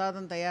சுவாமிக்கு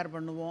பிரசாதம் தயார்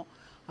பண்ணுவோம்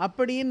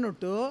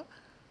அப்படின்னுட்டு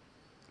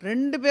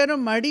 2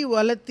 பேரும் மடி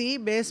உலர்த்தி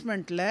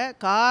பேஸ்மெண்ட்டில்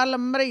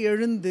காலம்பரை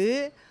எழுந்து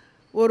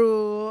ஒரு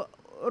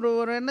ஒரு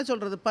ஒரு என்ன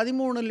சொல்கிறது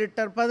 13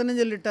 லிட்டர்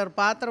 15 லிட்டர்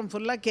பாத்திரம்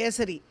ஃபுல்லாக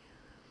கேசரி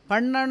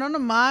பண்ணணும்னு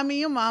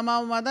மாமியும்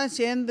மாமாவுமா தான்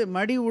சேர்ந்து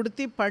மடி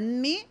உடுத்தி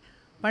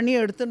பண்ணி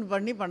எடுத்துன்னு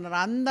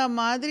பண்ணுறோம். அந்த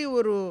மாதிரி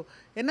ஒரு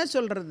என்ன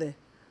சொல்கிறது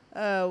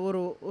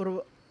ஒரு ஒரு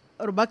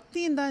ஒரு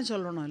பக்தின்னு தான்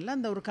சொல்லணும், இல்லை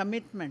அந்த ஒரு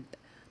கமிட்மெண்ட்.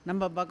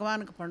 நம்ம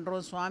பகவானுக்கு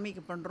பண்ணுறோம்,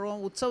 சுவாமிக்கு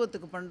பண்ணுறோம்,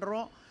 உற்சவத்துக்கு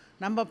பண்ணுறோம்,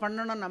 நம்ம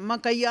பண்ணணும், நம்ம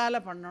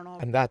கையால் பண்ணணும்.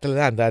 அந்த இடத்துல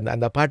தான்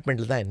அந்த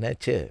அப்பார்ட்மெண்ட்டில் தான்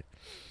என்னாச்சு,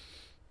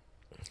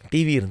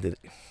 டிவி இருந்தது,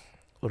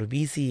 ஒரு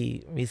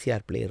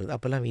விசிஆர் பிளேயர் இருந்தது.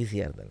 அப்போல்லாம்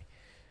விசிஆர் தானே.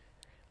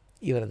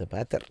 இவர் அதை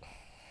பார்த்தார்.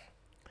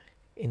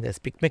 இந்த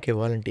ஸ்பிக்மெக்கே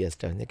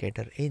வாலண்டியர்ஸ்ட்டை வந்து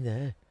கேட்டார்,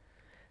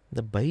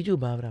 இந்த பைஜு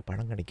பாவரா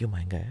படம் கிடைக்குமா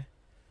எங்கே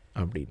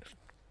அப்படின்னு.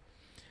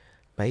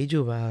 பைஜு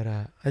பாவரா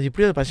அது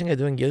இப்படி ஒரு பசங்க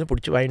எதுவும் எங்கேயும்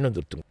பிடிச்சி வாங்கிட்டு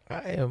வந்துருத்துங்க.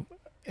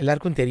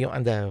 எல்லாருக்கும் தெரியும்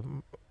அந்த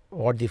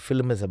what the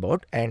film is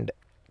about. And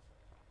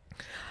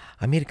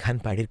Amir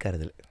Khan பாடியிருக்கார்,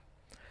 அதில்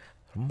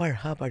ரொம்ப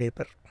அழகாக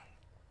பாடியிருப்பார்.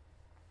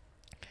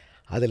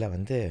 அதில்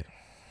வந்து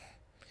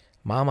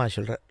மாமா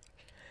சொல்கிறார்,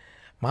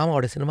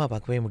 மாமாவோட சினிமா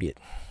பார்க்கவே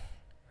முடியாது,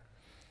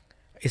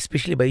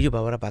 எஸ்பெஷலி பைஜு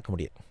பாவரா பார்க்க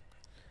முடியாது,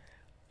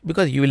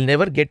 because you will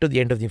never get to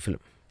the end of the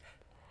film.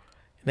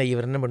 ஏன்னா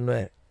இவர் என்ன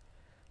பண்ணுவார்,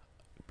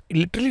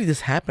 literally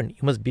this happen,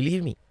 you must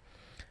believe me.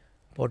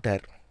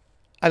 போட்டார்.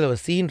 அதில் ஒரு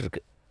சீன்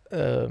இருக்குது,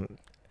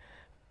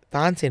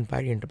 தான்சேன்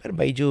பாடின்ற பேர்,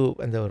 பைஜு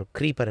அந்த ஒரு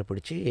க்ரீப்பரை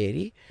பிடிச்சி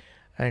ஏறி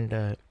and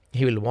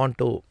he will want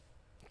to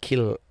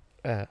kill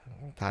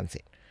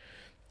Tansen.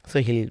 So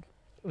hill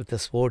with a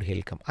sword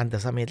hill come. அந்த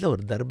சமயத்தில்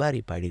ஒரு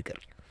தர்பாரி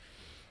பாடியிருக்கார்.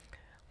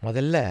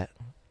 முதல்ல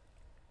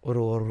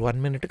ஒரு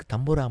 1 மினிட்டுக்கு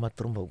தம்பூரா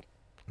மாத்திரம் போகும்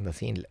அந்த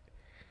சீனில்.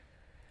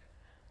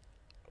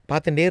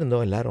 பார்த்துட்டே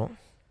இருந்தோம் எல்லோரும்.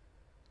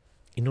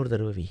 இன்னொரு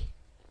தடவை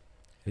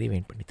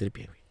ரீவைண்ட் பண்ணி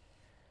திருப்பி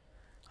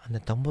அந்த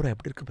தம்பூரா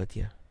எப்படி இருக்குது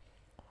பார்த்தியா,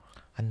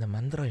 அந்த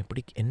மந்திரம்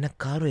எப்படி என்ன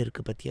காரம்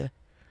இருக்குது பார்த்தியா,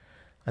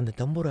 அந்த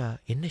தம்பூரா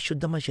என்ன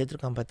சுத்தமாக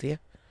சேர்த்துருக்கான் பார்த்தியா.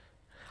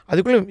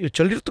 அதுக்குள்ளே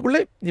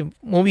சொல்கிறதுக்குள்ளே தி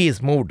மூவி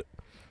இஸ் மூவ்டு.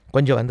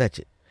 கொஞ்சம்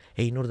வந்தாச்சு,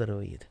 இன்னொரு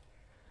தடவை இது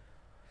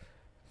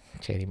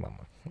சரி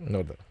மாமா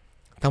இன்னொரு தடவை.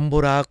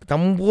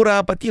 தம்பூரா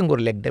பற்றி அங்கே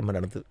ஒரு லெக் டைம்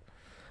நடந்தது,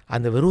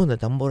 அந்த வெறும் அந்த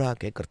தம்பூரா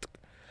கேட்குறதுக்கு.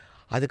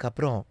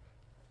 அதுக்கப்புறம்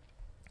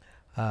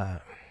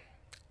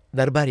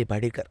தர்பாரி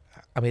பாடியிருக்கார்,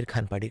 அமீர்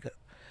கான் பாடியிருக்கார்.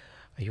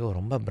 ஐயோ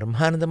ரொம்ப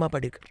பிரம்மானந்தமாக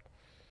பாடியிருக்கார்.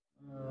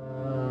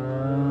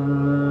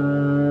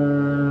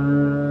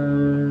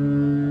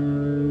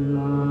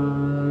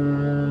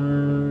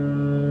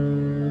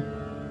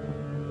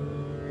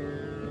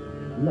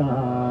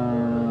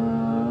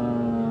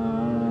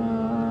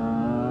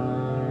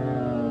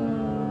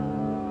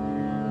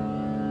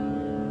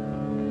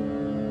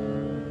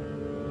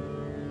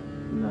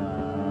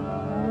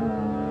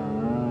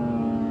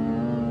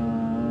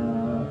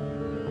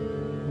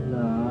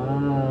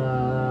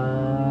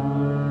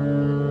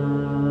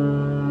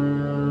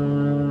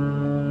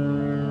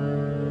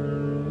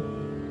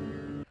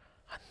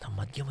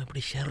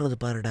 எப்படி சேர்றது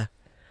பாருடா,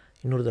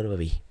 இன்னொரு தடவை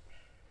வை.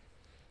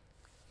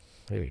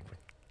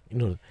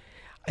 இன்னொரு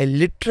I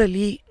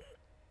literally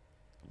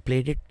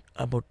played it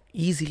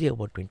easily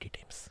about 20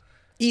 times.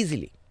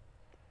 Easily.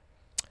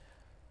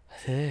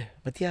 அது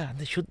பத்தியா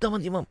அந்த சுத்த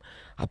மத்தியமம்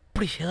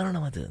அப்படி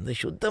சேரணம், அது அந்த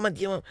சுத்த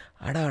மத்தியமம்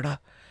அடா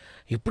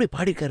எப்படி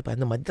பாடிக்காருப்பா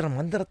அந்த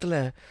மந்திரத்தில்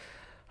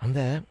அந்த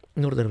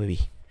இன்னொரு தடவை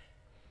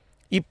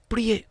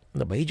இப்படியே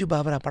இந்த பைஜு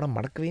பாபரா படம்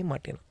மறக்கவே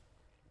மாட்டேன்.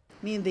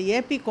 நீ இந்த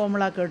ஏபி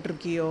கோமலா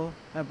கேட்டிருக்கியோ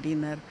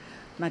அப்படின்னார்.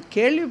 நான்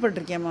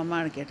கேள்விப்பட்டிருக்கேன்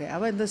மாமான்னு கேட்டேன்.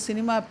 அவள் இந்த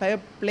சினிமா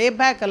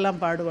ப்ளேபேக்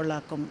எல்லாம்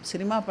பாடுவளாக்கும்,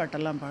 சினிமா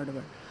பாட்டெல்லாம்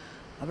பாடுவள்.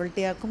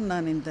 அவள்கிட்டையாக்கும்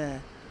நான் இந்த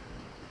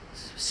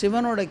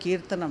சிவனோட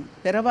கீர்த்தனம்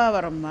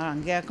பிறவாவரம்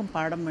அங்கேயாக்கும்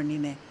பாடம்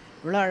பண்ணினேன்.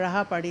 இவ்வளோ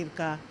அழகாக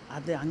பாடியிருக்கா,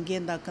 அது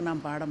அங்கேருந்தாக்கும்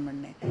நான் பாடம்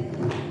பண்ணேன்.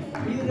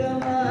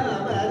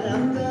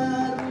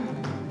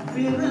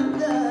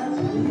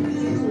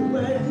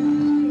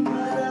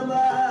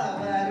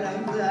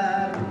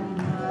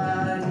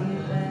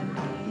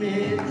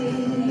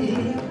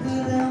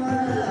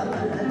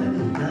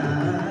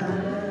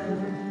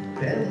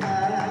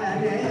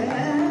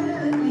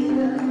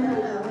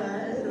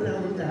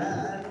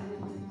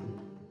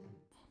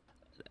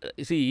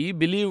 You see, he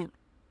believed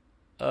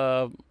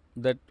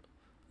that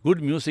good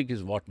music is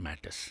what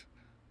matters,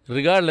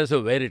 regardless of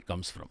where it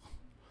comes from.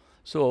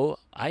 So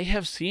I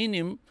have seen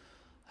him,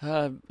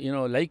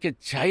 like a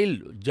child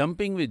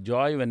jumping with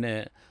joy when a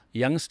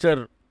youngster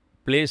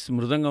plays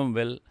mridangam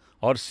well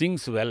or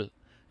sings well.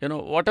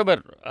 Whatever.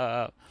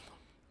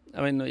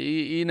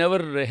 He never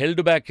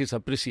held back his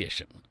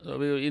appreciation.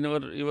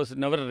 He was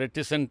never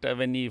reticent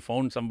when he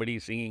found somebody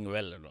singing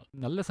well.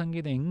 நல்ல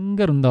சங்கீதம்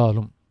எங்கே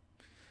இருந்தாலும்,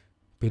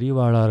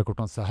 பெரியவாளாக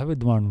இருக்கட்டும்,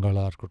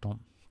 சகவித்வான்களாக இருக்கட்டும்,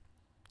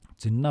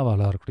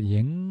 சின்னவாளாக இருக்கட்டும்,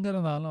 எங்கே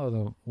இருந்தாலும் அதை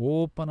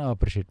ஓப்பனாக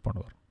அப்ரிஷியேட்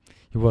பண்ணுவார்.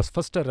 He was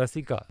first a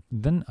Rasika,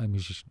 then a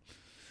musician.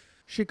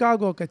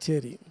 Chicago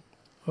கச்சேரி,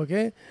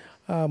 ஓகே,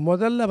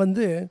 முதல்ல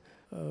வந்து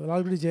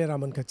லால்குடி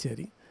ஜெயராமன்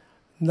கச்சேரி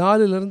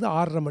 4லேருந்து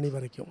 6:30 மணி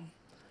வரைக்கும்,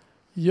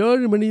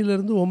 7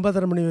 மணிலேருந்து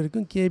 9:30 மணி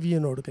வரைக்கும்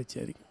கேவிஎனோடு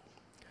கச்சேரி.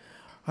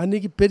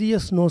 அன்றைக்கி பெரிய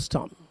ஸ்னோ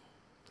ஸ்டாம்.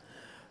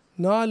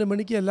 4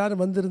 மணிக்கு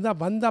எல்லோரும்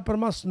வந்திருந்தால் வந்த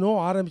அப்புறமா ஸ்னோ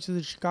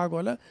ஆரம்பிச்சது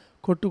சிகாகோவில்.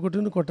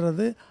 கொட்டுன்னு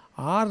கொட்டுறது.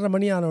 6:30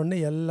 மணி ஆனவுடனே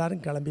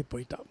எல்லோரும் கிளம்பி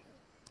போயிட்டான்.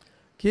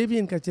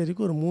 கேவிஎன்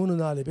கச்சேரிக்கு ஒரு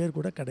 3-4 பேர்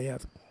கூட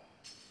கிடையாது.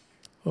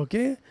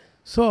 ஓகே,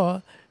 ஸோ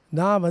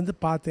நான் வந்து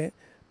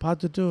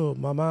பார்த்துட்டு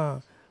மாமா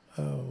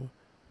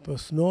இப்போ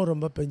ஸ்னோ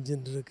ரொம்ப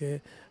பெஞ்சுன்னு இருக்கு,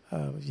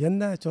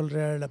 என்ன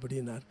சொல்கிறேள்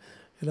அப்படின்னார்.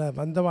 இல்லை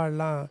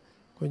வந்தவாள்லாம்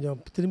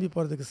கொஞ்சம் திரும்பி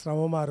போகிறதுக்கு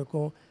சிரமமாக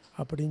இருக்கும்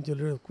அப்படின்னு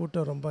சொல்லி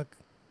கூட்டம் ரொம்ப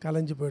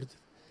கலைஞ்சு போயிடுது.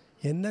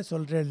 என்ன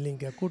சொல்கிறேள்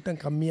நீங்கள்,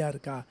 கூட்டம் கம்மியாக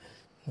இருக்கா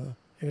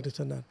என்கிட்ட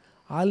சொன்னார்.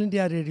 ஆல்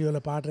இண்டியா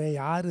ரேடியோவில் பாடுறேன்,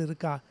 யார்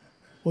இருக்கா,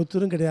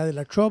 ஒருத்தரும் கிடையாது,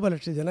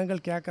 லட்ச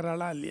ஜனங்கள்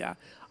கேட்குறாளா இல்லையா,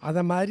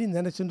 அதை மாதிரி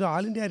நினச்சிட்டு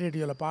ஆல் இண்டியா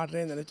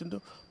ரேடியோவில் நினச்சிட்டு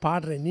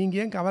பாடுறேன்,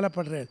 நீங்கள் ஏன்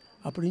கவலைப்படுறேன்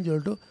அப்படின்னு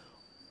சொல்லிட்டு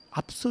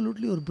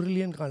அப்சல்யூட்லி ஒரு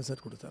பிரில்லியன்ட்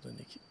கான்சர்ட் கொடுத்தார்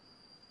அன்றைக்கி.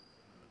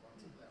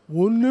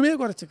 ஒன்றுமே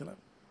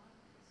குறைச்சிக்கலாம்.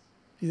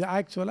 இது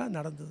ஆக்சுவலாக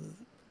நடந்தது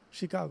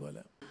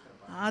சிகாகோவில்.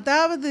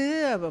 அதாவது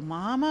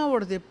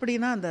மாமாவோடது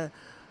எப்படின்னா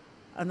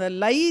அந்த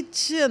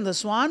லயிச்சு அந்த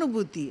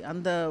சுவானுபூதி,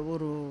 அந்த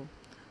ஒரு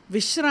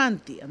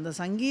விஸ்ராந்தி அந்த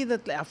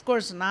சங்கீதத்தில்.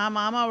 அஃப்கோர்ஸ் நான்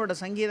மாமாவோட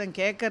சங்கீதம்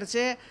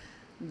கேட்கறச்சே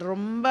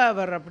ரொம்ப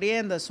அவர் அப்படியே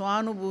அந்த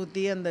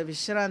சுவானுபூதி அந்த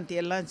விஸ்ராந்தி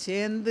எல்லாம்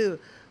சேர்ந்து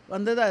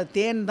வந்தது. அது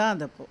தேன் தான்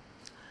அது. அப்போது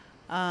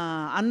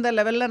அந்த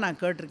லெவலில்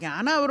நான் கேட்டிருக்கேன்.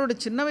 ஆனால் அவரோட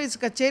சின்ன வயசு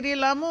கச்சேரி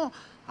எல்லாமும்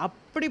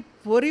அப்படி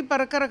பொறி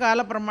பறக்கிற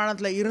கால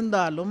பிரமாணத்தில்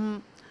இருந்தாலும்,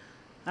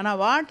 ஆனால்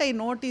வாட் ஐ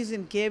நோட்டீஸ்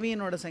இன்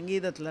கேவியனோட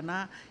சங்கீதத்தில்னா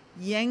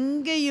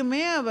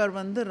எங்கேயுமே அவர்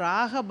வந்து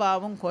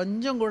ராகபாவம்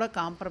கொஞ்சம் கூட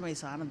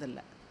காம்ப்ரமைஸ்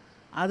ஆனதில்லை.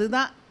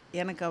 அதுதான்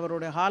எனக்கு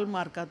அவருடைய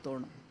ஹால்மார்க்காக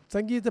தோணும்.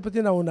 சங்கீதத்தை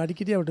பற்றி நான் ஒன்று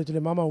அடிக்கடி அவர்கிட்ட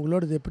சொல்லி, மாமா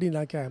உங்களோடது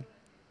எப்படின்னாக்க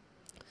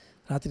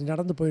ராத்திரி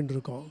நடந்து போயின்னு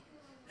இருக்கோம்,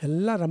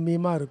 எல்லாம்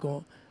ரம்மியமாக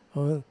இருக்கும்,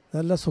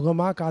 நல்லா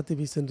சுகமாக காற்று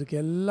வீசுன்ருக்கு,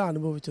 எல்லாம்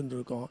அனுபவிச்சுட்டு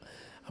இருக்கோம்.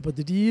 அப்போ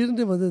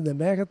திடீர்னு வந்து இந்த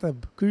மேகத்தை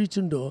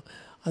கிழிச்சுண்டோ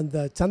அந்த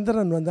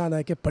சந்திரன்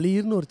வந்தானாக்கே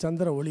பளீர்னு ஒரு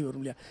சந்திர ஒளி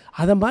வரும் இல்லையா,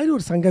 அதை மாதிரி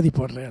ஒரு சங்கதி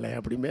போடுறேன்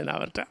அப்படிமே நான்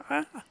அவர்கிட்ட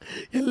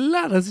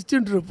எல்லாம்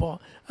ரசிச்சுட்டு இருப்போம்.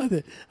 அது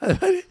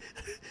மாதிரி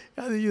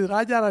அது இது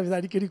ராஜாராம்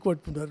அடிக்கடி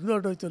கோட் பண்ணுவார்.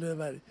 இன்னொரு சொல்லுற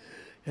மாதிரி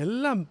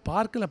எல்லாம்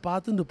பார்க்கில்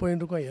பார்த்துட்டு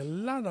போயின்னு இருக்கோம்,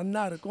 எல்லாம்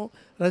நல்லா இருக்கும்,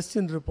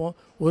 ரசிச்சுட்டு இருப்போம்.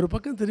 ஒரு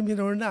பக்கம்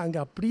திரும்பினோடனே அங்கே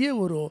அப்படியே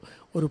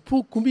ஒரு பூ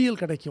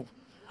குமியல் கிடைக்கும்.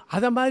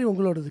 அதை மாதிரி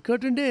உங்களோடது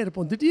கேட்டுகிட்டே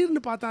இருப்போம்.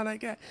 திடீர்னு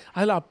பார்த்தானாக்க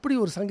அதில் அப்படி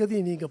ஒரு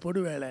சங்கதியை நீங்கள்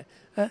போடுவேலை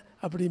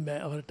அப்படிமே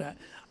அவர்கிட்ட.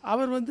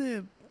 அவர் வந்து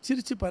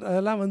சிரிச்சுப்பார்,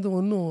 அதெல்லாம் வந்து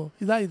ஒன்றும்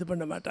இதாக இது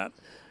பண்ண மாட்டார்.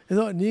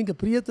 ஏதோ நீங்கள்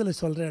பிரியத்தில்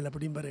சொல்கிறேன்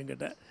அப்படிம்பார்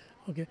என்கிட்ட.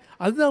 ஓகே,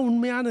 அதுதான்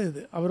உண்மையான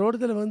இது.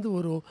 அவரோடதில் வந்து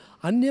ஒரு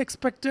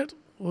அன்எக்ஸ்பெக்டட்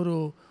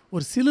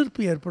ஒரு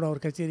சிலிர்ப்பு ஏற்படும்.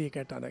 அவர் கச்சேரியை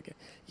கேட்டானாக்க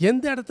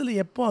எந்த இடத்துல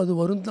எப்போ அது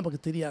வரும்னு நமக்கு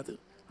தெரியாது.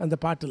 அந்த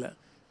பாட்டில்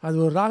அது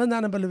ஒரு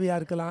ராகந்தான பல்லவியாக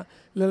இருக்கலாம்,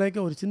 இல்லைனாக்க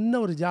ஒரு சின்ன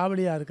ஒரு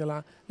ஜாவலியாக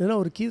இருக்கலாம், இல்லைன்னா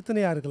ஒரு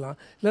கீர்த்தனையாக இருக்கலாம்,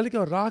 இல்லைனாக்க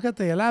ஒரு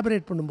ராகத்தை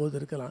எலாபரேட் பண்ணும்போது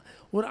இருக்கலாம்.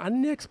 ஒரு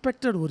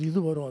அன்எக்ஸ்பெக்டட் ஒரு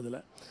இது வரும் அதில்.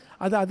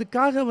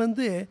 அதுக்காக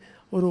வந்து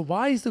ஒரு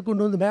வாய்ஸை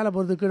கொண்டு வந்து மேலே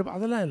போகிறதுக்கு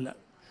அதெல்லாம் இல்லை.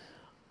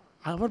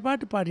 அவர்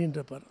பாட்டு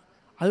பாடின்றப்பார்.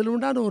 அதில்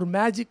உண்டான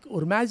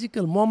ஒரு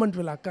மேஜிக்கல் மோமெண்ட்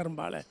வில்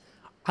அக்கறம்பால.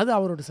 அது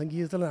அவரோட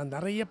சங்கீதத்தில் நான்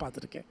நிறைய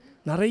பார்த்துருக்கேன்,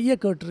 நிறைய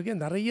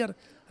கேட்டிருக்கேன், நிறைய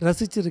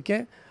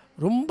ரசிச்சிருக்கேன்.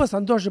 ரொம்ப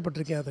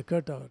சந்தோஷப்பட்டிருக்கேன் அதை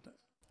கேட்டு அவர்கிட்ட.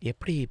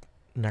 எப்படி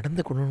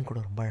நடந்துக்கணும்னு கூட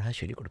ரொம்ப அழகாக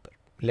சொல்லிக் கொடுப்பார்.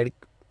 இல்லாடி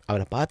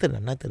அவரை பார்த்து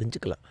நல்லா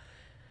தெரிஞ்சுக்கலாம்.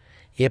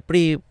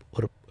 எப்படி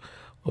ஒரு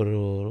ஒரு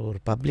ஒரு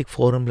பப்ளிக்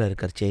ஃபோரமில்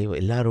இருக்கிறச்சே,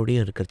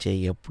 எல்லாரோடையும் இருக்கிறச்சே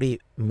எப்படி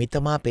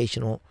மிதமாக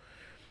பேசணும்,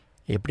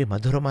 எப்படி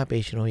மதுரமாக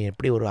பேசணும்,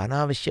 எப்படி ஒரு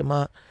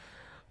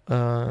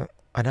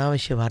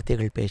அனாவசிய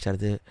வார்த்தைகள்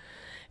பேசுறது,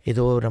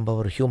 ஏதோ நம்ம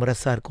ஒரு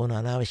ஹியூமரஸாக இருக்கும்னு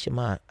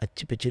அனாவசியமாக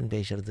அச்சு பிச்சுன்னு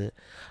பேசுறது,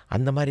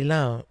 அந்த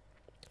மாதிரிலாம்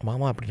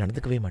மாமா அப்படி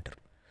நடந்துக்கவே மாட்டார்.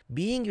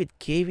 Being with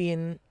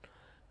KVN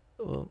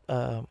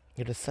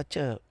it was such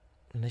a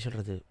என்ன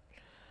சொல்கிறது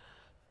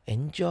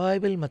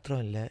என்ஜாயபிள்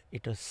மாத்திரம் இல்லை,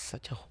 it was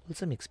such a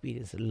wholesome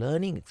experience,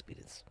 learning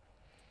experience.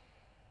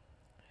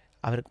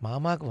 அவருக்கு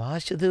மாமாவுக்கு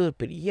வாசிச்சது ஒரு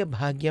பெரிய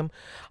பாக்கியம்.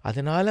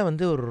 அதனால்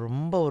ஒரு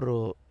ரொம்ப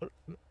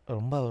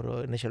ஒரு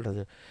என்ன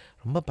சொல்கிறது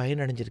ரொம்ப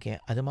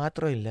பயனடைஞ்சிருக்கேன். அது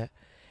மாத்திரம் இல்லை,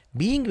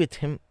 பீயிங் வித்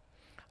ஹிம்,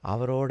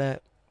 அவரோட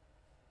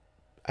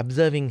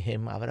அப்சர்விங்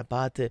ஹிம், அவரை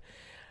பார்த்து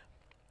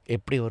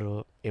எப்படி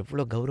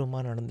எவ்வளோ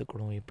கௌரவமாக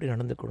நடந்துக்கணும்,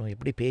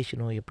 எப்படி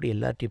பேசணும், எப்படி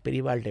எல்லாத்தையும்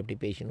பெரியவாள்கிட்ட எப்படி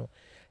பேசணும்,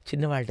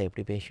 சின்னவாள்கிட்ட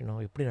எப்படி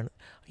பேசணும், எப்படி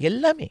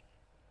எல்லாமே.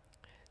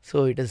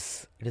 So it is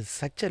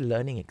such a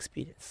learning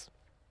experience.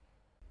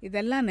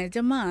 இதெல்லாம்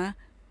நிஜமாக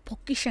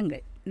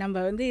பொக்கிஷங்கள்.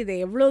 நம்ம இதை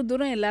எவ்வளோ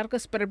தூரம்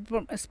எல்லாருக்கும்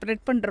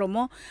ஸ்ப்ரெட்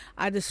பண்ணுறோமோ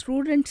அது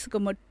ஸ்டூடெண்ட்ஸுக்கு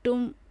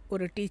மட்டும்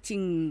ஒரு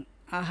டீச்சிங்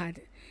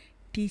ஆகாது,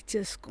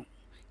 டீச்சர்ஸ்க்கும்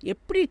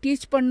எப்படி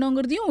டீச்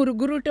பண்ணோங்கிறதையும் ஒரு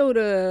குருட்ட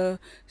ஒரு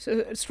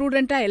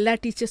ஸ்டூடெண்ட்டாக எல்லா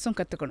டீச்சர்ஸும்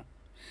கற்றுக்கணும்.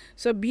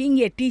 So being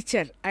a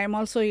teacher, I am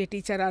also a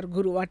teacher R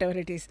Guru, what ever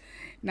it is.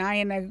 நான்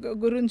என்னை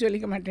குருன்னு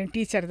சொல்லிக்க மாட்டேன்,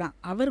 டீச்சர் தான்.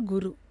 அவர்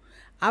குரு.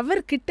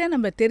 அவர்கிட்ட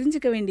நம்ம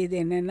தெரிஞ்சுக்க வேண்டியது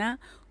என்னென்னா,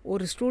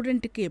 ஒரு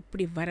ஸ்டூடெண்ட்டுக்கு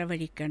எப்படி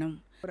வரவழைக்கணும்,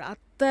 ஒரு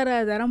அத்தனை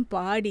தரம்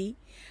பாடி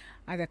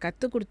அதை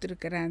கற்றுக்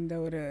கொடுத்துருக்கிற அந்த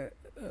ஒரு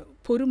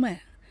பொறுமை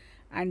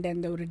அண்ட்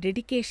அந்த ஒரு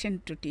டெடிக்கேஷன்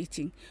டு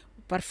டீச்சிங்.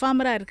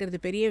 பர்ஃபார்மராக இருக்கிறது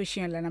பெரிய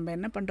விஷயம் இல்லை, நம்ம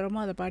என்ன பண்ணுறோமோ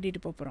அதை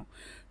பாடிட்டு போகிறோம்.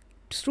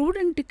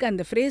 ஸ்டூடெண்ட்டுக்கு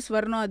அந்த ஃப்ரேஸ்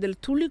வரணும்,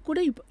 அதில் துளி கூட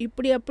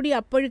அப்படி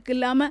அப்பழுக்கு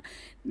இல்லாமல்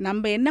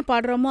நம்ம என்ன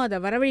பாடுறோமோ அதை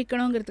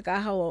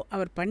வரவழைக்கணுங்கிறதுக்காக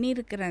அவர்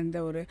பண்ணியிருக்கிற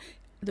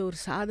அது ஒரு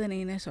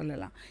சாதனைன்னே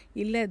சொல்லலாம்,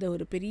 இல்லை அது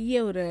ஒரு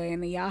பெரிய ஒரு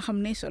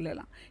யாகம்னே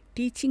சொல்லலாம்.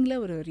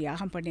 டீச்சிங்கில் ஒரு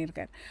யாகம்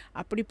பண்ணியிருக்கார்.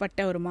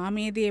 அப்படிப்பட்ட ஒரு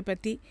மாமேதையை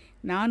பற்றி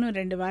நானும்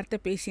 2 வார்த்தை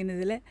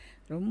பேசினதில்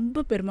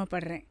ரொம்ப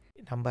பெருமைப்படுறேன்.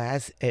 நம்ம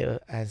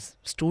as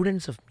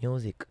students of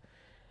music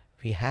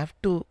we have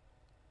to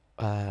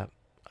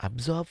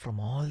absorb from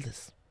all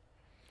this.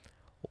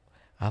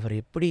 அவர்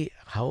எப்படி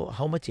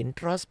how much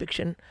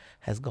introspection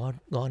has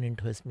gone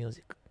into his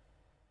music.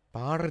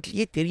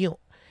 பாடுறதுலேயே தெரியும்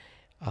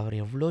அவர்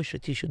எவ்வளோ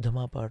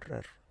சுத்தமாக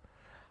பாடுறார்,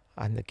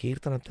 அந்த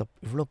கீர்த்தனத்தை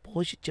இவ்வளோ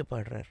போஷிச்சு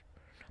பாடுறார்,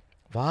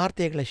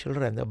 வார்த்தைகளை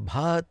சொல்கிற அந்த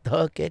பா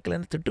த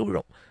கேட்கலன்னு திட்டு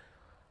விடும்,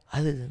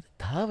 அது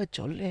தாவை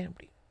சொல்ல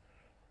அப்படி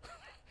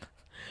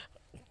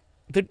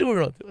திட்டு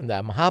விடும், இந்த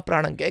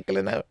மகாபிராணம்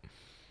கேட்கலன்னா.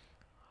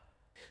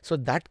 So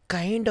that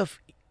kind of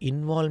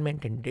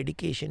involvement and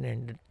dedication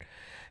and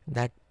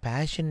that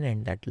passion and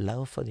that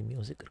love for the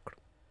music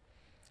இருக்கணும்.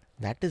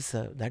 that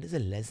is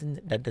a lesson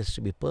that is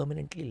to be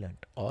permanently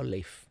learned all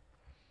life.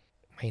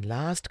 My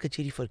last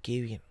kacheri for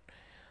KVN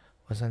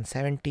was on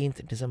 17th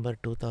December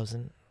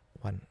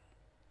 2001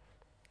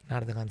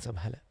 Narayanaswamy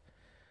Sabha.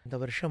 இந்த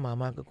வருஷம்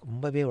மாமாவுக்கு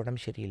ரொம்பவே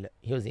உடம்பு சரியில்லை.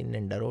 he was in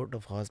and out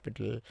of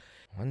hospital.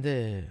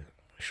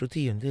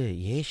 Shruti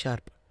A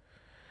sharp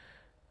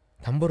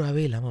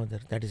தம்பூராவே இல்லாமல்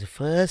வந்தார். that is the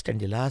first and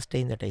the last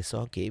time that I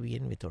saw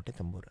KVN without a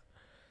tambura.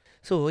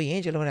 So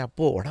ஏன் சொல்ல வரேன்,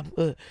 அப்போது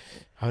உடம்பு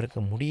அவருக்கு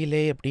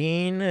முடியலே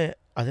அப்படின்னு,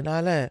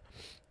 அதனால்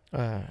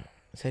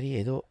சரி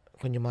ஏதோ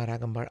கொஞ்சமாக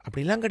ராகம்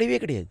அப்படிலாம்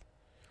கிடையாது.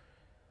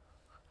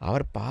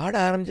 அவர் பாட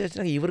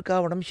ஆரம்பிச்சாச்சுன்னா இவருக்கா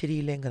உடம்பு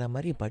சரியில்லைங்கிற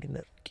மாதிரி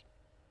பாடினார்.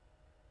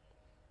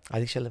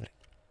 அதுக்கு சொல்ல வரேன்,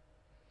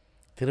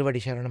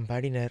 திருவடி சரணம்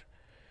பாடினார்.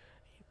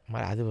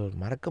 அது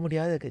மறக்க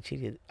முடியாத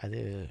கச்சேரி. அது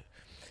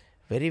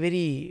very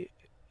very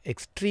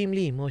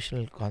extremely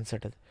emotional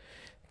concert. அது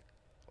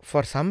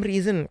ஃபார் சம்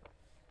ரீசன்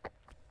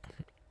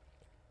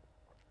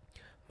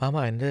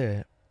மாமா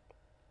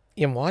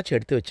என் வாட்ச்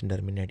எடுத்து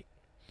வச்சுட்டார் முன்னாடி.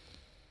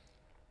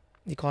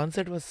 தி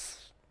கான்சர்ட் வாஸ்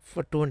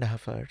ஃபார்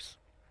 2.5 hours.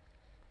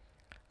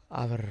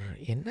 அவர்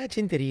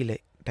என்னாச்சுன்னு தெரியல,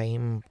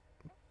 time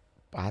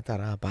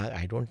பார்த்தாரா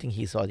I don't think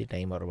he saw the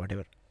time R what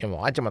ever. என்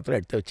வாட்சை மாத்திரம்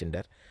எடுத்து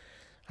வச்சுட்டார்.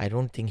 I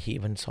don't think he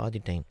even saw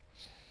the time.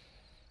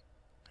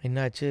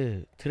 என்னாச்சு,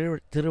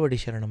 திருவடி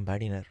சரணம்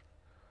பாடினார்.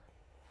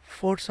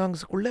 4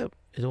 songsக்குள்ளே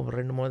ஏதோ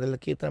 2-3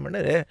 கீர்த்தனம்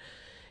பண்ணார்.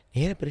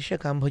 நேராக பெருஷா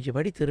காம்போஜி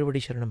பாடி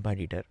திருவடி சரணம்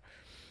பாடிட்டார்.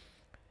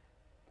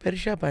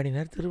 பெருஷா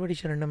பாடினார். திருவடி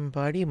சரணம்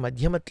பாடி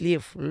மத்தியமத்திலேயே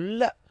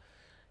ஃபுல்லாக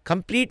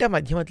கம்ப்ளீட்டாக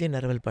மத்தியமத்திலேயே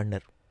நரவல்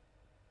பண்ணார்.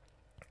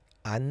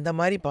 அந்த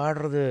மாதிரி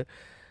பாடுறது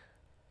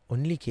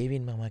ஒன்லி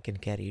கேவிஎன் மாமா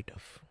can carry it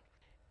of.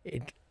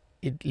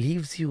 It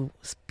leaves you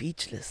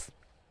speechless.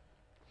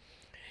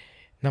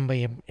 நம்ம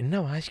என்ன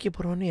வாசிக்க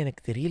போகிறோன்னு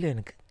எனக்கு தெரியல.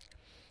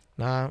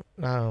 நான்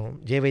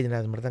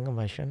ஜெயவைத்தியநாத் மிருதங்கம்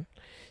வாஷன்,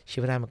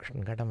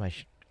 சிவராமகிருஷ்ணன் கடம்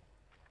வாஷன்.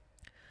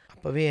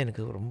 அப்போவே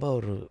எனக்கு ரொம்ப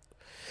ஒரு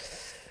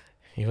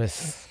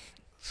இவஸ்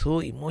ஸோ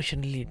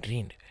இமோஷனலி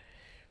ட்ரீன்டு.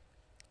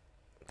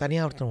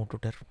 தனியாக ஒருத்தன்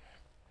விட்டுட்டார்.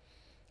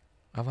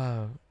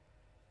 அவள்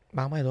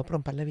மாமா ஏதோ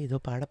அப்புறம் பல்லவி ஏதோ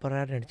பாட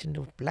போகிறாரு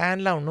நினச்சிட்டு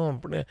பிளான்லாம் ஒன்றும்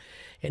அப்படி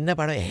என்ன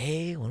பாடம்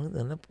உனக்கு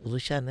என்ன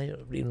புதுசாக என்ன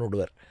அப்படின்னு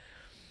விடுவார்.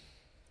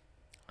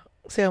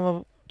 சரி அவன்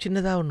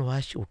சின்னதாக ஒன்று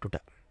வாசித்து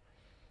விட்டுட்டான்.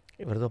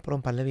 இவரது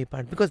அப்புறம் பல்லவி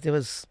பாட் because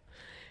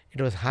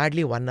it was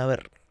Hartley 1 hour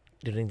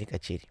during தி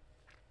கச்சேரி.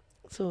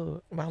 ஸோ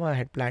மாமா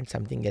ஹெட் பிளான்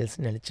சம்திங்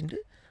எல்ஸ்ன்னு நினச்சிட்டு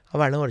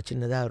அவளும் ஒரு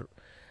சின்னதாக ஒரு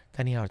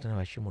தனியாக ஒருத்தனை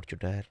வாசி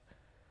முடிச்சுட்டார்.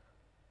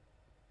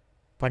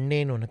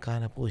 பண்ணேன்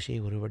உனக்கான பூசை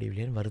ஒரு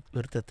வடிவிலேன்னு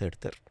விருத்தத்தை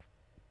எடுத்தார்.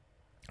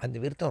 அந்த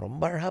விருத்தம்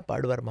ரொம்ப அழகாக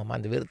பாடுவார் மாமா.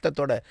 அந்த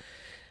விருத்தத்தோட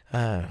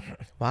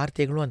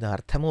வார்த்தைகளும் அந்த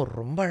அர்த்தமும்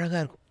ரொம்ப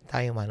அழகாக இருக்கும்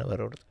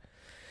தாயமானவரோடது.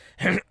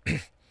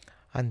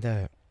 அந்த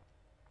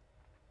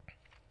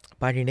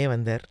பாடினே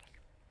வந்தார்.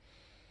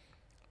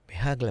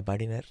 மெஹாகில்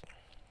பாடினார்.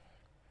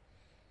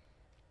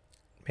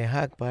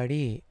 மெஹாக்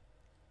பாடி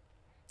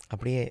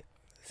அப்படியே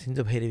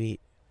சிந்து பைரவி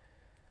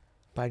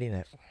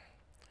பாடினார்.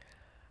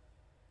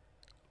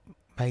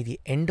 By the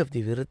end of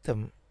the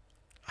விருத்தம்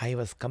I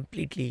was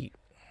completely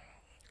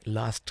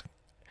lost.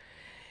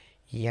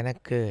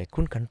 எனக்கு I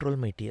couldn't control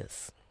my tears.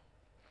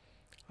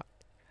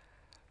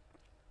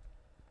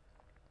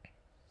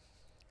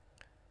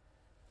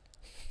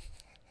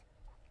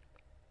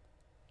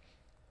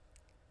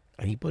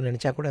 இப்போ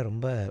நினச்சா கூட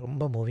ரொம்ப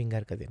ரொம்ப மூவிங்காக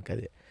இருக்குது எனக்கு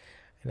அது.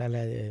 அதனால்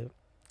அது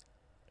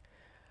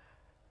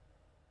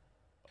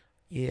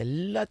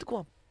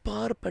எல்லாத்துக்கும்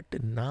அப்பாற்பட்டு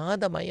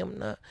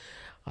நாதமயம்னா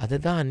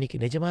அதுதான் அன்றைக்கி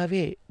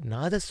நிஜமாகவே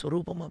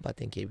நாதஸ்வரூபமாக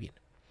பார்த்தேன் கேவியன்.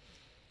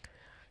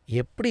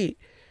 எப்படி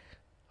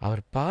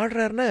அவர்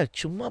பாடுறாருன்னா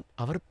சும்மா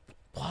அவர்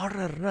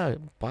பாடுறாருன்னா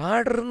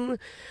பாடுறன்னு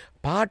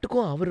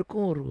பாட்டுக்கும்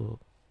அவருக்கும் ஒரு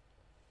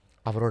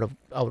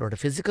அவரோட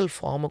ஃபிசிக்கல்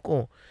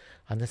ஃபார்முக்கும்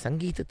அந்த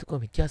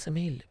சங்கீதத்துக்கும்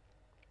வித்தியாசமே இல்லை.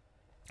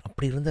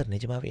 அப்படி இருந்தார்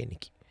நிஜமாகவே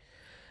இன்னைக்கு.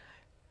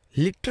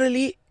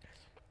 Literally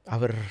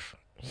our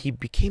he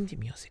became the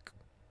music.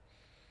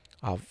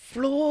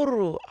 அவ்வளோ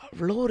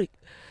ஒரு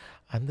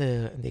அந்த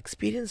அந்த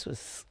எக்ஸ்பீரியன்ஸ்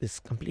இஸ்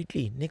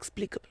கம்ப்ளீட்லி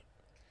இன்எக்ஸ்பிளிகபிள்.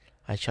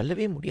 அது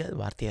சொல்லவே முடியாது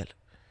வார்த்தையால்.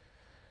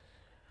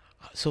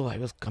 So I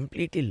was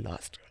completely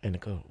last.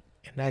 எனக்கு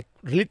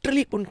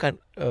லிட்ரலி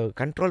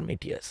கண்ட்ரோல் மை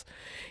டியர்ஸ்.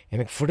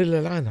 எனக்கு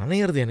ஃபுட்டிலெலாம்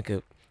நனையிறது எனக்கு.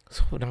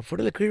 ஸோ நான்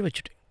ஃபுட்டில் கீழே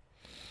வச்சுட்டேன்.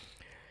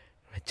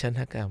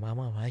 வச்சேன்னாக்கா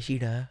மாமா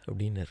வாசிடா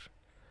அப்படின்னார்.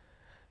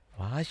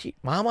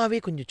 மாமாவே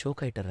கொஞ்சம்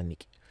சோக் ஆகிட்டார்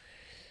அன்றைக்கி.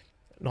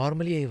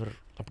 நார்மலி இவர்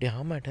அப்படி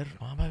ஆமாட்டார்.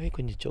 மாமாவே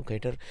கொஞ்சம் சோக்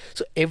ஆகிட்டார்.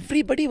 So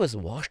everybody was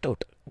washed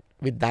out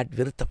with that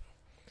விருத்தம்.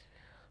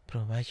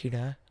 அப்புறம்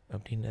வாசிடா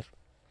அப்படின்னார்.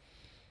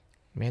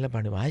 மேலே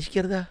பாடு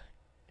வாசிக்கிறதா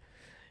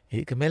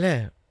இதுக்கு மேலே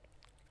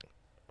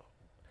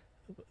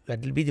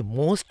that will be the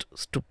most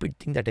stupid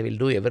thing that I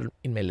will do ever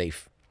in my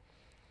life.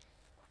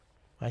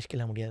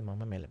 வாசிக்கலாம் முடியாது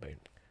மாமா மேலே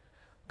போயிட்டு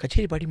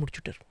கச்சேரி பாடி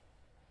முடிச்சுட்டார்.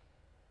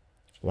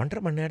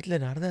 1.5 மணி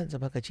நேரத்தில் நாரதான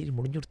சபா கச்சேரி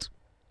முடிஞ்சுடுச்சு.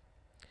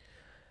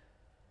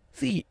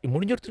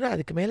 முடிஞ்சுடுச்சுன்னா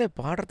அதுக்கு மேலே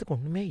பாடுறதுக்கு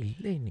ஒன்றுமே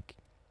இல்லை இன்னைக்கு.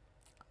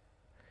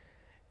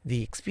 The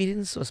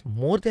experience was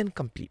more then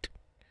complete.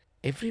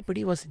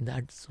 Everybody was in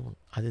that zone.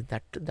 அது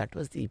that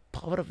was the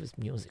power of his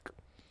music.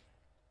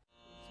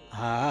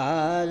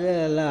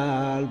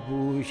 ஆதலால்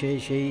பூஷை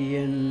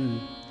செய்யன்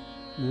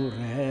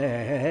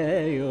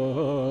முறையோ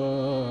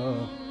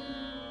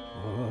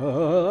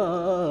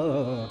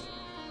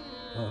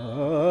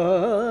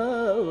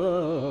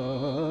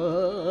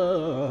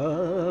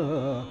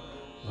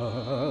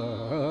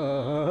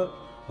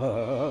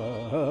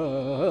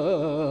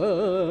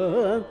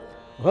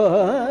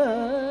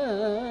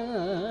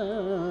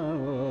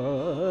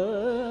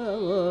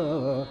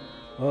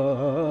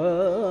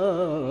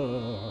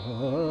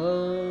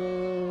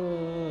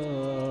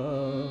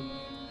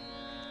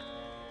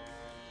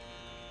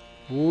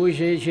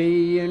பூஷை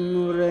செய்யன்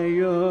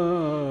முறையோ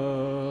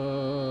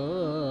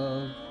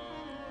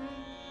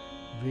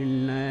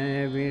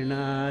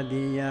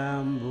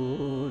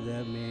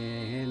வினாதியாம்பூதமே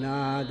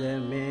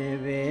நாதமே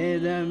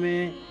வேதமே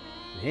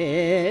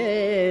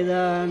வேதாந்தமே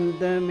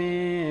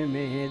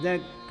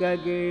மேதக்க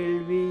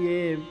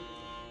கேள்வியே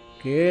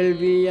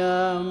கேள்வியாம்பூமிக்குள்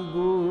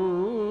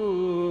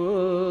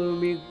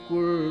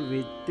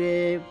வித்தே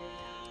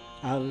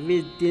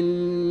அவ்வித்தின்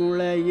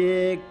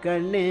முளையே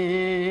கண்ணே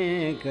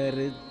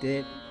கருத்தே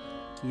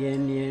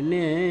என்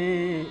என்னே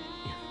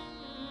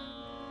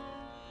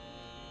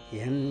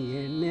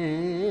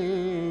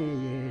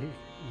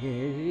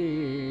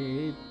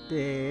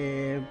எழுத்தே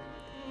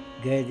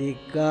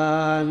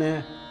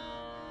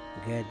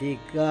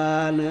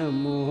கதிக்கான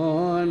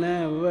மோன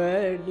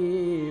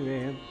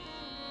வடிவே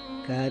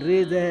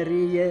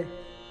கருதறிய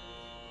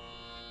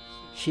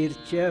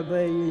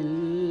சிற்சபையில்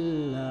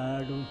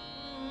ஆடும்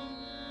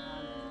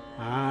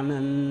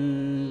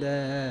ஆனந்த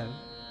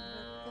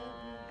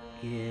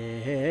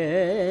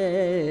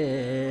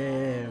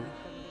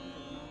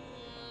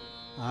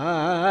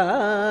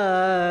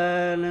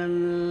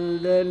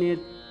ஆனந்த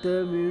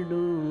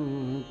நித்தமிடும்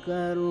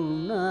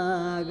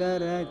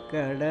கருணாகர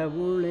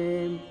கடவுளே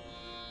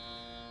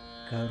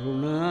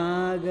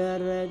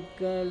கருணாகர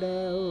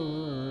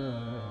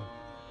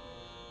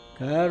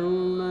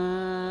கருணா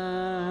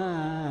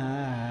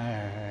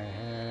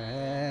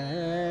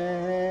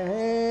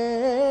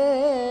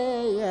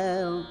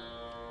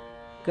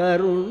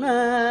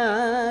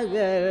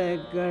கருணாகர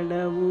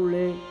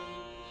கடவுளே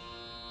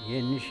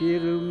என்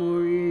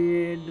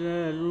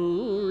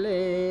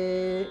சிறுமொழியேற்றருளே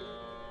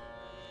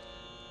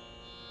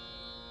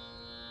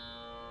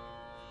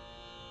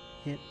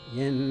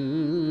என்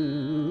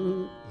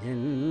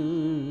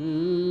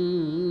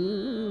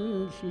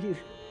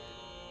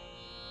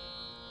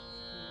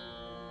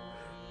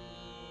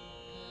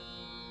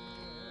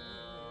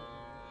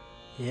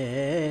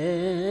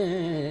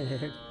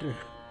ஏற்ற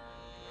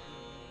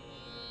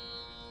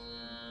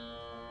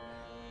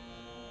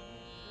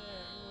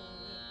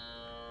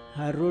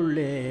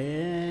அருளே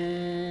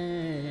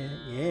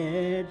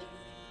ஏற்றருளே.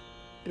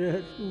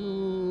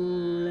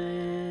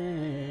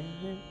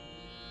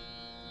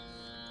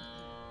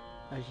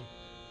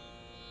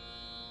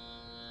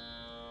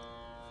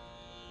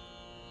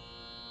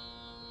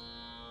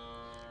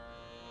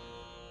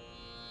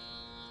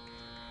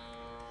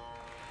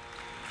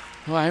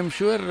 I am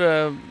sure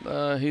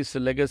his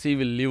legacy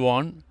will live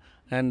on,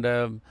 and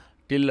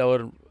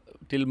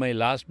till my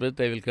last breath,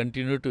 I will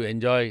continue to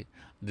enjoy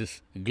this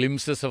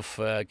glimpses of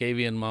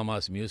KVN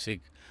Mama's music,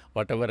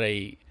 whatever I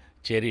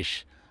cherish,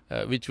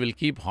 which will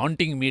keep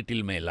haunting me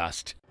till my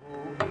last.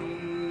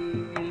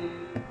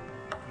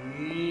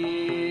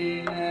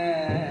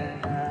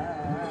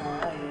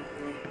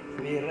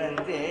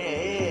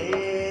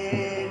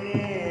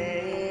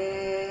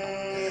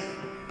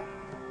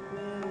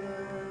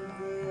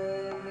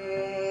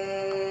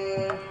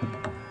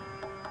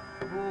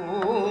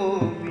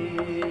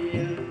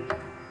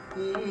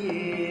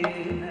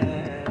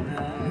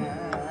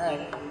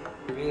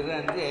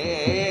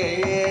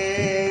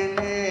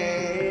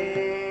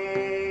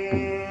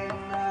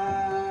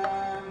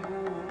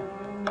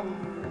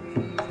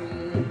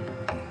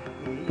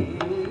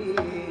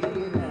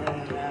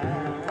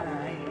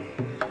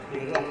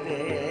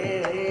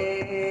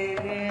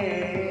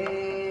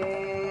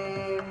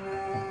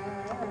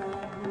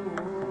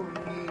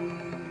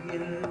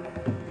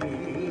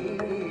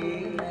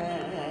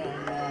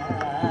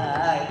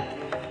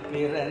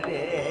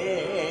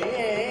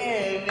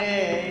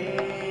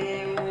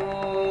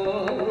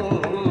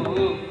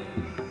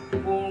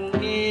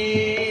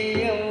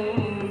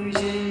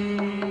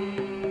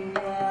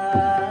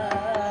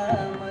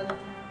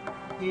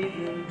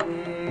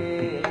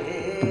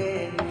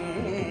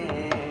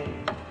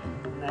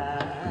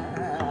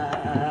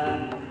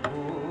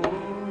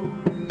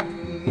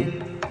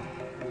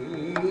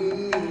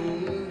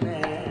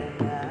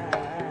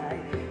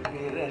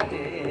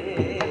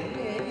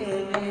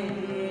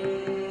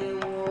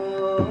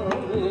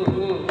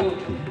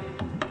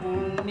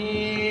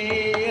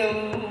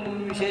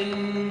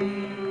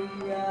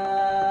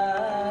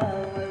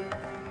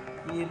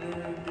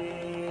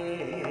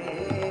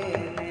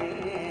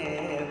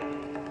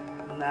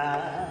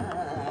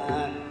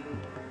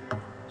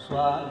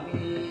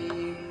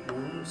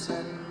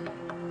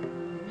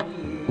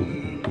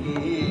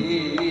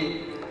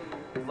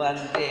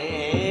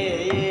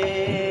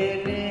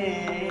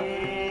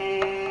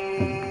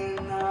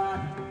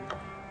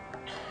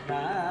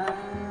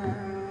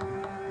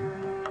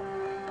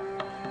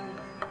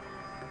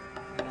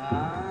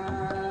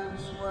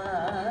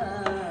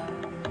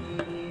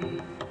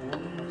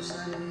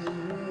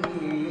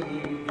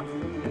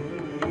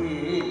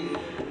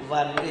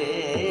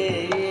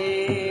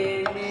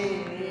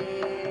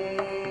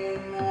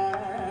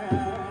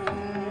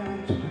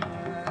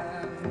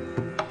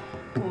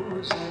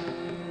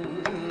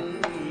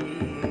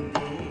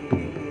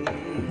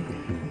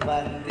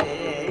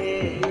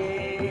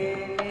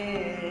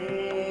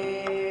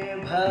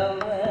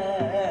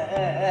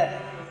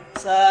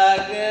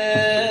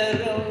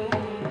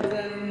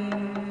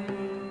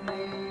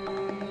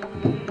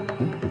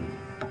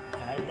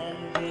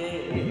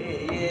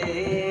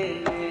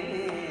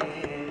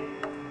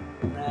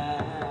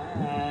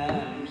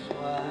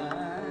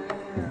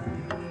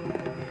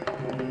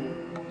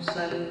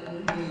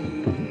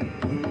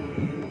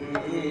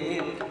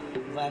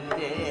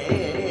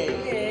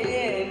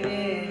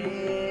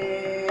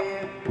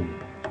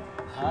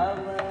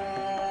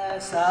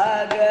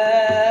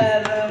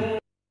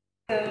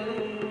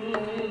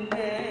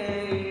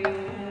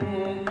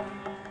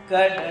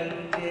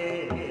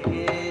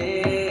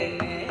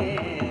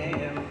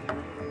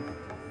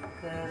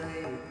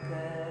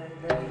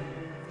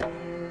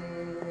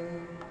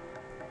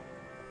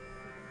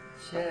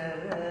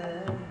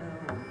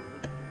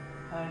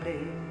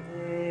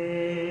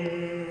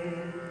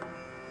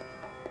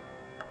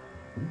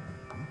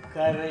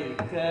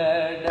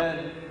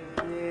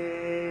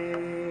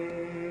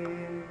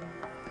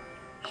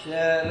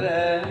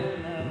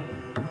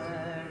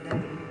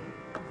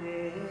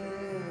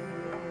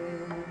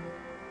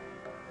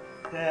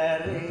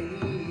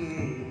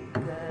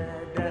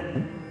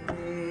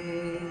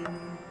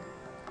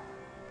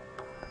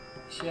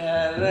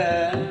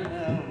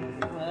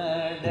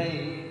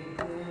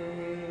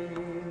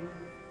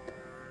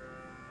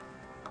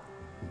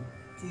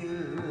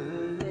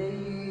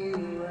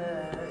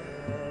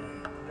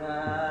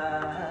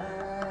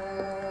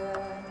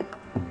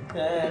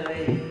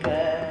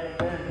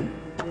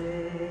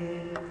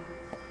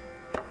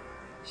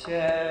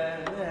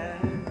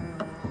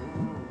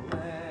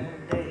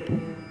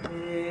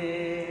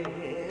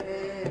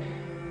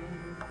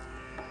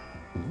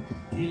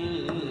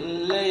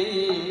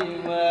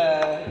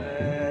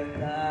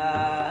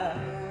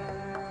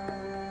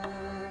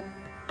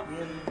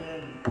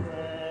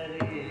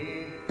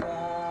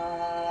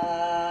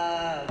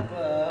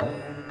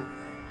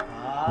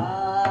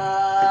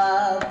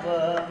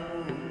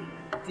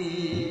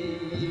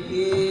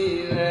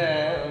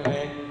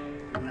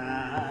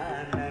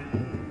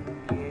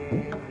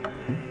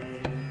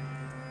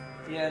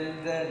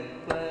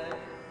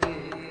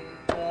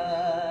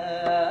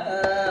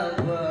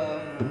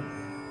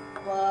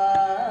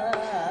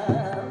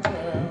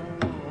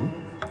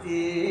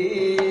 A